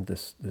legacy and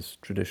this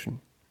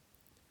tradition.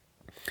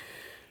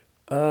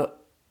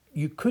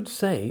 You could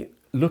say,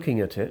 looking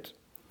at it,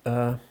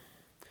 that,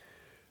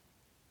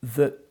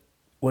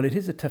 well, it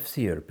is a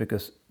tafsir,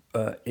 because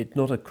it's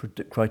not a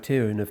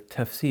criterion of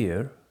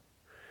tafsir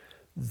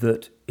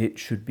that it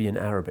should be in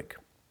Arabic.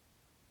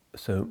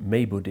 So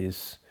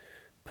Majid's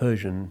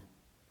Persian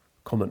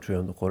commentary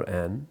on the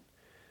Quran,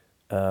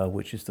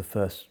 which is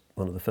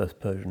one of the first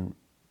Persian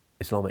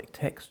Islamic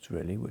texts,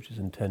 really, which is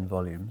in 10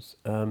 volumes,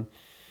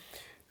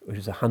 which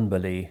is a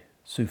Hanbali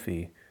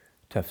Sufi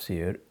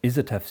tafsir, is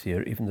a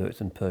tafsir even though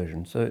it's in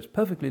Persian. So it's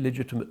perfectly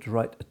legitimate to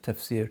write a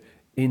tafsir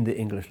in the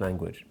English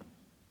language.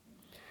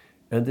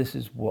 And this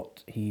is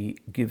what he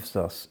gives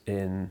us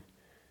in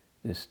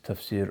this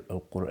Tafsir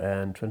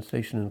al-Quran,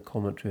 translation and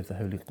commentary of the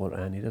Holy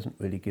Quran. He doesn't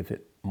really give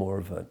it more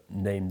of a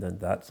name than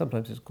that.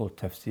 Sometimes it's called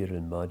Tafsir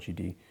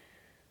al-Majidi,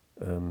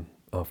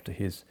 after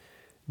his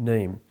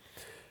name.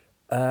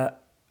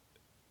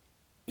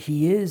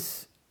 He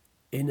is,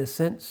 in a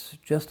sense,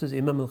 just as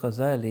Imam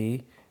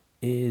al-Ghazali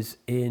is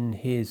in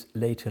his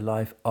later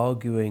life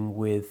arguing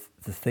with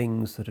the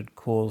things that had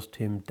caused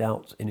him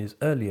doubts in his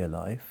earlier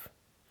life,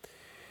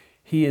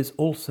 he is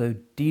also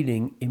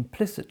dealing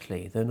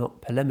implicitly, though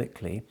not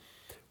polemically,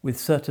 with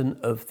certain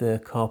of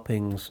the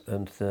carpings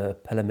and the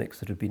polemics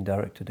that have been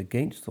directed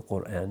against the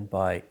Quran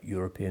by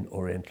European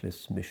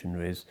Orientalists,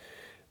 missionaries,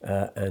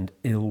 and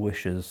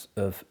ill-wishers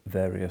of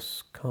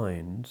various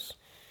kinds.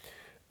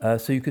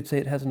 So you could say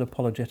it has an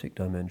apologetic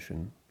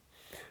dimension.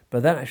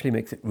 But that actually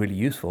makes it really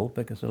useful,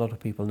 because a lot of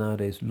people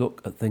nowadays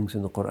look at things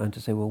in the Quran to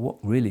say, well, what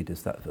really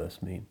does that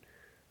verse mean?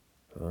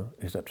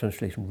 Is that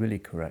translation really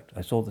correct?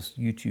 I saw this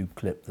YouTube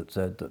clip that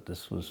said that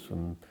this was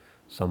from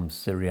some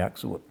Syriac.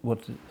 So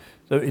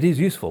so it is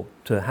useful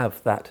to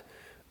have that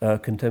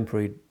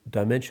contemporary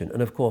dimension.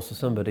 And of course, as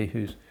somebody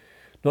who's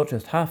not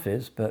just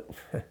Hafiz, but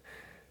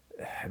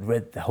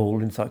read the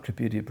whole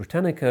Encyclopedia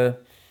Britannica,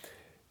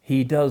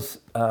 he does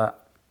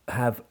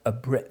have a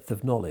breadth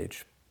of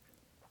knowledge.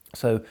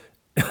 So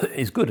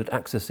he's good at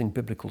accessing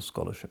biblical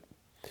scholarship.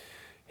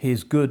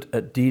 He's good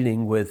at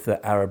dealing with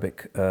the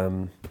Arabic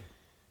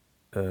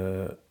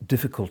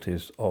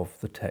difficulties of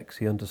the text.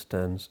 He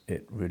understands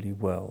it really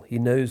well. He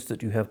knows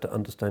that you have to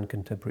understand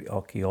contemporary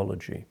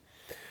archaeology.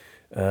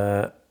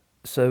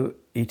 So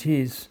it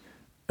is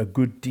a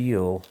good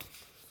deal,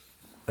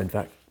 in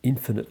fact,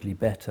 infinitely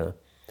better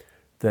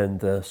than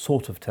the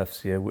sort of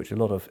tafsir which a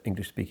lot of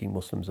English-speaking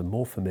Muslims are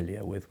more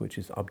familiar with, which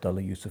is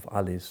Abdullah Yusuf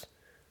Ali's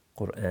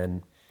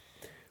Quran,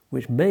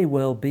 which may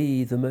well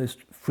be the most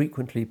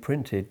frequently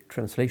printed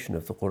translation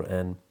of the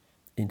Quran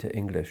into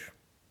English,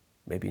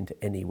 maybe into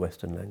any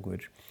Western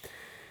language,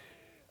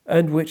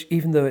 and which,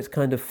 even though it's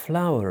kind of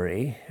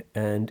flowery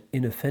and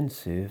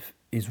inoffensive,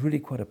 is really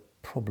quite a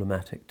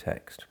problematic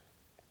text,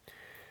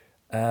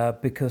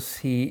 because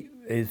he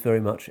is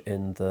very much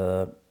in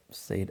the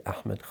Sayyid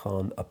Ahmed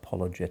Khan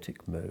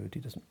apologetic mode. He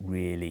doesn't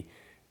really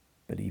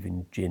believe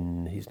in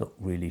jinn. He's not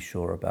really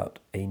sure about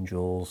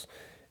angels.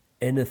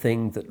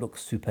 Anything that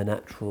looks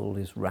supernatural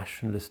is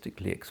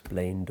rationalistically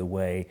explained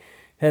away.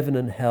 Heaven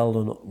and hell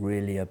are not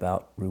really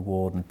about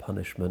reward and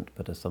punishment,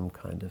 but are some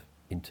kind of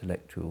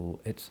intellectual.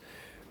 It's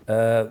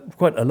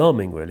quite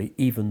alarming, really,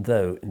 even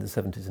though in the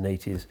 70s and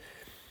 80s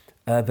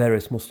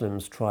various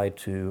Muslims tried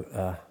to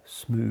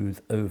smooth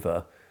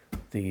over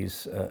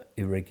these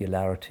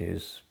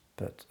irregularities,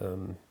 but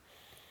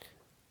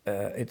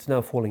it's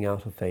now falling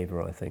out of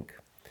favour, I think.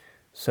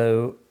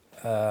 So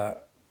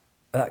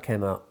that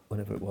came out,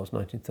 whenever it was,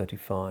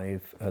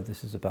 1935.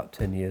 This is about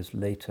 10 years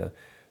later.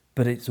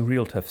 But it's a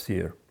real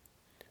tafsir,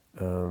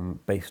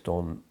 based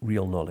on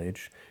real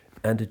knowledge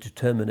and a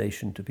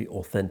determination to be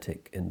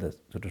authentic in the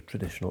sort of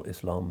traditional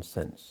Islam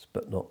sense,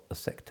 but not a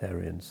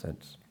sectarian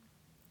sense.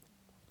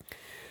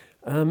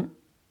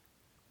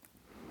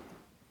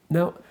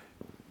 Now,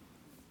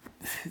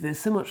 there's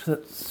so much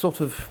that's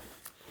sort of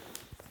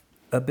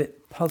a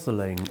bit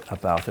puzzling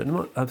about it.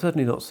 I'm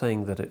certainly not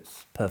saying that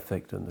it's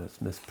perfect and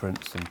there's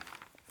misprints, and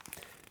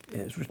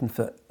it's written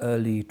for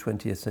early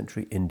 20th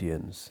century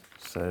Indians,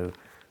 so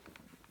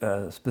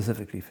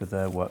specifically for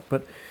their work.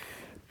 But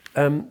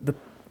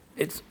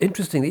it's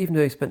interesting that even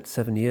though he spent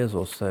 7 years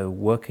or so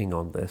working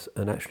on this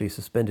and actually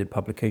suspended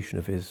publication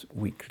of his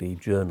weekly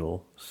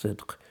journal,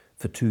 Sidq,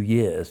 for 2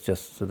 years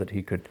just so that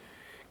he could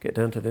get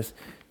down to this,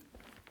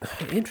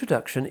 the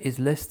introduction is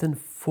less than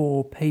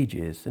 4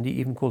 pages, and he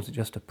even calls it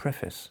just a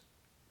preface.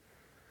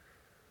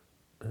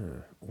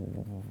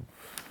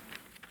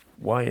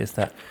 Why is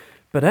that?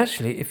 But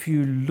actually, if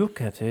you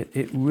look at it,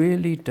 it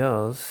really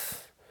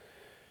does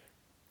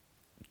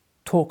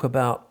talk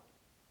about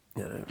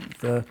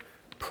the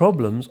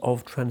problems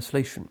of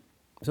translation.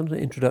 It's not an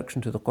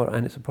introduction to the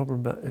Quran, it's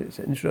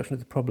an introduction to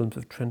the problems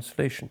of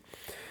translation.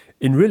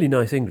 In really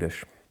nice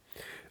English.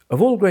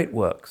 Of all great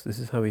works, this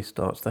is how he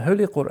starts, the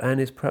Holy Quran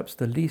is perhaps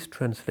the least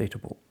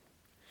translatable.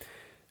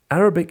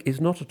 Arabic is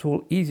not at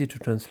all easy to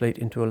translate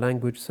into a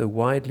language so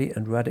widely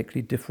and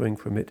radically differing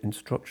from it in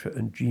structure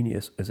and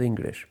genius as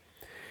English,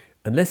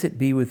 unless it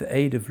be with the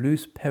aid of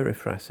loose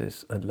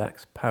periphrasis and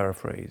lax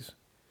paraphrase.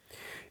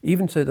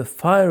 Even so, the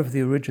fire of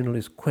the original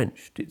is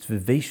quenched, its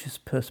vivacious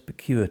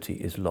perspicuity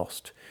is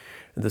lost,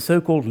 and the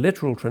so-called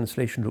literal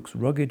translation looks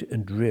rugged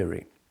and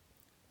dreary.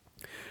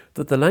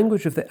 That the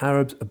language of the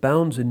Arabs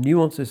abounds in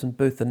nuances and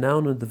both the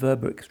noun and the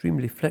verb are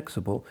extremely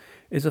flexible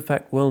is a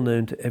fact well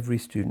known to every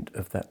student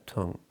of that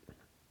tongue.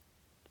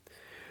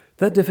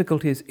 That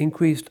difficulty is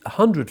increased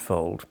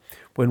 100-fold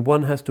when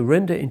one has to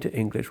render into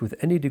English with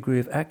any degree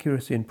of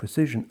accuracy and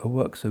precision a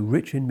work so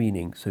rich in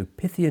meaning, so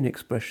pithy in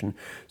expression,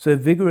 so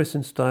vigorous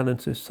in style and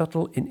so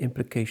subtle in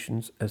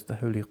implications as the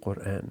Holy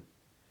Quran.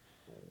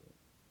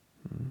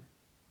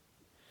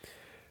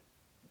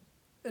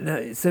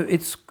 Now, so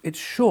it's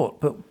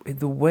short, but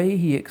the way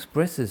he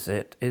expresses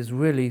it is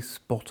really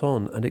spot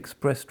on and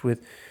expressed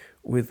with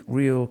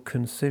real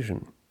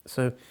concision.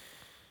 So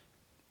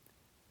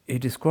he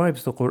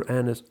describes the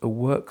Quran as a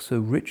work so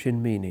rich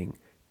in meaning,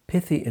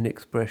 pithy in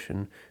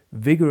expression,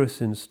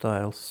 vigorous in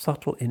style,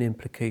 subtle in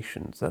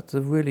implications. That's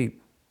a really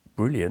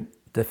brilliant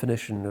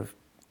definition of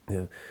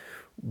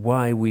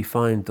why we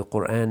find the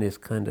Quran is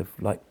kind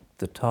of like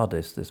the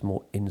TARDIS. There's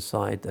more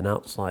inside than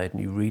outside,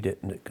 and you read it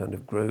and it kind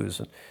of grows.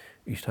 And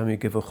each time you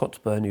give a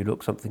khutbah and you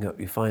look something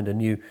up, you find a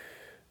new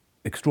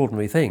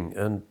extraordinary thing.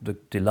 And the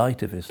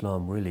delight of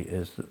Islam really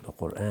is that the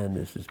Quran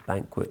is this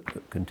banquet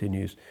that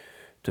continues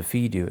to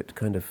feed you. It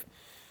kind of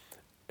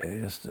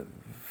just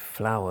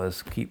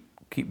flowers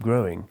keep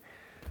growing,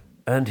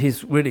 and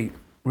he's really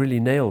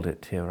nailed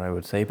it here, I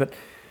would say. But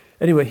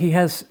anyway, he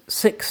has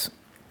 6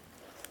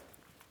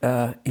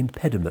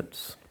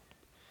 impediments.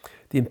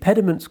 The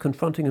impediments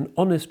confronting an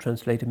honest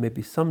translator may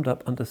be summed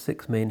up under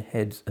 6 main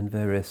heads and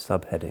various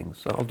subheadings.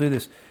 So I'll do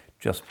this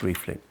just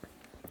briefly.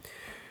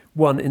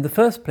 1. In the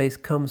first place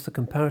comes the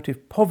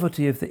comparative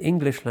poverty of the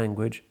English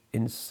language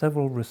in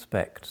several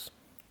respects.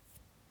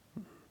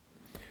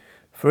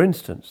 For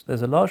instance,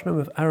 there's a large number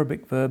of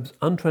Arabic verbs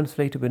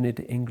untranslatable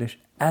into English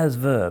as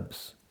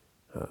verbs.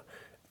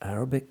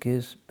 Arabic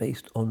is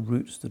based on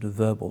roots that are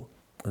verbal,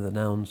 and the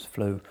nouns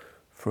flow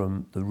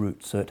from the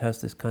roots. So it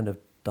has this kind of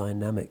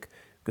dynamic,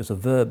 because a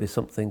verb is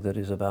something that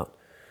is about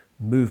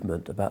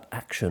movement, about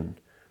action.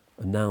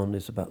 A noun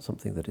is about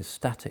something that is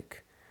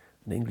static.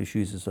 And English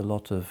uses a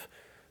lot of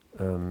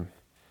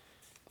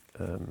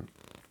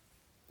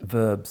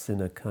verbs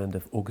in a kind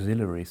of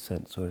auxiliary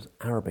sense, whereas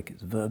Arabic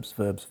is verbs,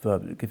 verbs,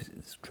 verbs. It gives it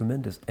this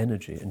tremendous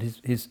energy, and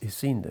he's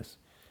seen this.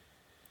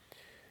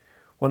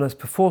 One has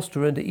perforce to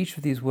render each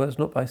of these words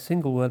not by a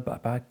single word,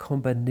 but by a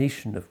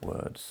combination of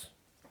words.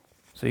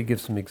 So he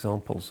gives some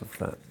examples of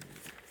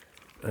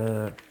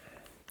that.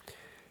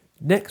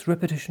 Next,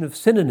 repetition of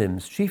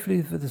synonyms,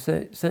 chiefly for the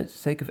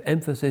sake of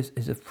emphasis,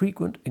 is a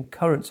frequent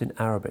occurrence in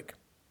Arabic.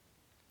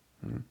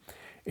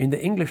 In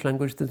the English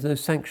language, there's no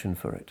sanction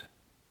for it.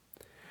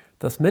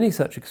 Thus, many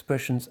such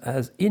expressions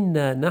as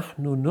 "Inna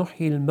nahnu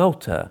nuhyil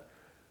mauta,"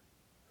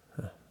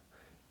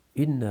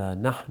 "Inna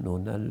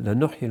nahnu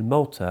lanuhyil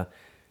mauta,"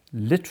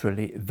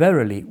 literally,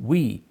 verily,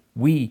 we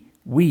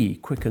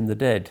quicken the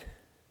dead,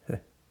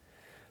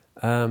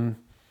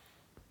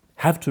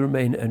 have to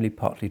remain only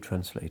partly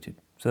translated.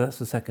 So that's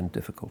the second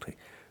difficulty.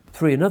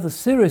 3. Another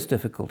serious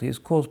difficulty is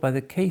caused by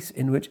the case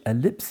in which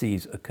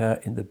ellipses occur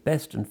in the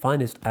best and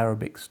finest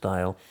Arabic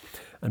style,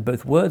 and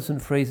both words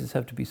and phrases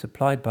have to be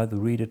supplied by the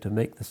reader to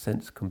make the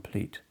sense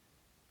complete.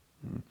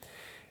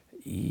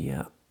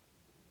 Yeah.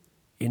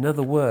 In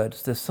other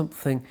words,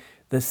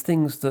 there's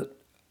things that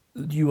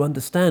you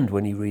understand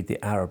when you read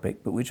the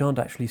Arabic, but which aren't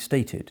actually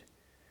stated.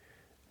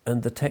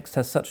 And the text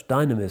has such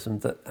dynamism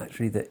that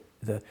actually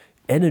the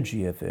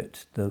energy of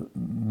it, the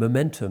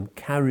momentum,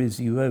 carries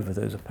you over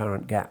those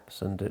apparent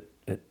gaps, and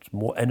it's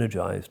more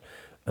energized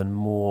and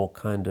more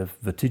kind of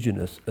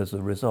vertiginous as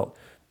a result.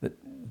 But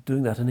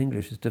doing that in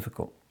English is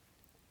difficult.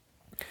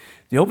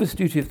 The obvious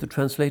duty of the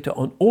translator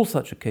on all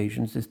such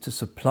occasions is to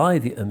supply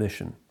the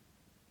omission,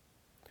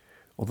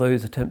 although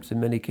his attempts in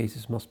many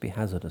cases must be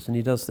hazardous. And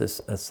he does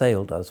this, as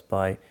Sale does,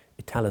 by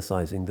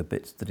italicizing the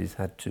bits that he's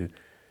had to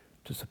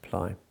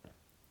supply.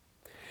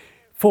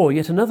 4.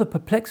 Yet another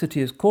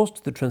perplexity is caused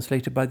to the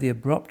translator by the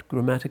abrupt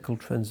grammatical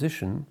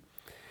transition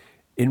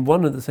in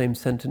one and the same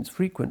sentence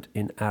frequent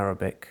in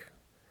Arabic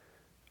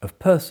of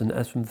person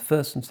as from the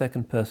first and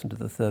second person to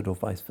the third or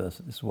vice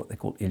versa. This is what they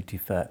call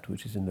iltifat,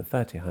 which is in the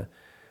Fatiha,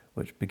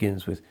 which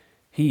begins with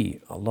He,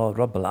 Allah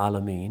Rabbul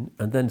Alameen,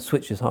 and then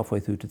switches halfway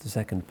through to the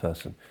second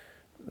person.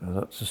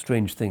 That's a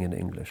strange thing in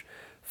English.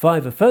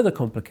 5. A further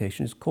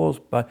complication is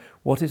caused by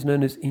what is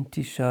known as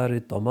intishar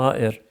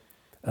dama'ir,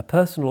 a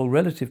personal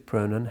relative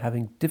pronoun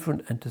having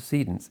different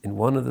antecedents in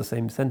one and the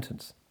same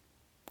sentence.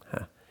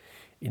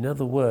 In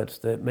other words,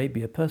 there may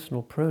be a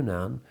personal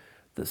pronoun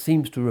that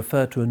seems to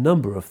refer to a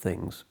number of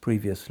things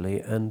previously,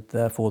 and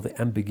therefore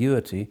the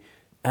ambiguity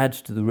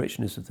adds to the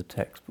richness of the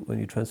text. But when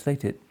you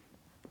translate it,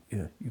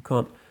 you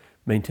can't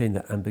maintain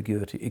that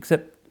ambiguity,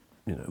 except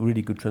a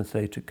really good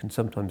translator can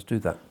sometimes do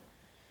that.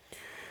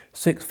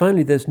 6.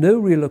 Finally, there's no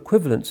real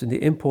equivalence in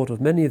the import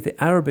of many of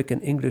the Arabic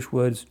and English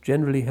words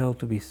generally held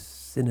to be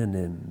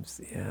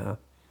synonyms.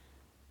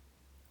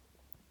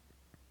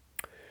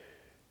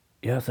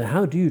 So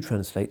how do you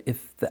translate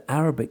if the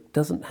Arabic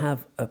doesn't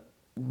have a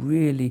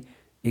really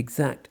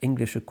exact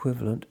English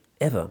equivalent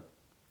ever,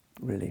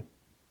 really?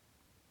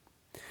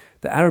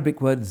 The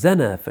Arabic word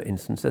zana, for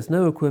instance, has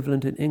no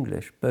equivalent in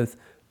English, both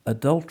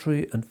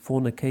adultery and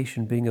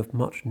fornication being of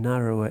much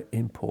narrower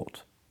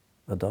import.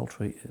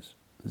 Adultery is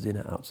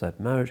zina outside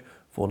marriage,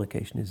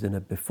 fornication is zina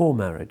before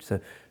marriage. So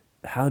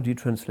how do you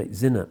translate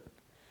zina?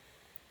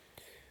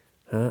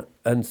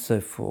 And so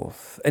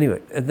forth.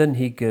 Anyway, and then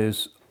he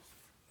goes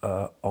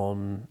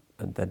on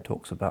and then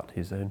talks about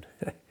his own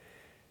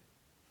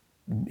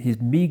his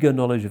meagre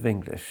knowledge of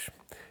English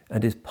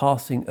and his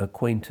passing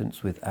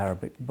acquaintance with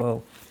Arabic.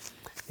 Well,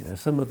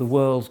 some of the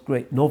world's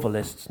great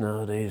novelists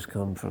nowadays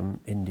come from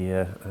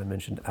India. I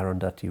mentioned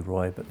Arundhati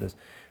Roy, but there's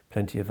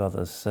plenty of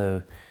others.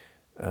 So,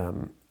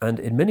 and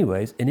in many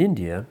ways, in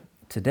India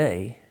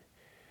today,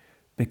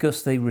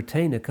 because they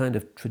retain a kind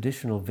of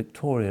traditional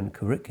Victorian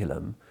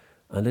curriculum,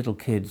 and little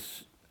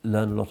kids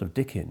learn a lot of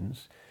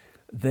Dickens,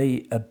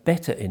 they are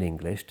better in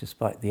English,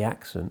 despite the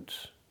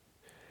accent,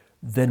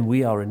 than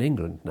we are in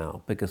England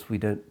now, because we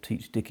don't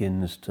teach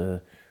Dickens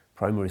to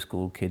primary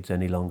school kids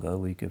any longer.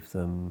 We give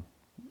them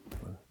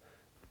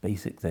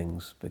basic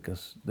things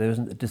because there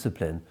isn't a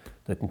discipline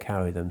that can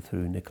carry them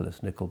through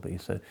Nicholas Nickleby.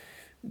 So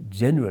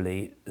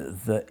generally,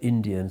 the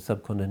Indian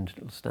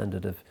subcontinental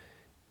standard of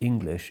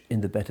English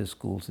in the better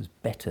schools is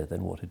better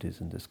than what it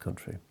is in this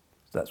country.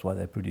 So that's why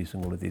they're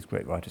producing all of these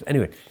great writers.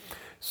 Anyway,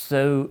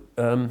 so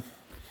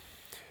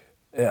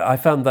I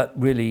found that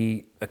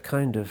really a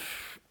kind of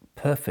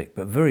perfect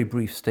but very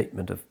brief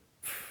statement of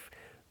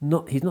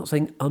he's not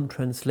saying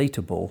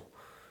untranslatable.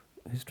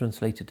 He's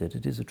translated it.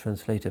 It is a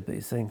translator, but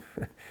he's saying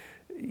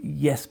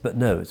yes, but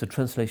no. It's a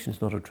translation.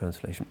 It's not a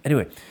translation.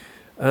 Anyway,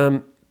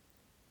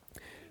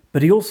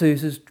 but he also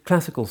uses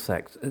classical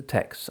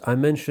texts. I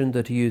mentioned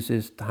that he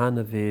uses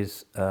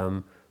Tahanavi's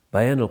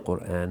Bayan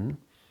al-Quran,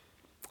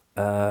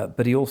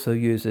 but he also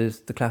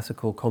uses the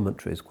classical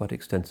commentaries quite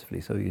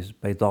extensively. So he uses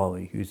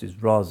Baydawi, he uses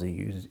Razi,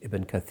 he uses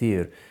Ibn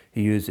Kathir,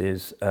 he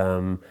uses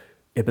Ibn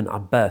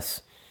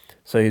Abbas.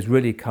 So he's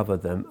really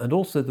covered them. And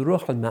also the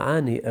Ruh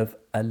al-Ma'ani of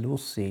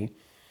Al-Lusi,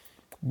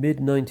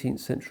 mid-19th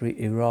century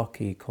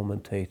Iraqi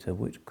commentator,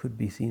 which could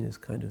be seen as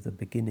kind of the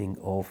beginning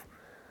of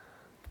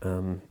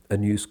a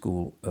new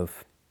school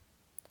of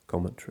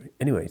commentary.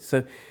 Anyway,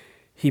 so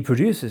he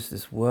produces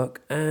this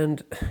work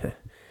and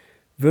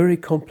very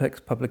complex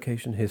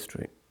publication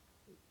history.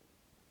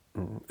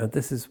 And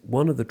this is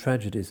one of the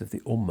tragedies of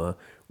the Ummah.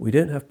 We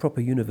don't have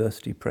proper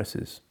university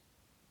presses.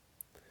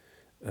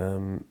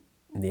 In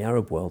the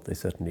Arab world, they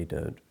certainly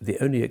don't. The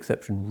only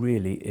exception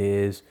really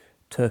is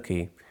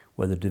Turkey,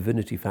 where the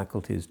divinity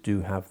faculties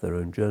do have their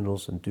own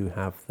journals and do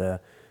have their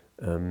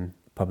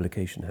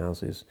publication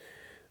houses,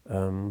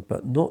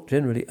 but not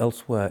generally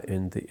elsewhere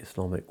in the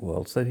Islamic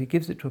world. So he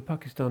gives it to a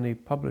Pakistani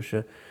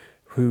publisher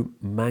who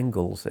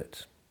mangles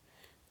it.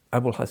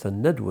 Abul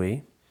Hasan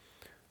Nadwi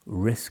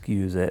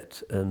rescues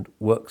it and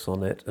works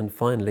on it, and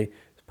finally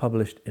it's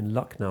published in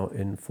Lucknow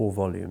in 4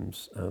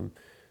 volumes.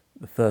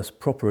 The first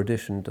proper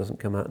edition doesn't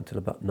come out until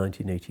about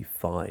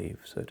 1985,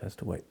 so it has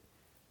to wait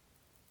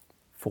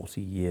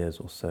 40 years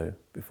or so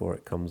before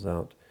it comes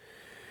out.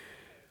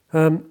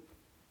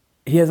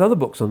 He has other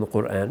books on the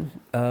Quran,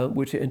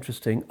 which are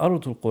interesting.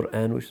 Ardul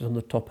Quran, which is on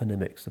the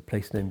toponymics, the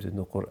place names in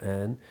the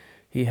Quran.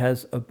 He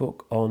has a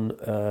book on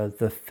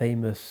the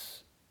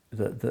famous,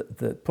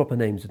 the proper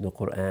names in the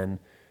Quran.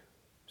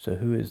 So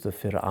who is the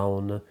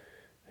Fir'aun?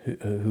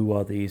 Who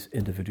are these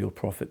individual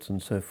prophets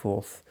and so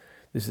forth?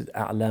 This is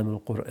A'lam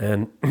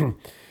al-Quran.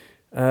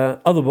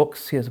 Other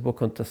books, he has a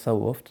book on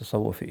Tasawwuf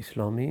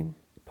Islami,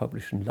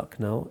 published in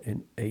Lucknow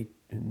in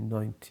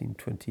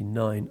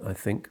 1929, I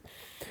think,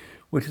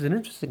 which is an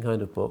interesting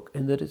kind of book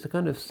in that it's a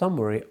kind of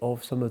summary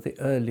of some of the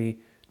early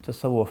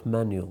Tasawwuf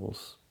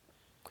manuals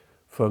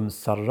from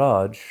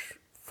Sarraj,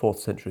 4th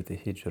century of the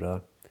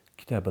Hijrah,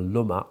 Kitab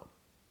al-Luma,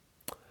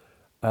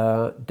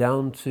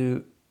 down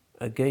to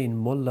again,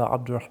 Mullah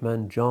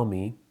Abdurrahman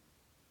Jami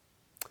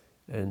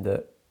in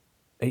the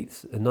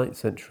 9th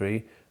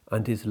century,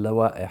 and his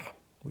Lawa'ih,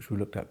 which we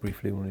looked at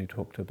briefly when we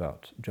talked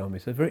about Jami.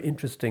 So a very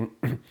interesting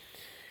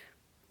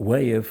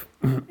way of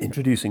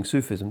introducing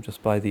Sufism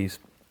just by these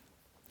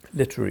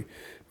literary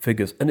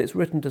figures. And it's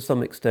written to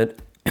some extent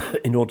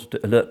in order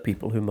to alert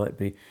people who might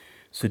be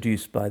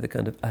seduced by the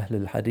kind of Ahl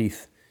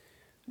al-Hadith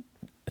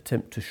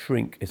attempt to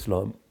shrink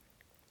Islam,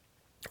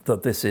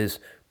 that this is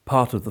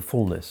part of the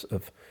fullness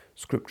of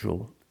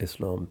scriptural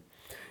Islam.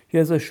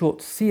 Here's a short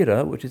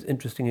seerah, which is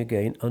interesting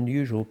again,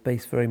 unusual,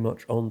 based very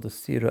much on the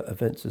seerah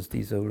events as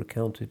these are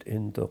recounted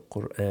in the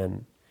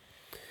Quran.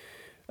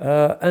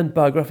 And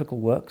biographical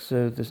works.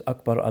 So this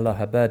Akbar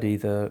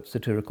al-Habadi, the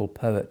satirical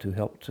poet who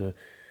helped to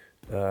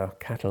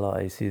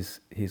catalyse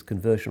his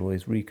conversion or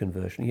his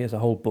reconversion. He has a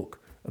whole book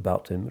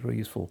about him, a very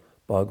useful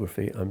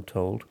biography, I'm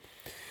told.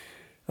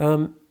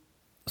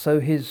 So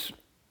he's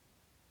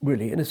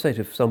really in a state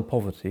of some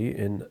poverty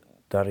in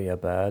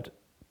Daryabad,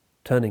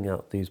 turning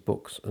out these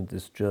books and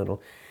this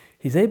journal.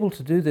 He's able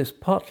to do this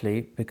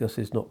partly because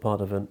he's not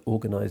part of an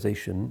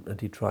organisation, and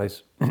he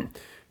tries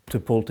to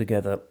pull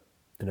together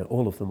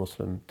all of the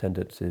Muslim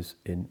tendencies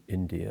in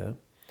India.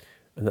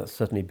 And that's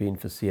certainly been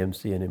for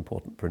CMC an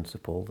important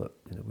principle, that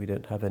we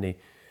don't have any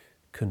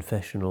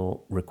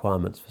confessional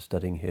requirements for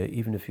studying here.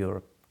 Even if you're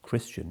a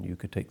Christian, you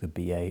could take the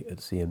BA at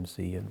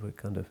CMC, and we're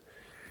kind of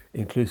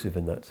inclusive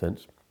in that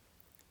sense.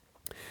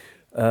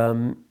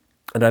 And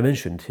I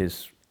mentioned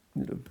his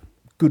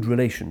good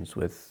relations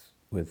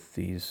with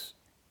these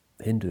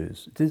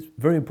Hindus. It is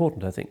very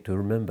important, I think, to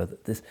remember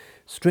that this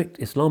strict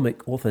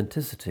Islamic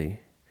authenticity,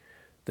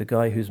 the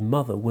guy whose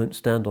mother won't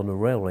stand on a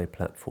railway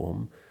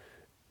platform,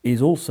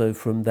 is also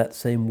from that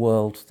same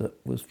world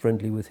that was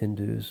friendly with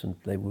Hindus, and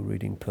they were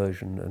reading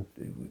Persian,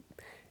 and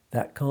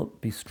that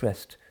can't be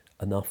stressed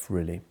enough,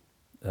 really,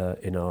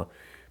 in our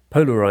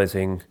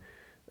polarizing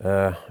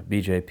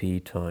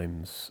BJP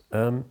times.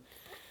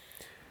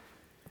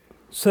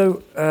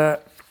 So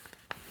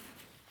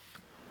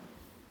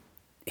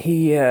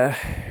he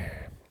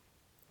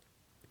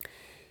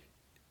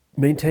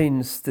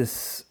maintains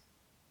this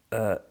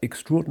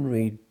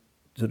extraordinary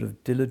sort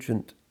of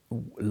diligent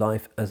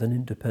life as an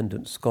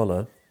independent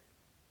scholar,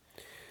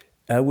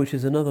 which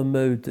is another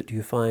mode that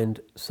you find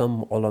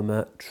some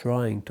ulama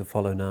trying to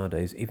follow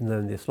nowadays, even though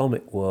in the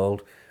Islamic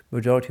world,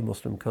 majority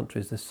Muslim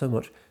countries, there's so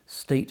much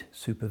state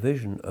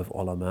supervision of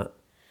ulama,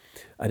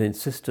 an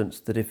insistence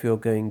that if you're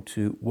going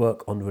to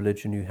work on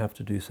religion, you have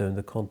to do so in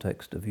the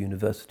context of a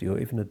university or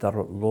even a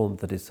Darul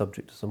Uloom that is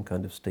subject to some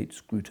kind of state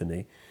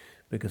scrutiny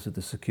because of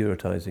the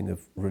securitizing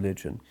of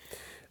religion.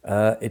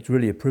 It's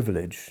really a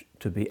privilege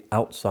to be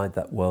outside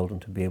that world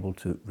and to be able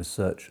to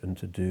research and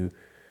to do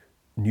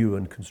new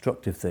and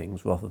constructive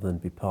things rather than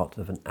be part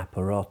of an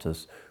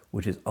apparatus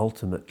which is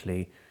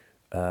ultimately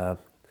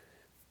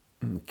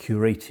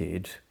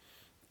curated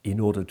in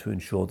order to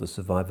ensure the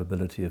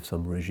survivability of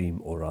some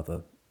regime or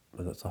other.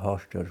 Well, that's a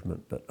harsh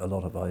judgment, but a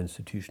lot of our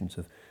institutions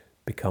have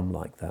become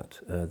like that.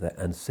 They're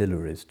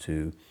ancillaries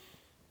to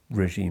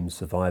regime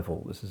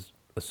survival. This is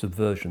a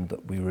subversion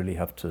that we really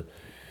have to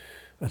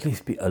at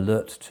least be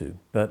alert to.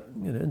 But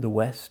in the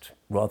West,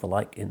 rather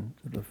like in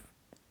sort of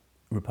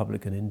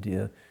Republican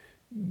India,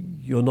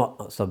 you're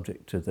not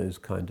subject to those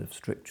kind of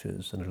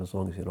strictures, and as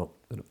long as you're not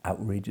sort of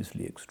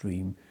outrageously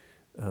extreme,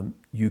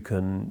 you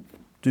can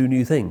do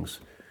new things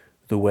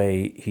the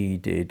way he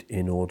did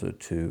in order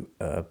to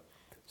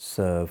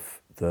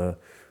serve the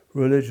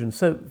religion.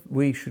 So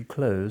we should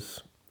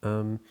close.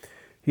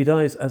 He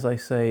dies, as I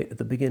say, at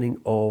the beginning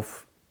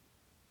of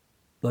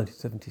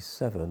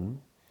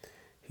 1977.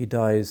 He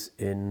dies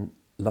in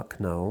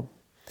Lucknow,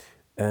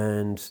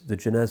 and the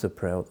janazah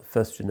prayer, the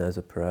first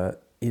janazah prayer,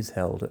 is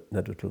held at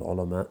Nadratul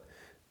Ulama,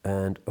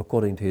 and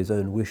according to his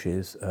own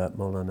wishes,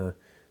 Maulana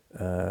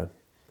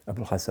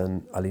Abul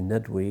Hassan Ali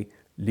Nadwi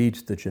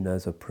leads the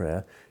janazah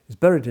prayer. He's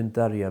buried in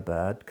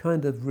Daryabad,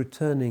 kind of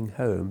returning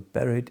home,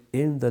 buried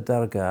in the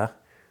Dargah,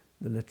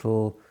 the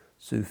little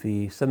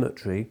Sufi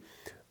cemetery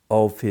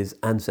of his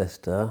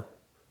ancestor,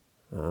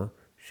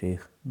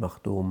 Sheikh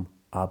Makhdoom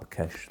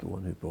Abkesh, the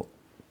one who brought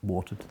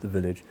water to the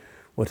village,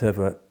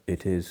 whatever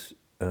it is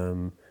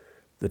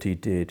that he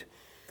did.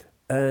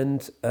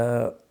 And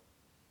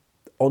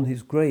on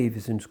his grave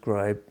is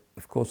inscribed,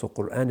 of course, a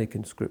Quranic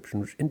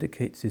inscription which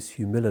indicates his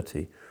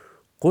humility.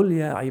 قُلْ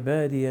يَا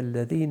عِبَادِيَ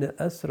الَّذِينَ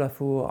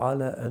أَسْرَفُوا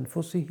عَلَى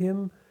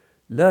أَنفُسِهِمْ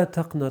لَا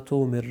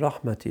تَقْنَطُوا مِنْ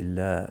رَحْمَةِ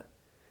اللَّهِ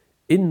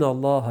إِنَّ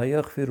اللَّهَ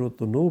يَغْفِرُ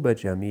الذُّنُوبَ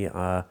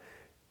جَمِيعًا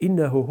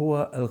إِنَّهُ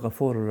هُوَ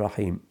الْغَفُورُ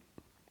الرَّحِيمُ.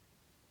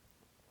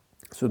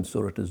 So in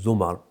Surah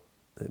Al-Zumar,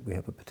 we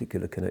have a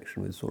particular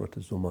connection with Surah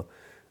Al-Zumar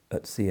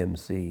at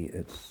CMC.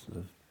 It's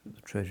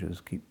the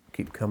treasures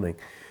keep coming.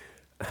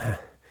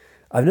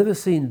 I've never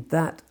seen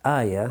that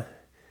ayah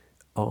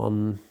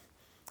on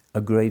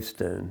a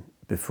gravestone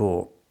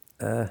before.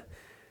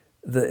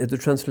 The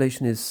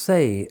translation is,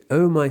 "Say,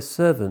 O my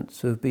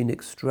servants who have been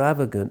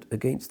extravagant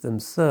against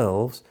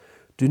themselves,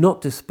 do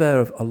not despair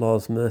of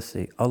Allah's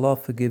mercy. Allah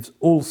forgives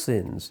all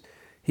sins.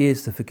 He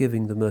is the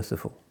forgiving, the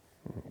merciful."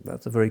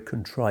 That's a very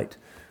contrite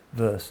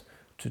verse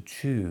to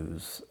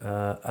choose.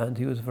 And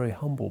he was a very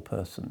humble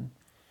person,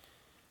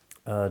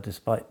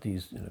 despite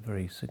these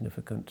very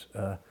significant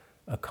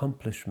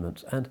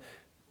accomplishments. And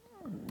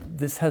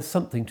this has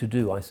something to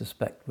do, I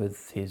suspect,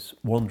 with his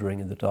wandering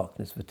in the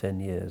darkness for 10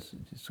 years,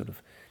 his sort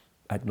of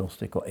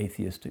agnostic or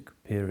atheistic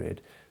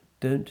period.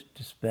 Don't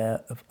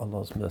despair of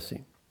Allah's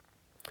mercy.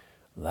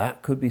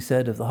 That could be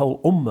said of the whole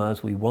ummah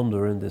as we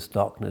wander in this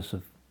darkness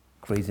of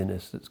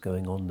craziness that's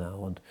going on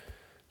now, and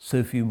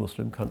so few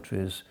Muslim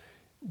countries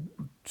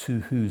to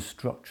whose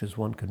structures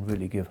one can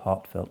really give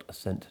heartfelt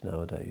assent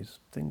nowadays.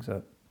 Things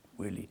are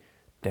really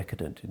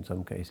decadent in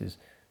some cases,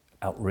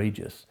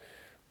 outrageous.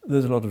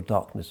 There's a lot of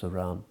darkness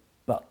around,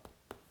 but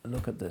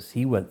look at this.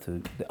 He went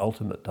through the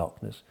ultimate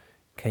darkness,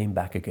 came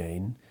back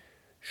again,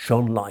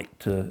 shone light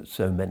to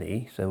so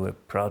many, so we're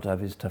proud to have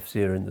his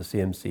tafsir in the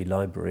CMC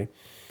library.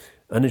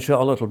 And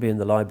inshallah it'll be in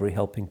the library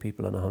helping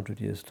people in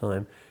 100 years'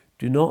 time.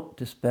 Do not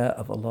despair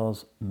of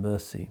Allah's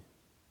mercy.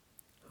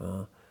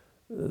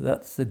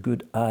 That's a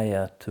good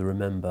ayah to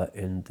remember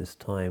in this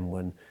time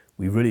when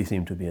we really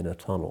seem to be in a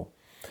tunnel.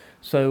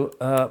 So,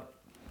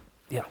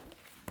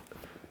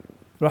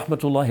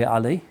 Rahmatullahi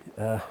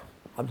alayh,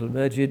 Abdul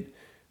Majid,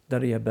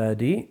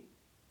 Daryabadi,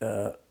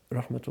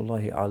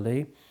 Rahmatullahi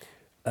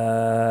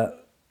alayh.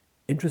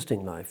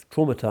 Interesting life,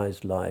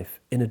 traumatized life,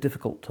 in a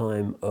difficult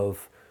time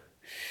of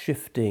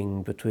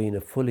shifting between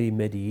a fully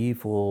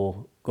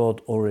medieval,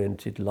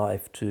 God-oriented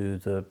life to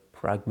the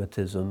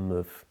pragmatism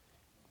of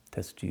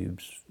test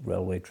tubes,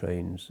 railway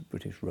trains,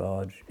 British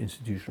Raj,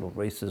 institutional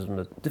racism,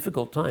 a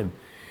difficult time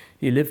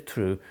he lived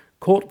through,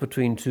 caught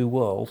between two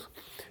worlds,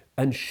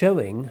 and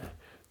showing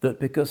that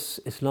because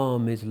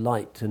Islam is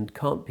light and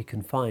can't be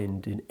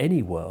confined in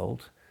any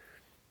world,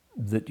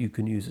 that you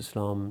can use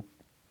Islam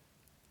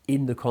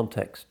in the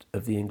context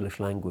of the English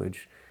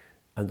language,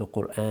 and the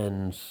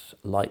Qur'an's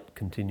light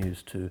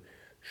continues to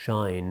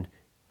shine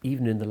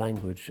even in the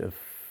language of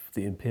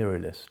the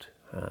imperialist.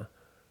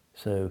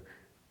 So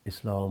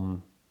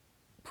Islam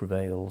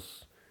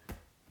prevails,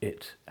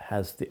 it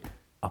has the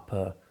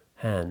upper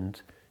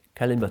hand.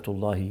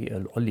 Kalimatullahi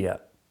al-ulya.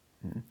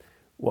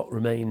 What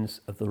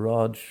remains of the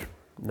Raj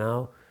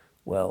now?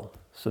 Well,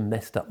 some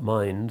messed up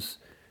mines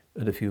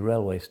and a few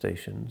railway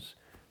stations,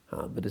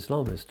 but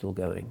Islam is still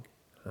going.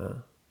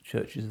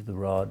 Churches of the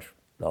Raj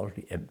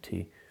largely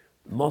empty.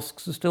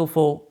 Mosques are still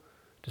full,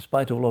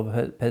 despite all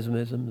of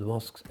pessimism. The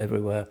mosques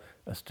everywhere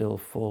are still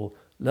full.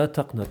 La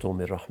taqnatu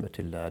min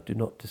rahmatillah. Do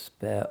not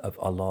despair of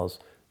Allah's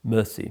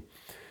mercy.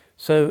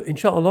 So,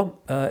 inshallah,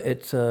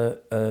 it's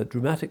a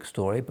dramatic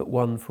story, but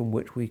one from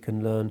which we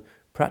can learn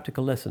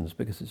practical lessons,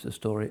 because it's a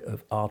story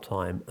of our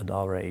time and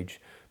our age.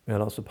 May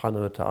Allah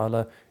subhanahu wa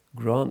ta'ala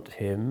grant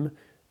him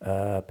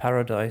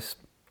paradise,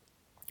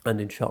 and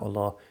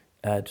inshallah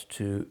add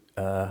to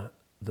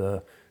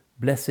the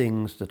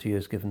blessings that he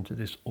has given to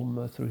this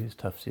ummah through his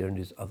tafsir and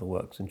his other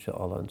works,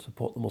 inshallah, and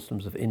support the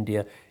Muslims of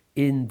India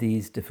in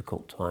these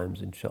difficult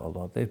times,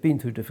 inshallah. They've been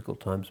through difficult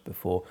times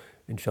before,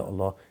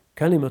 inshallah.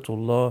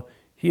 Kalimatullah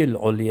hiya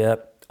al-ulya,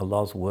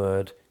 Allah's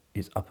word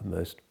is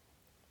uppermost.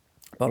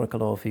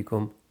 Barakallahu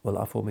feekum wal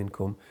afu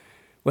minkum.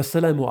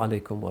 Wassalamu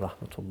alaikum wa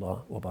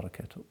rahmatullah wa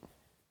barakatuh.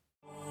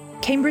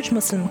 Cambridge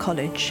Muslim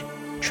College,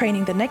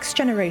 training the next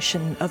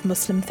generation of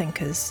Muslim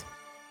thinkers.